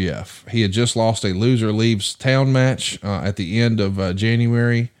WWF. He had just lost a loser leaves town match at the end of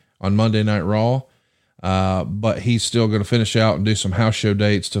January on Monday Night Raw. But he's still going to finish out and do some house show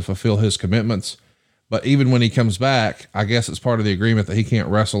dates to fulfill his commitments. But even when he comes back, I guess it's part of the agreement that he can't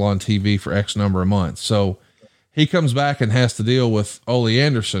wrestle on TV for X number of months. So he comes back and has to deal with Ole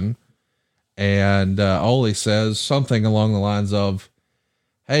Anderson. And Ole says something along the lines of,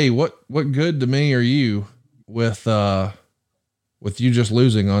 hey, what good to me are you with you just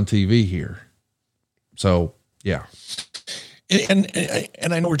losing on TV here? So, yeah. And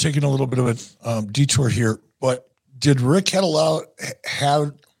I know we're taking a little bit of a detour here, but did Rick had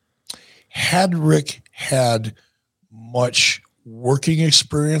Rick had much working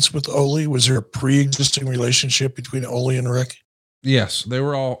experience with Ole? Was there a pre-existing relationship between Ole and Rick? Yes, they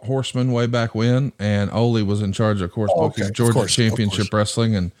were all horsemen way back when, and Ole was in charge, of course, booking Georgia Championship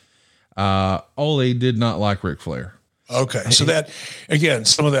Wrestling, and Ole did not like Ric Flair. Okay, so that, again,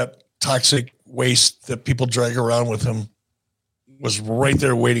 some of that toxic waste that people drag around with him was right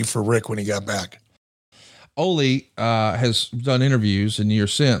there waiting for Rick when he got back. Ole has done interviews in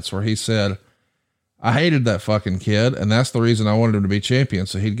years since where he said, I hated that fucking kid, and that's the reason I wanted him to be champion,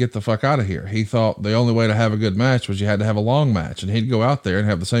 so he'd get the fuck out of here. He thought the only way to have a good match was you had to have a long match, and he'd go out there and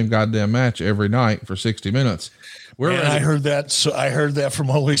have the same goddamn match every night for 60 minutes. I heard that. So I heard that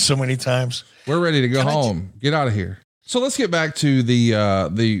from Ole so many times. We're ready to go home. Get out of here. So let's get back to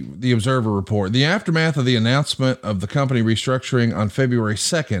the Observer report. The aftermath of the announcement of the company restructuring on February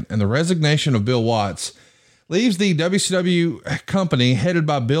 2nd and the resignation of Bill Watts leaves the WCW company headed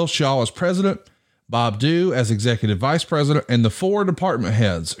by Bill Shaw as president, Bob Dew as executive vice president, and the 4 department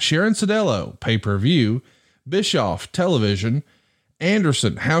heads: Sharon Sadello, pay-per-view; Bischoff, television;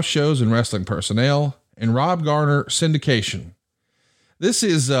 Anderson, house shows and wrestling personnel; and Rob Garner, syndication. This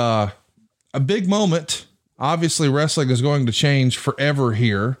is a big moment. Obviously, wrestling is going to change forever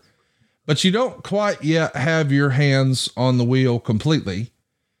here, but you don't quite yet have your hands on the wheel completely.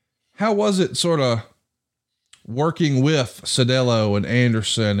 How was it sort of working with Sadello and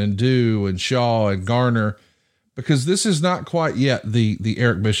Anderson and Dew and Shaw and Garner? Because this is not quite yet the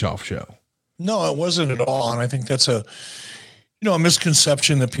Eric Bischoff show. No, it wasn't at all. And I think that's a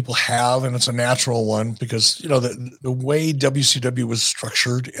misconception that people have, and it's a natural one because, the way WCW was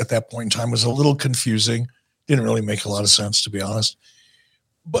structured at that point in time was a little confusing. Didn't really make a lot of sense, to be honest.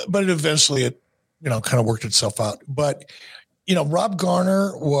 But eventually it, kind of worked itself out. But, Rob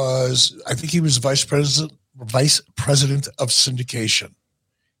Garner I think he was vice president of syndication,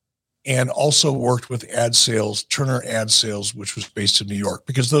 and also worked with ad sales, Turner Ad Sales, which was based in New York,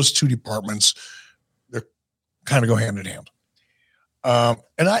 because those two departments, they're kind of go hand in hand.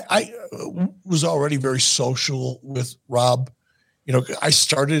 And I was already very social with Rob. I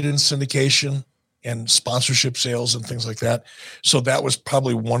started in syndication and sponsorship sales and things like that. So that was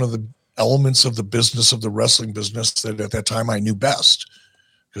probably one of the elements of the business, of the wrestling business, that at that time I knew best,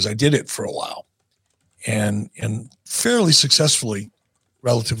 because I did it for a while and fairly successfully,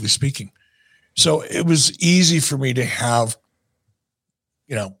 relatively speaking. So it was easy for me to have,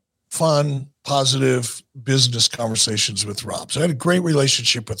 fun, positive business conversations with Rob. So I had a great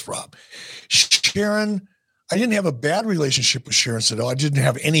relationship with Rob. Sharon, I didn't have a bad relationship with Sharon Sadello. I didn't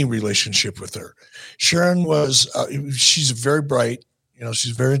have any relationship with her. Sharon she's very bright.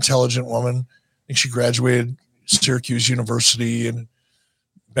 She's a very intelligent woman. I think she graduated Syracuse University and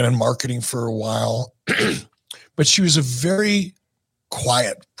been in marketing for a while. But she was a very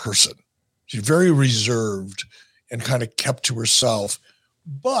quiet person. She's very reserved and kind of kept to herself.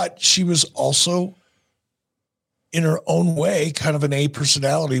 But she was also, in her own way, kind of an A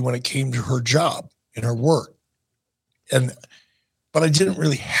personality when it came to her job and her work. But I didn't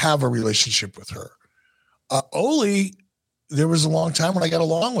really have a relationship with her. Ole, there was a long time when I got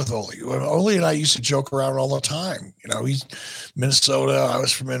along with Ole. Ole and I used to joke around all the time. He's Minnesota. I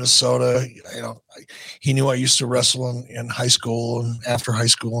was from Minnesota. He knew I used to wrestle in high school and after high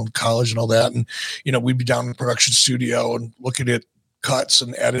school and college and all that. And, we'd be down in the production studio and looking at cuts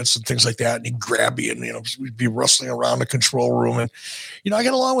and edits and things like that. And he'd grab me and, we'd be wrestling around the control room. And, I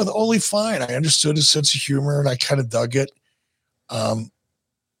got along with Ole fine. I understood his sense of humor and I kind of dug it.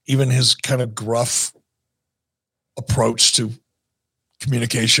 Even his kind of gruff approach to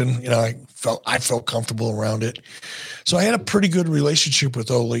communication, I felt comfortable around it. So I had a pretty good relationship with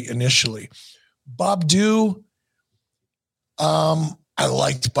Ole initially. Bob Dew, I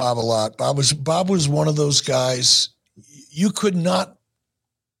liked Bob a lot. Bob was one of those guys. You could not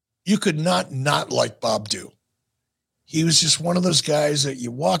like Bob Dew. He was just one of those guys that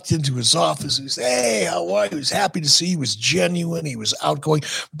you walked into his office and said, "Hey, how are you?" He was happy to see you. He was genuine. He was outgoing.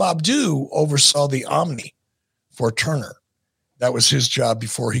 Bob Dew oversaw the Omni for Turner. That was his job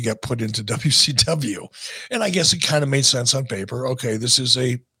before he got put into WCW. And I guess it kind of made sense on paper. Okay, this is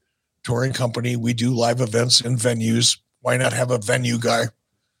a touring company. We do live events in venues. Why not have a venue guy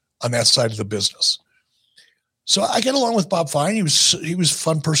on that side of the business? So I get along with Bob fine. He was a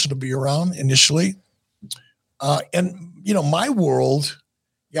fun person to be around initially. And, my world,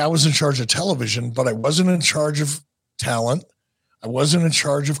 I was in charge of television, but I wasn't in charge of talent. I wasn't in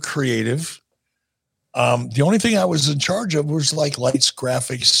charge of creative. The only thing I was in charge of was like lights,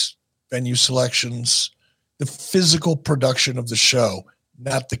 graphics, venue selections, the physical production of the show,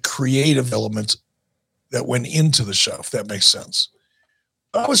 not the creative elements that went into the show, if that makes sense.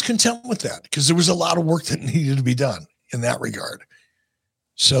 But I was content with that because there was a lot of work that needed to be done in that regard.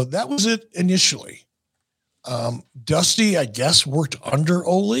 So that was it initially. Dusty, I guess, worked under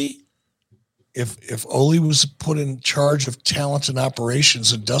Ole. If Ole was put in charge of talent and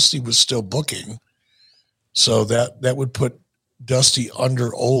operations and Dusty was still booking, so that would put Dusty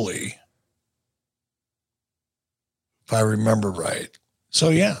under Ole, if I remember right. So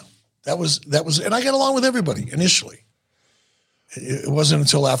yeah, that was, and I got along with everybody initially. It wasn't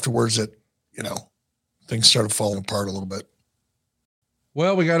until afterwards that, things started falling apart a little bit.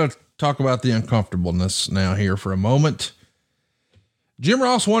 Well, we got to talk about the uncomfortableness now here for a moment. Jim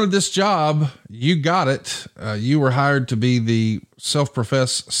Ross wanted this job. You got it. You were hired to be the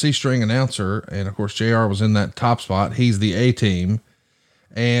self-professed C-string announcer. And of course, JR was in that top spot. He's the A team.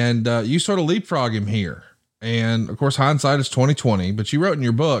 And you sort of leapfrog him here. And of course, hindsight is 2020, but you wrote in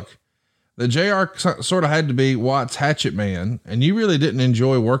your book that JR sort of had to be Watts' hatchet man. And you really didn't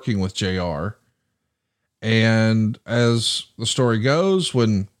enjoy working with JR. And as the story goes,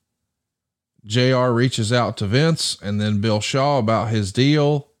 when JR reaches out to Vince and then Bill Shaw about his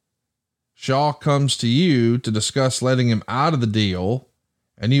deal, Shaw comes to you to discuss letting him out of the deal.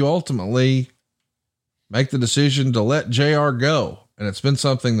 And you ultimately make the decision to let JR go. And it's been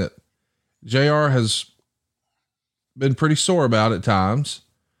something that JR has been pretty sore about at times,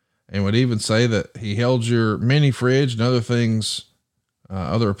 and would even say that he held your mini fridge and other things,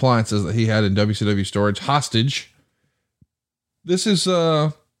 other appliances that he had in WCW storage hostage. This is,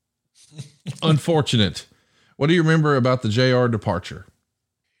 unfortunate. What do you remember about the JR departure?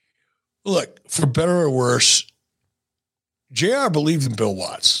 Look, for better or worse, JR believed in Bill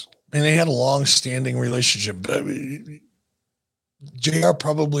Watts, and they had a long-standing relationship. JR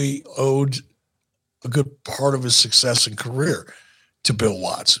probably owed a good part of his success and career to Bill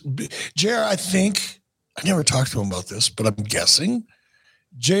Watts. JR, I think, I never talked to him about this, but I'm guessing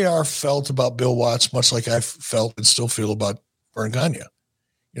JR felt about Bill Watts much like I felt and still feel about Verne Gagne.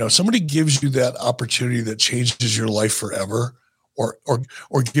 Somebody gives you that opportunity that changes your life forever, or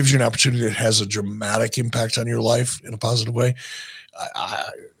gives you an opportunity that has a dramatic impact on your life in a positive way.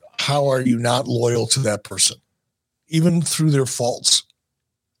 How are you not loyal to that person, even through their faults?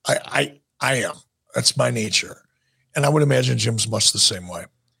 I am. That's my nature. And I would imagine Jim's much the same way.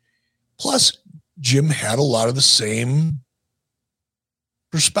 Plus, Jim had a lot of the same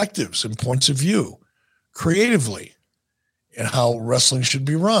perspectives and points of view creatively and how wrestling should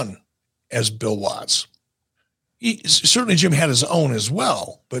be run as Bill Watts. Certainly Jim had his own as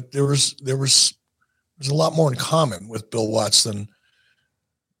well, but there's a lot more in common with Bill Watts than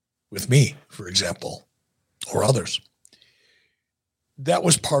with me, for example, or others. That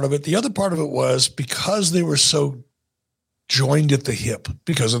was part of it. The other part of it was because they were so joined at the hip,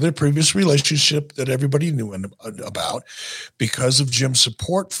 because of their previous relationship that everybody knew about, because of Jim's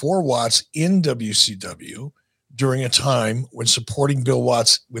support for Watts in WCW during a time when supporting Bill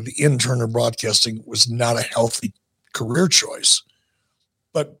Watts within Turner Broadcasting was not a healthy career choice.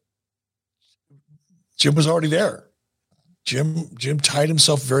 But Jim was already there. Jim tied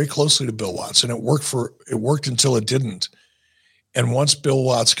himself very closely to Bill Watts, and it worked until it didn't. And once Bill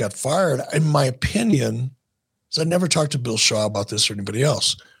Watts got fired, in my opinion, so I never talked to Bill Shaw about this or anybody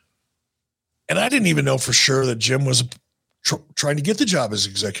else. And I didn't even know for sure that Jim was trying to get the job as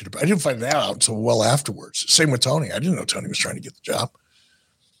executive. I didn't find that out until well afterwards. Same with Tony. I didn't know Tony was trying to get the job.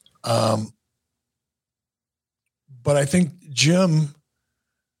 But I think Jim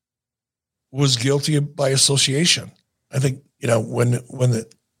was guilty by association. I think, when the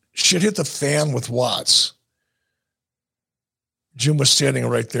shit hit the fan with Watts, Jim was standing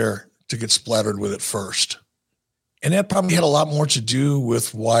right there to get splattered with it first. And that probably had a lot more to do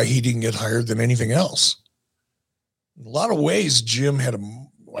with why he didn't get hired than anything else. In a lot of ways, Jim had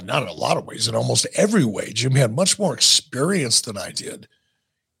not in a lot of ways, in almost every way, Jim had much more experience than I did,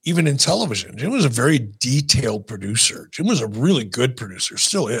 even in television. Jim was a very detailed producer. Jim was a really good producer,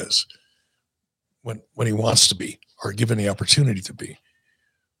 still is, when he wants to be, or given the opportunity to be.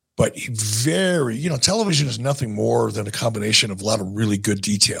 But television is nothing more than a combination of a lot of really good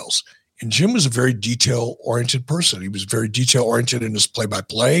details. And Jim was a very detail-oriented person. He was very detail-oriented in his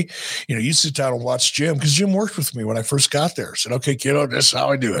play-by-play. You sit down and watch Jim, because Jim worked with me when I first got there. Said, okay, kiddo, this is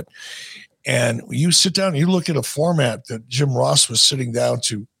how I do it. And you sit down and you look at a format that Jim Ross was sitting down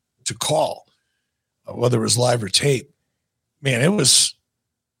to call, whether it was live or tape. Man, it was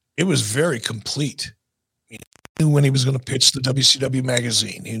very complete. He knew when he was going to pitch the WCW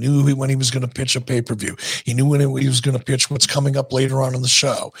magazine. He knew when he was going to pitch a pay-per-view. He knew when he was going to pitch what's coming up later on in the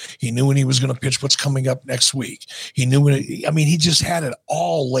show. He knew when he was going to pitch what's coming up next week. He knew he just had it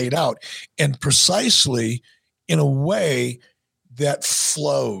all laid out, and precisely in a way that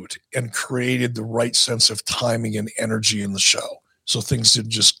flowed and created the right sense of timing and energy in the show. So things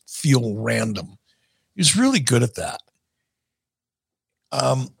didn't just feel random. He's really good at that.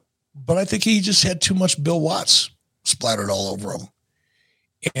 But I think he just had too much Bill Watts splattered all over him.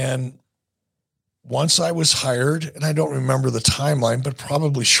 And once I was hired, and I don't remember the timeline, but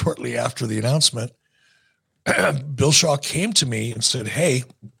probably shortly after the announcement, Bill Shaw came to me and said, hey,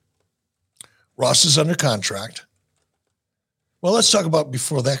 Ross is under contract. Well, let's talk about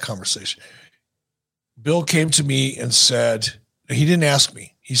before that conversation. Bill came to me and said, he didn't ask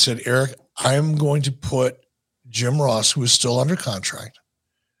me. He said, Eric, I'm going to put Jim Ross, who is still under contract,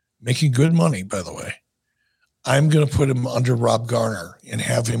 making good money, by the way. I'm going to put him under Rob Garner and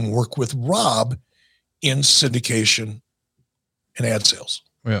have him work with Rob in syndication and ad sales.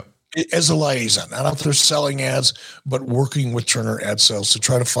 Yeah. As a liaison, not out there selling ads, but working with Turner Ad Sales to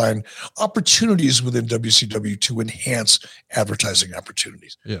try to find opportunities within WCW to enhance advertising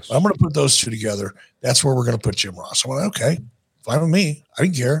opportunities. Yes. I'm going to put those two together. That's where we're going to put Jim Ross. I went, okay, fine with me. I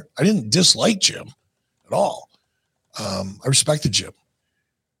didn't care. I didn't dislike Jim at all. I respected Jim.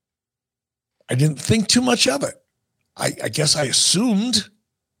 I didn't think too much of it. I guess I assumed,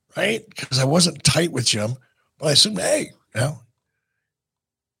 right? Because I wasn't tight with Jim, but I assumed, hey,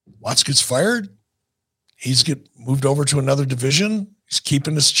 Watts gets fired. He's get moved over to another division. He's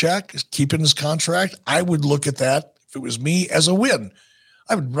keeping his check. He's keeping his contract. I would look at that, if it was me, as a win.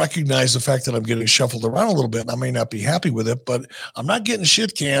 I would recognize the fact that I'm getting shuffled around a little bit and I may not be happy with it, but I'm not getting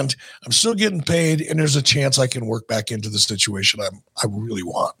shit canned. I'm still getting paid, and there's a chance I can work back into the situation I really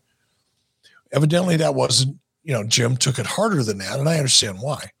want. Evidently that wasn't, Jim took it harder than that, and I understand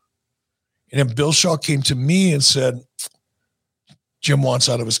why. And then Bill Shaw came to me and said, Jim wants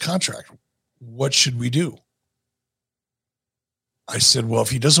out of his contract. What should we do? I said, well,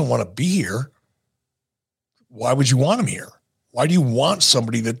 if he doesn't want to be here, why would you want him here? Why do you want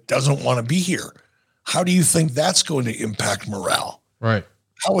somebody that doesn't want to be here? How do you think that's going to impact morale? Right.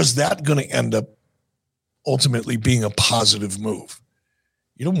 How is that going to end up ultimately being a positive move?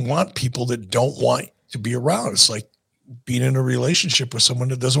 You don't want people that don't want to be around. It's like being in a relationship with someone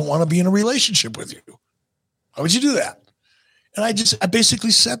that doesn't want to be in a relationship with you. How would you do that? And I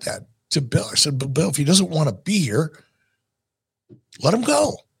basically said that to Bill. I said, but Bill, if he doesn't want to be here, let him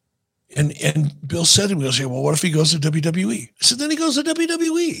go. And Bill said to me, well, what if he goes to WWE? I said, then he goes to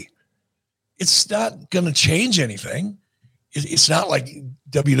WWE. It's not going to change anything. It's not like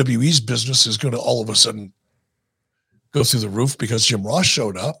WWE's business is going to all of a sudden go through the roof because Jim Ross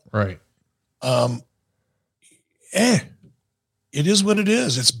showed up. Right. It is what it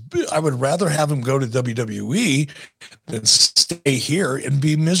is. I would rather have him go to WWE than stay here and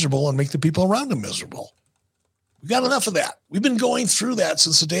be miserable and make the people around him miserable. We got enough of that. We've been going through that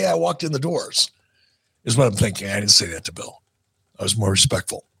since the day I walked in the doors, is what I'm thinking. I didn't say that to Bill. I was more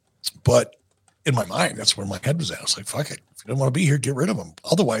respectful. But in my mind, that's where my head was at. I was like, fuck it. If you don't want to be here, get rid of him.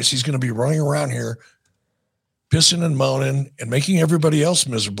 Otherwise, he's going to be running around here pissing and moaning and making everybody else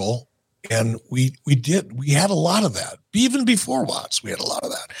miserable. And we had a lot of that. Even before Watts, we had a lot of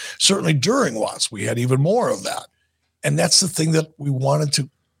that. Certainly during Watts, we had even more of that. And that's the thing that we wanted to,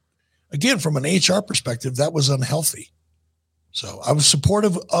 again, from an HR perspective, that was unhealthy. So I was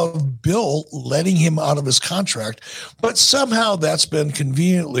supportive of Bill letting him out of his contract, but somehow that's been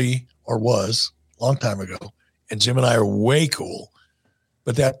conveniently, or was a long time ago. And Jim and I are way cool,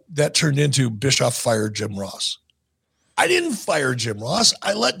 but that turned into Bischoff fired Jim Ross. I didn't fire Jim Ross.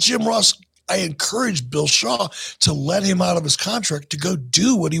 I encouraged Bill Shaw to let him out of his contract to go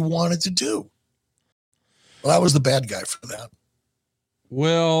do what he wanted to do. Well, I was the bad guy for that.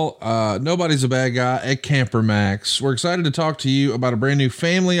 Well, nobody's a bad guy at Camper Max. We're excited to talk to you about a brand new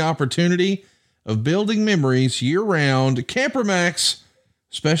family opportunity of building memories year round. Camper Max,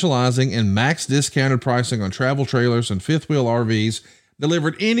 specializing in max discounted pricing on travel trailers and fifth wheel RVs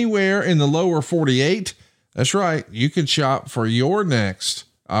delivered anywhere in the lower 48. That's right. You can shop for your next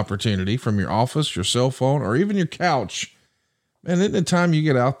opportunity from your office, your cell phone, or even your couch. Man, isn't it time you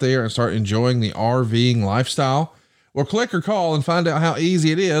get out there and start enjoying the RVing lifestyle? Well, click or call and find out how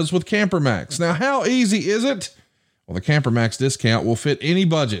easy it is with Camper Max. Now, how easy is it? Well, the Camper Max discount will fit any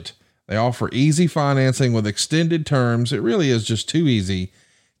budget. They offer easy financing with extended terms. It really is just too easy.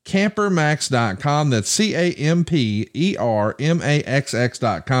 Campermax.com. That's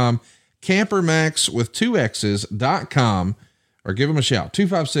CAMPERMAXX.com. Campermax with 2 X's.com, or give them a shout.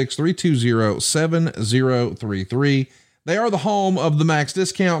 256-320-7033. They are the home of the Max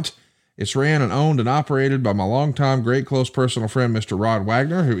discount. It's ran and owned and operated by my longtime, great, close personal friend, Mr. Rod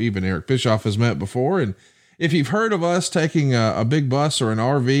Wagner, who even Eric Bischoff has met before. And if you've heard of us taking a big bus or an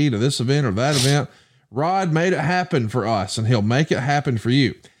RV to this event or that event, Rod made it happen for us, and he'll make it happen for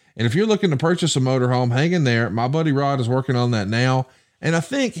you. And if you're looking to purchase a motorhome, hang in there. My buddy Rod is working on that now. And I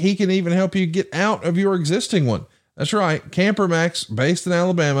think he can even help you get out of your existing one. That's right. Camper Max, based in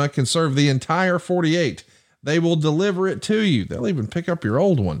Alabama, can serve the entire 48. They will deliver it to you. They'll even pick up your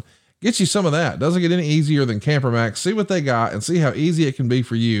old one. Get you some of that. Doesn't get any easier than Camper Max. See what they got and see how easy it can be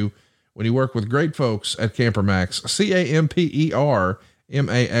for you when you work with great folks at Camper Max.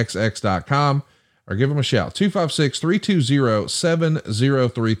 CamperMaxx.com, or give them a shout.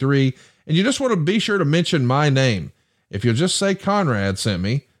 256-320-7033. And you just want to be sure to mention my name. If you'll just say Conrad sent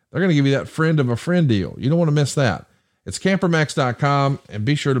me, they're going to give you that friend of a friend deal. You don't want to miss that. It's CamperMax.com, and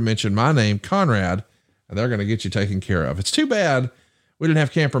be sure to mention my name, Conrad, and they're going to get you taken care of. It's too bad we didn't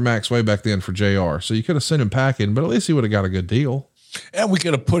have Camper Max way back then for JR. So you could have sent him packing, but at least he would have got a good deal. And we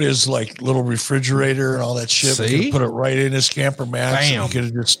could have put his like little refrigerator and all that shit. We could have put it right in his Camper Max. Bam. And we could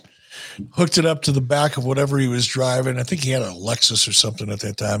have just hooked it up to the back of whatever he was driving. I think he had a Lexus or something at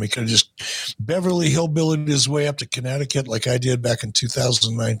that time. He could have just Beverly Hillbillied his way up to Connecticut like I did back in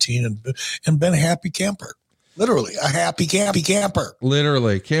 2019 and been a happy camper. Literally a happy camper.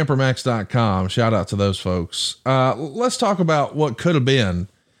 Literally CamperMax.com. Shout out to those folks. Let's talk about what could have been.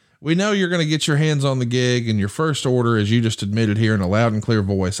 We know you're going to get your hands on the gig, and your first order, as you just admitted here in a loud and clear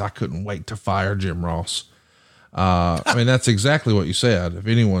voice, I couldn't wait to fire Jim Ross. I mean, that's exactly what you said. If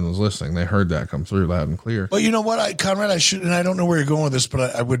anyone was listening, they heard that come through loud and clear. But you know what, Conrad, I should, and I don't know where you're going with this,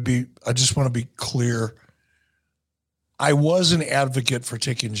 but I just want to be clear. I was an advocate for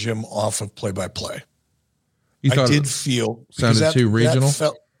taking Jim off of play-by-play. You thought I did feel sounded too regional.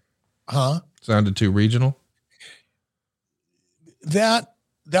 Sounded too regional. That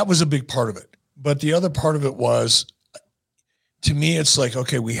was a big part of it. But the other part of it was, to me, it's like,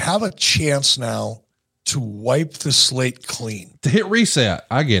 okay, we have a chance now to wipe the slate clean. To hit reset.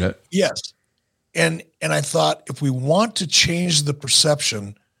 I get it. Yes. And I thought, if we want to change the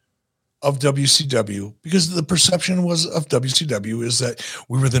perception of WCW, because the perception of WCW is that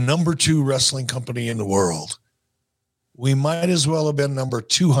we were the number 2 wrestling company in the world. We might as well have been number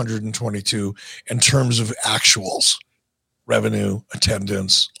 222 in terms of actuals, revenue,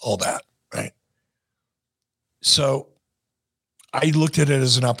 attendance, all that, right? So I looked at it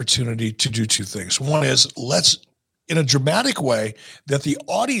as an opportunity to do 2 things. One is, let's, in a dramatic way that the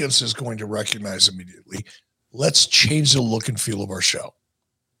audience is going to recognize immediately, let's change the look and feel of our show.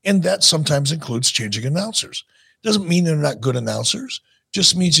 And that sometimes includes changing announcers. Doesn't mean they're not good announcers.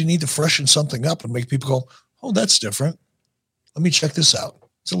 Just means you need to freshen something up and make people go, oh, that's different. Let me check this out.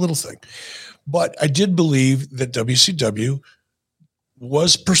 It's a little thing. But I did believe that WCW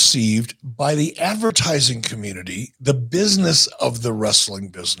was perceived by the advertising community, the business of the wrestling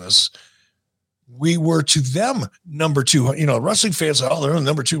business. We were to them number 2. You know, wrestling fans say, oh, they're the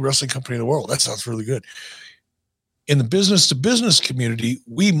number 2 wrestling company in the world. That sounds really good. In the business to business community,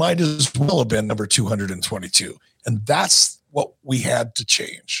 we might as well have been number 222. And that's what we had to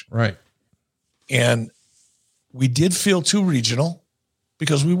change. Right. And we did feel too regional,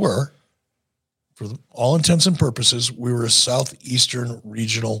 because we were, for all intents and purposes, we were a Southeastern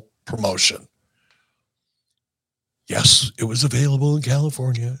regional promotion. Yes, it was available in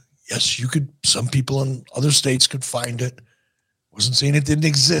California. Yes, you could, some people in other states could find it. Wasn't saying it didn't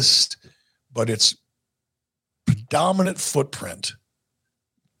exist, but its predominant footprint,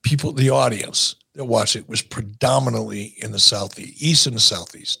 people, the audience that watched it, was predominantly in the Southeast and the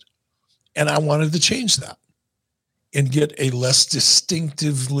Southeast. And I wanted to change that and get a less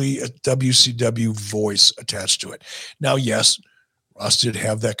distinctively a WCW voice attached to it. Now, yes, Ross did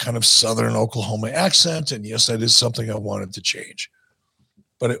have that kind of Southern Oklahoma accent, and yes, that is something I wanted to change.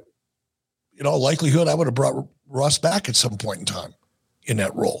 But it, in all likelihood, I would have brought Ross back at some point in time in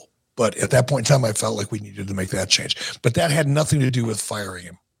that role. But at that point in time, I felt like we needed to make that change. But that had nothing to do with firing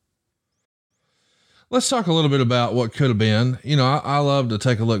him. Let's talk a little bit about what could have been. You know, I love to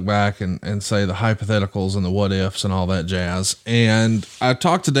take a look back and say the hypotheticals and the what ifs and all that jazz. And I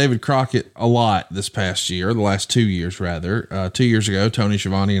talked to David Crockett a lot this past year, the last 2 years rather. 2 years ago, Tony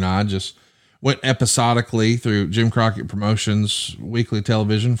Schiavone and I just went episodically through Jim Crockett Promotions weekly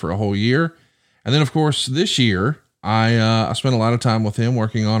television for a whole year. And then of course this year I spent a lot of time with him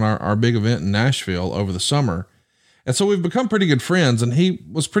working on our big event in Nashville over the summer. And so we've become pretty good friends, and he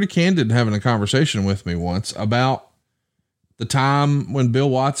was pretty candid in having a conversation with me once about the time when Bill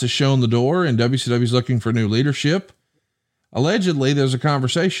Watts has shown the door and WCW's looking for new leadership. Allegedly, there's a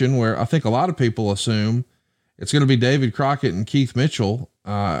conversation where I think a lot of people assume it's going to be David Crockett and Keith Mitchell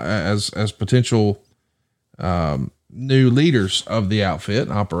as potential new leaders of the outfit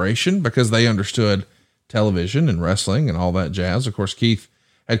and operation, because they understood television and wrestling and all that jazz. Of course, Keith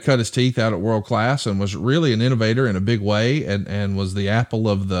had cut his teeth out at World Class and was really an innovator in a big way, and was the apple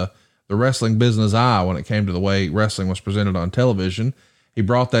of the wrestling business eye when it came to the way wrestling was presented on television. he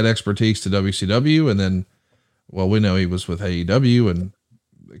brought that expertise to WCW, and then, well, we know he was with AEW and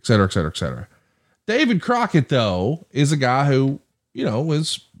et cetera, et cetera, et cetera. David Crockett, though, is a guy who, you know,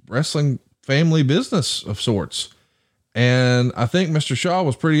 is wrestling family business of sorts. And I think Mr. Shaw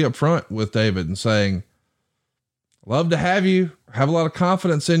was pretty upfront with David and saying, love to have you, have a lot of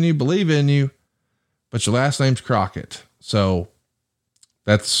confidence in you, believe in you, but your last name's Crockett. So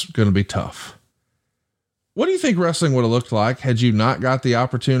that's going to be tough. What do you think wrestling would have looked like had you not got the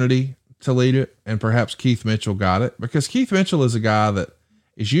opportunity to lead it and perhaps Keith Mitchell got it? Because Keith Mitchell is a guy that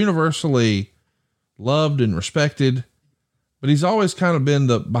is universally loved and respected, but he's always kind of been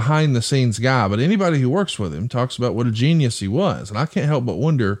the behind the scenes guy. But anybody who works with him talks about what a genius he was. And I can't help but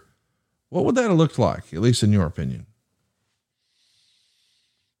wonder, what would that have looked like, at least in your opinion?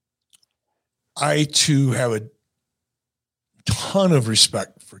 I too have a ton of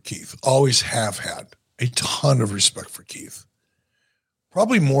respect for Keith. Always have had a ton of respect for Keith.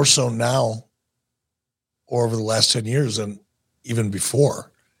 Probably more so now or over the last 10 years than even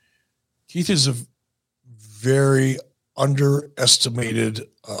before. Keith is a very underestimated,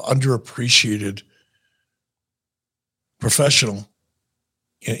 underappreciated professional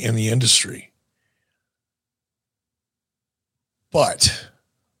in the industry. But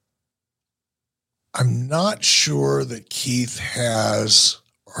I'm not sure that Keith has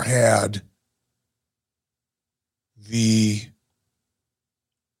or had the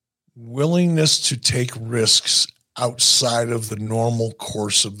willingness to take risks outside of the normal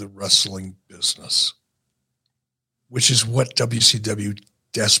course of the wrestling business, which is what WCW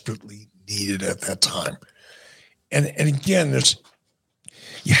desperately needed at that time. And again,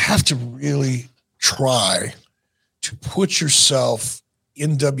 you have to really try to put yourself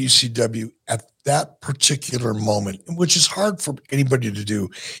in WCW at that particular moment, which is hard for anybody to do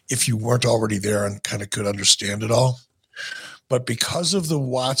if you weren't already there and kind of could understand it all. But because of the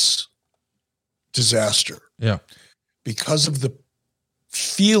Watts disaster, because of the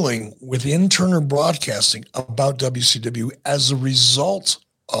feeling within Turner Broadcasting about WCW as a result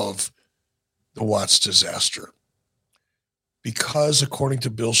of the Watts disaster, because according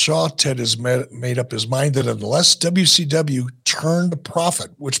to Bill Shaw, Ted has made up his mind that unless WCW turned a profit,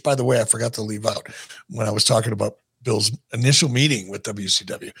 which, by the way, I forgot to leave out when I was talking about Bill's initial meeting with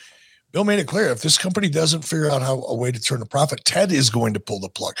WCW, Bill made it clear, if this company doesn't figure out a way to turn a profit, Ted is going to pull the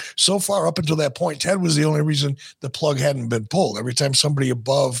plug. So far, up until that point, Ted was the only reason the plug hadn't been pulled. Every time somebody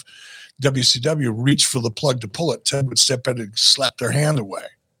above WCW reached for the plug to pull it, Ted would step in and slap their hand away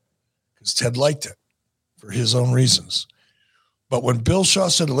because Ted liked it for his own reasons. But when Bill Shaw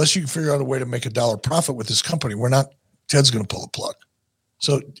said, unless you can figure out a way to make $1 profit with this company, Ted's going to pull the plug.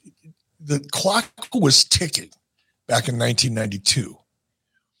 So the clock was ticking back in 1992.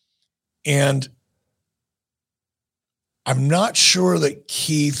 And I'm not sure that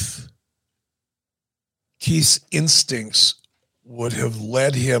Keith's instincts would have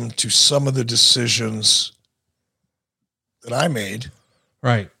led him to some of the decisions that I made.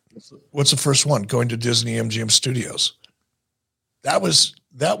 Right. What's the first one? Going to Disney MGM Studios. That was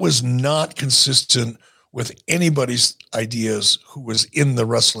not consistent with anybody's ideas who was in the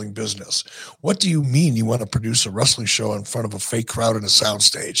wrestling business. What do you mean you want to produce a wrestling show in front of a fake crowd in a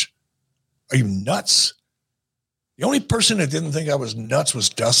soundstage? Are you nuts? The only person that didn't think I was nuts was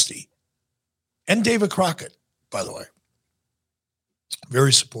Dusty and David Crockett, by the way.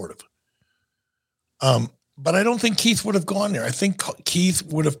 Very supportive. But I don't think Keith would have gone there. I think Keith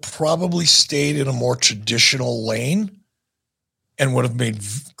would have probably stayed in a more traditional lane and would have made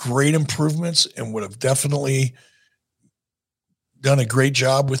great improvements and would have definitely done a great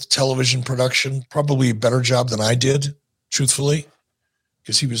job with television production, probably a better job than I did, truthfully,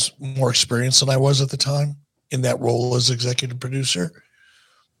 because he was more experienced than I was at the time in that role as executive producer.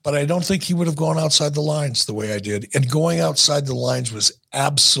 But I don't think he would have gone outside the lines the way I did. And going outside the lines was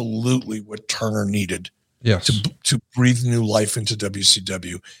absolutely what Turner needed to breathe new life into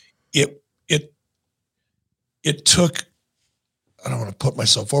WCW. It took, I don't want to put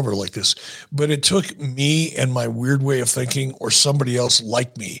myself over like this, but it took me and my weird way of thinking, or somebody else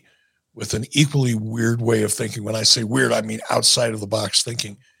like me with an equally weird way of thinking. When I say weird, I mean outside of the box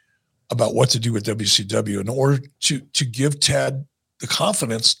thinking about what to do with WCW in order to give Ted the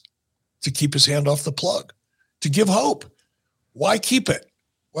confidence to keep his hand off the plug, to give hope. Why keep it?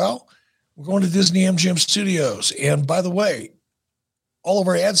 Well, we're going to Disney MGM Studios. And by the way, all of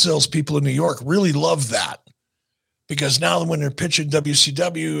our ad sales people in New York really love that. Because now when they're pitching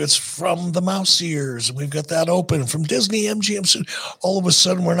WCW, it's from the mouse ears. And we've got that open from Disney MGM. All of a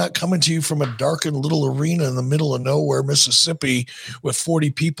sudden, we're not coming to you from a darkened little arena in the middle of nowhere, Mississippi, with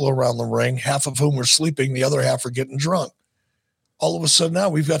 40 people around the ring, half of whom are sleeping, the other half are getting drunk. all of a sudden now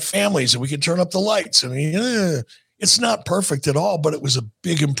we've got families and we can turn up the lights. I mean, it's not perfect at all, but it was a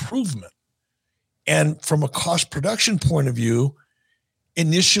big improvement. And from a cost production point of view,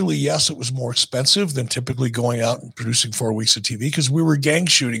 initially, yes, it was more expensive than typically going out and producing 4 weeks of TV because we were gang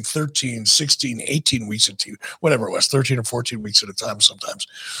shooting 13, 16, 18 weeks of TV, whatever it was, 13 or 14 weeks at a time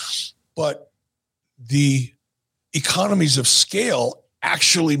sometimes. But the economies of scale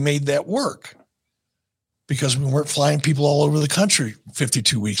actually made that work because we weren't flying people all over the country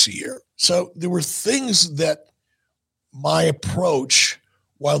 52 weeks a year. So there were things that my approach,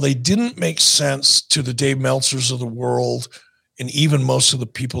 while they didn't make sense to the Dave Meltzers of the world and even most of the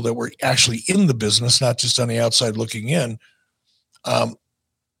people that were actually in the business, not just on the outside looking in,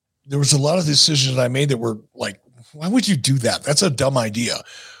 there was a lot of decisions that I made that were like, why would you do that? That's a dumb idea.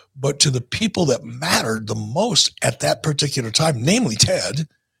 But to the people that mattered the most at that particular time, namely Ted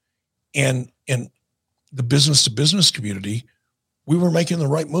and the business to business community, we were making the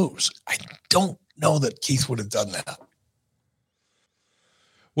right moves. I don't know that Keith would have done that.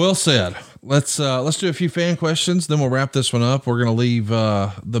 Well said. Let's do a few fan questions. Then we'll wrap this one up. We're going to leave,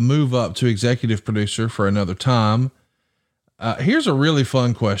 the move up to executive producer for another time. Here's a really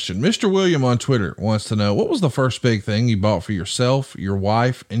fun question. Mr. William on Twitter wants to know, what was the first big thing you bought for yourself, your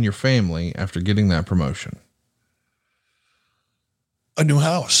wife, and your family after getting that promotion? A new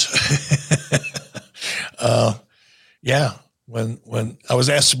house. Yeah. When I was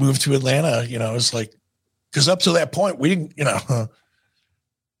asked to move to Atlanta, it was like, cause up to that point, we didn't,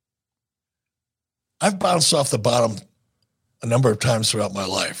 I've bounced off the bottom a number of times throughout my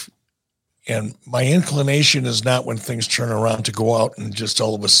life. And my inclination is not when things turn around to go out and just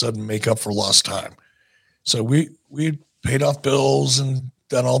all of a sudden make up for lost time. So we paid off bills and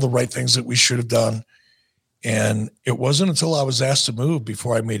done all the right things that we should have done. And it wasn't until I was asked to move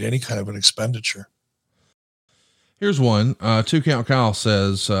before I made any kind of an expenditure. Here's one. 2 Count Kyle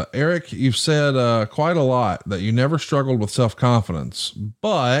says, Eric, you've said quite a lot that you never struggled with self-confidence,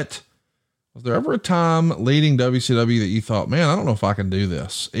 but was there ever a time leading WCW that you thought, man, I don't know if I can do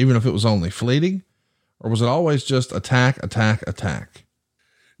this, even if it was only fleeting? Or was it always just attack, attack, attack?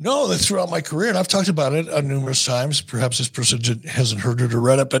 No, that's throughout my career. And I've talked about it numerous times. Perhaps this person hasn't heard it or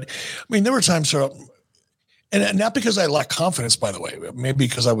read it, but I mean, there were times throughout, and not because I lacked confidence, by the way, maybe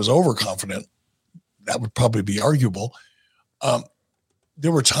because I was overconfident. That would probably be arguable.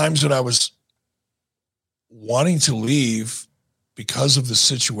 There were times that I was wanting to leave because of the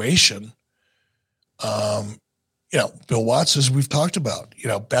situation. Bill Watts, as we've talked about,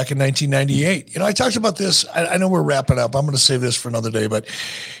 back in 1998, I talked about this. I know we're wrapping up. I'm going to save this for another day, but,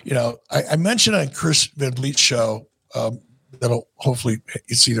 I mentioned on Chris Van Vliet's show, that'll hopefully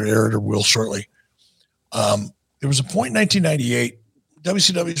it's either aired or will shortly. There was a point in 1998,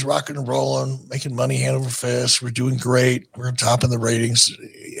 WCW's rocking and rolling, making money hand over fist. We're doing great. We're on top of the ratings.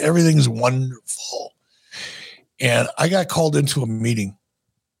 Everything's wonderful. And I got called into a meeting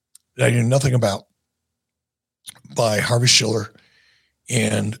that I knew nothing about by Harvey Schiller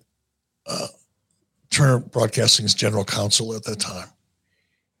and Turner Broadcasting's general counsel at that time.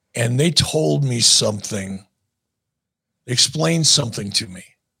 And they told me something, explained something to me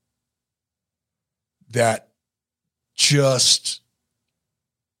that just,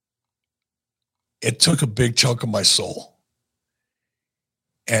 it took a big chunk of my soul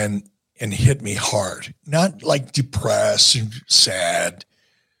and hit me hard, not like depressed and sad,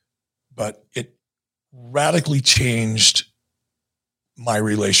 but it radically changed my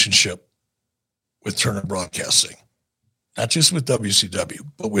relationship with Turner Broadcasting, not just with WCW,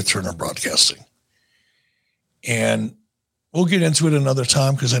 but with Turner Broadcasting. And we'll get into it another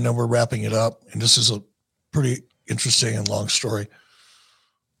time because I know we're wrapping it up, and this is a pretty interesting and long story.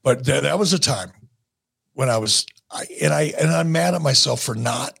 But that was a time when I'm mad at myself for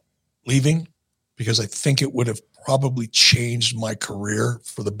not leaving, because I think it would have probably changed my career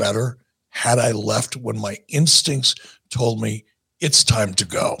for the better had I left when my instincts told me it's time to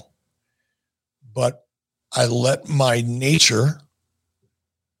go. But I let my nature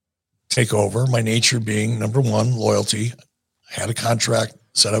take over, my nature being, number one, loyalty. I had a contract,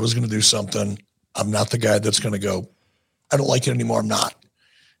 said I was going to do something. I'm not the guy that's going to go, I don't like it anymore. I'm not.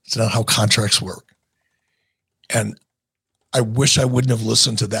 It's not how contracts work. And I wish I wouldn't have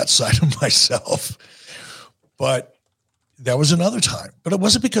listened to that side of myself. But that was another time. But it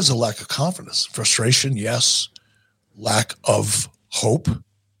wasn't because of lack of confidence. Frustration, yes. Lack of hope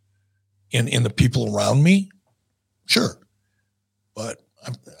in the people around me, sure. But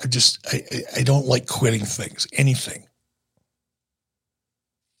I don't like quitting things, anything.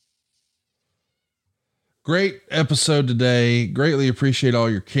 Great episode today. Greatly appreciate all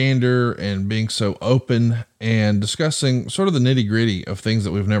your candor and being so open and discussing sort of the nitty gritty of things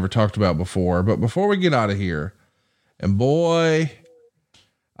that we've never talked about before. But before we get out of here, and boy,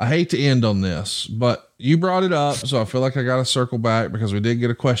 I hate to end on this, but you brought it up, so I feel like I got to circle back because we did get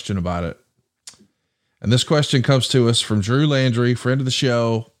a question about it. And this question comes to us from Drew Landry, friend of the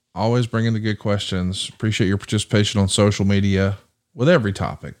show, always bringing the good questions. Appreciate your participation on social media with every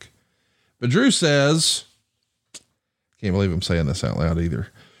topic. But Drew says, can't believe I'm saying this out loud either.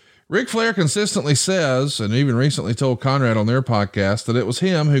 Ric Flair consistently says, and even recently told Conrad on their podcast, that it was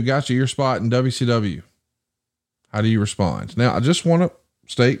him who got you your spot in WCW. How do you respond? Now, I just want to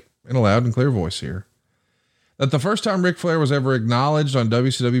state in a loud and clear voice here that the first time Ric Flair was ever acknowledged on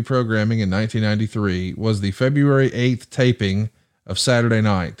WCW programming in 1993 was the February 8th taping of Saturday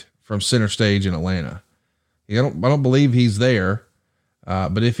Night from Center Stage in Atlanta. I don't believe he's there.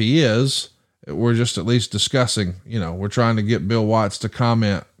 But if he is, we're just at least discussing, we're trying to get Bill Watts to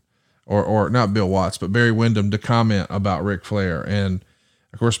comment or not Bill Watts, but Barry Windham to comment about Ric Flair. And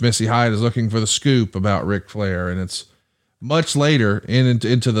of course, Missy Hyatt is looking for the scoop about Ric Flair, and it's much later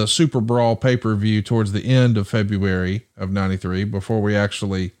into the Super Brawl pay-per-view towards the end of February of 93 before we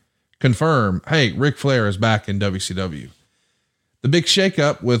actually confirm, hey, Ric Flair is back in WCW. The big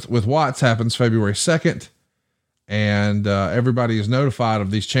shakeup with Watts happens February 2nd. And everybody is notified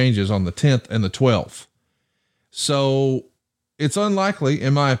of these changes on the 10th and the 12th. So it's unlikely,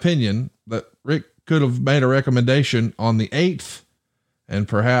 in my opinion, that Rick could have made a recommendation on the 8th, and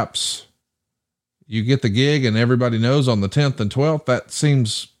perhaps you get the gig and everybody knows on the 10th and 12th. That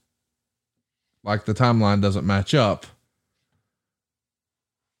seems like the timeline doesn't match up.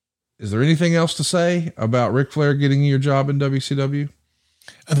 Is there anything else to say about Ric Flair getting your job in WCW?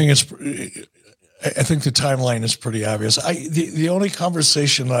 I think the timeline is pretty obvious. The only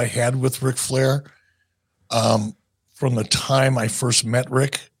conversation I had with Ric Flair, from the time I first met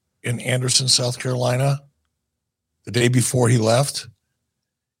Rick in Anderson, South Carolina, the day before he left,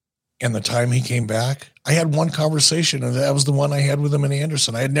 and the time he came back, I had one conversation, and that was the one I had with him in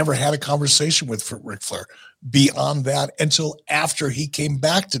Anderson. I had never had a conversation with Ric Flair beyond that until after he came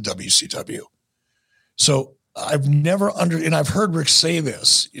back to WCW. So I've never and I've heard Rick say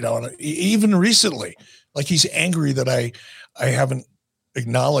this, even recently, like he's angry that I haven't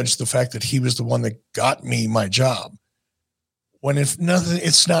acknowledged the fact that he was the one that got me my job, when it's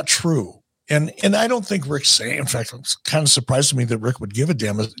not true. And I don't think Rick's saying, in fact, it's kind of surprised to me that Rick would give a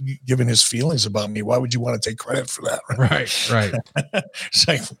damn, given his feelings about me. Why would you want to take credit for that? Right. It's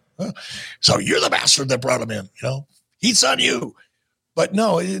like, so you're the bastard that brought him in, he's on you. But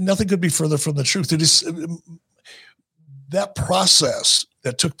no, nothing could be further from the truth. It is that process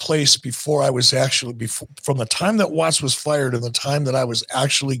that took place before I was from the time that Watts was fired and the time that I was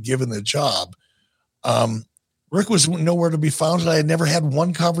actually given the job. Rick was nowhere to be found, and I had never had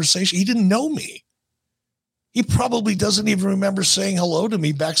one conversation. He didn't know me. He probably doesn't even remember saying hello to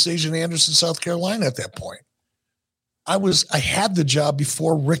me backstage in Anderson, South Carolina at that point. I had the job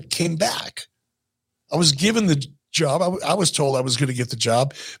before Rick came back. I was given the job. I was told I was going to get the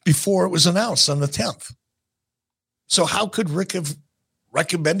job before it was announced on the 10th. So how could Rick have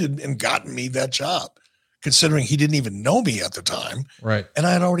recommended and gotten me that job, considering he didn't even know me at the time? Right. And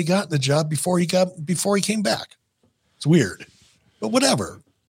I had already gotten the job before he came back. It's weird, but whatever.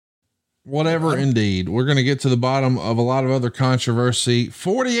 Indeed. We're going to get to the bottom of a lot of other controversy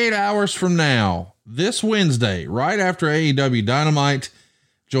 48 hours from now, this Wednesday, right after AEW Dynamite.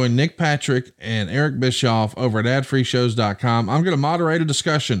 Join Nick Patrick and Eric Bischoff over at adfreeshows.com. I'm going to moderate a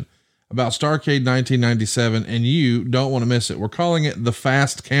discussion about Starrcade 1997, and you don't want to miss it. We're calling it the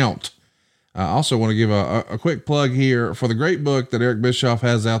Fast Count. I also want to give a quick plug here for the great book that Eric Bischoff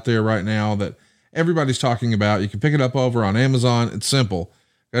has out there right now that everybody's talking about. You can pick it up over on Amazon. It's simple.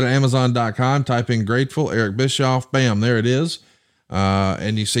 Go to Amazon.com, type in Grateful Eric Bischoff. Bam, there it is.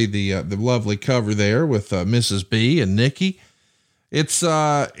 And you see the lovely cover there with Mrs. B and Nikki. It's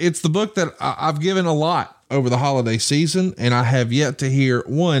the book that I've given a lot over the holiday season, and I have yet to hear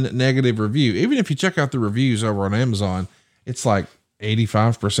one negative review. Even if you check out the reviews over on Amazon, it's like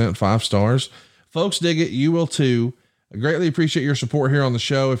 85% 5 stars. Folks dig it. You will too. I greatly appreciate your support here on the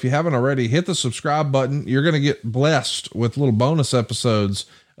show. If you haven't already, hit the subscribe button. You're going to get blessed with little bonus episodes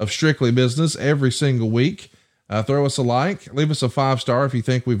of Strictly Business every single week. Throw us a like, leave us a 5-star if you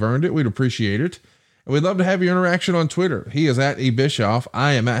think we've earned it. We'd appreciate it. And we'd love to have your interaction on Twitter. He is at eBischoff.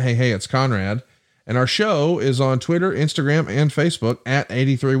 I am at Hey, it's Conrad. And our show is on Twitter, Instagram, and Facebook at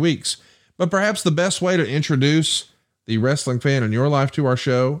 83 Weeks. But perhaps the best way to introduce the wrestling fan in your life to our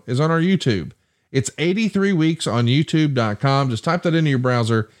show is on our YouTube. It's 83 Weeks on YouTube.com. Just type that into your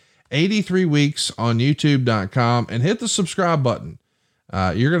browser, 83 Weeks on YouTube.com, and hit the subscribe button.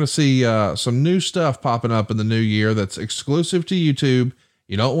 You're going to see some new stuff popping up in the new year that's exclusive to YouTube.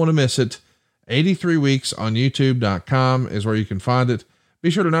 You don't want to miss it. 83 Weeks on YouTube.com is where you can find it. Be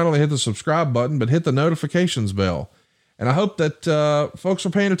sure to not only hit the subscribe button, but hit the notifications bell. And I hope that folks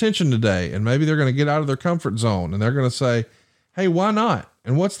are paying attention today, and maybe they're going to get out of their comfort zone and they're going to say, hey, why not?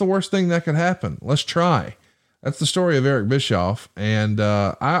 And what's the worst thing that could happen? Let's try. That's the story of Eric Bischoff. And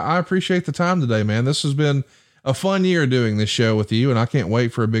I appreciate the time today, man. This has been a fun year doing this show with you, and I can't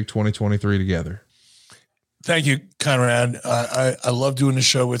wait for a big 2023 together. Thank you, Conrad. I love doing the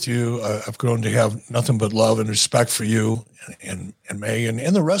show with you. I've grown to have nothing but love and respect for you and May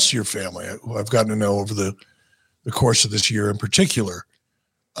and the rest of your family, who I've gotten to know over the course of this year in particular.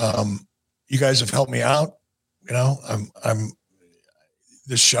 You guys have helped me out. You know,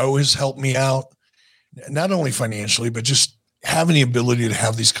 the show has helped me out, not only financially, but just having the ability to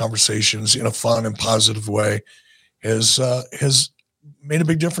have these conversations in a fun and positive way has made a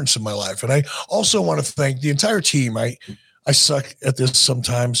big difference in my life. And I also want to thank the entire team. I suck at this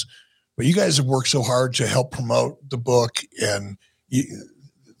sometimes, but you guys have worked so hard to help promote the book and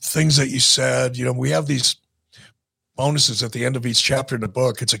things that you said. You know, we have these bonuses at the end of each chapter in the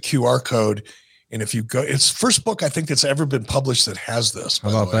book. It's a QR code. And if you go, it's the first book I think that's ever been published that has this. How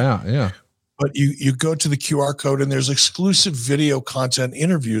about that? Yeah. But you go to the QR code and there's exclusive video content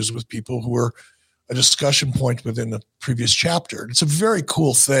interviews with people who are a discussion point within the previous chapter. It's a very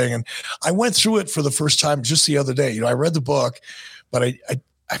cool thing. And I went through it for the first time just the other day. You know, I read the book, but I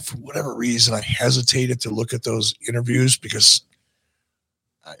for whatever reason, I hesitated to look at those interviews because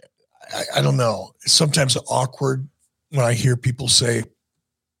I don't know. It's sometimes awkward when I hear people say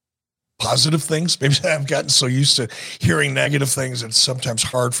positive things. Maybe I've gotten so used to hearing negative things, it's sometimes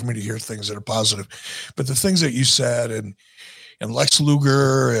hard for me to hear things that are positive. But the things that you said and Lex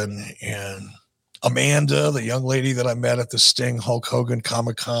Luger and Amanda, the young lady that I met at the Sting Hulk Hogan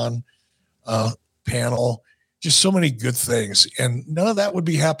Comic-Con panel, just so many good things. And none of that would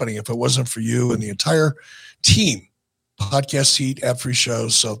be happening if it wasn't for you and the entire team, Podcast Heat, ad-free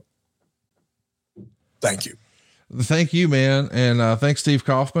shows. So thank you. Thank you, man. And thanks, Steve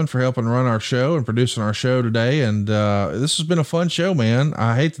Kaufman, for helping run our show and producing our show today. And this has been a fun show, man.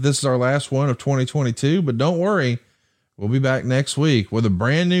 I hate that this is our last one of 2022, but don't worry. We'll be back next week with a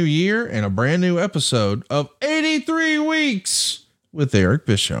brand new year and a brand new episode of 83 Weeks with Eric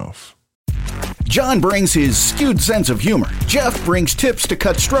Bischoff. John brings his skewed sense of humor. Jeff brings tips to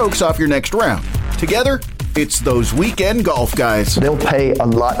cut strokes off your next round. Together, it's those weekend golf guys. They'll pay a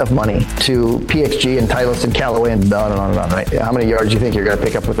lot of money to PXG and Titleist and Callaway and on and on and on, right? How many yards do you think you're going to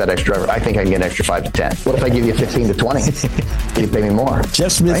pick up with that extra driver? I think I can get an extra 5 to 10. What if I give you 15 to 20? You pay me more.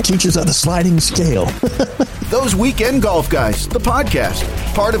 Jeff Smith teaches on the sliding scale. Those Weekend Golf Guys, the podcast,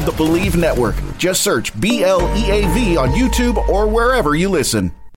 part of the Believe Network. Just search BLEAV on YouTube or wherever you listen.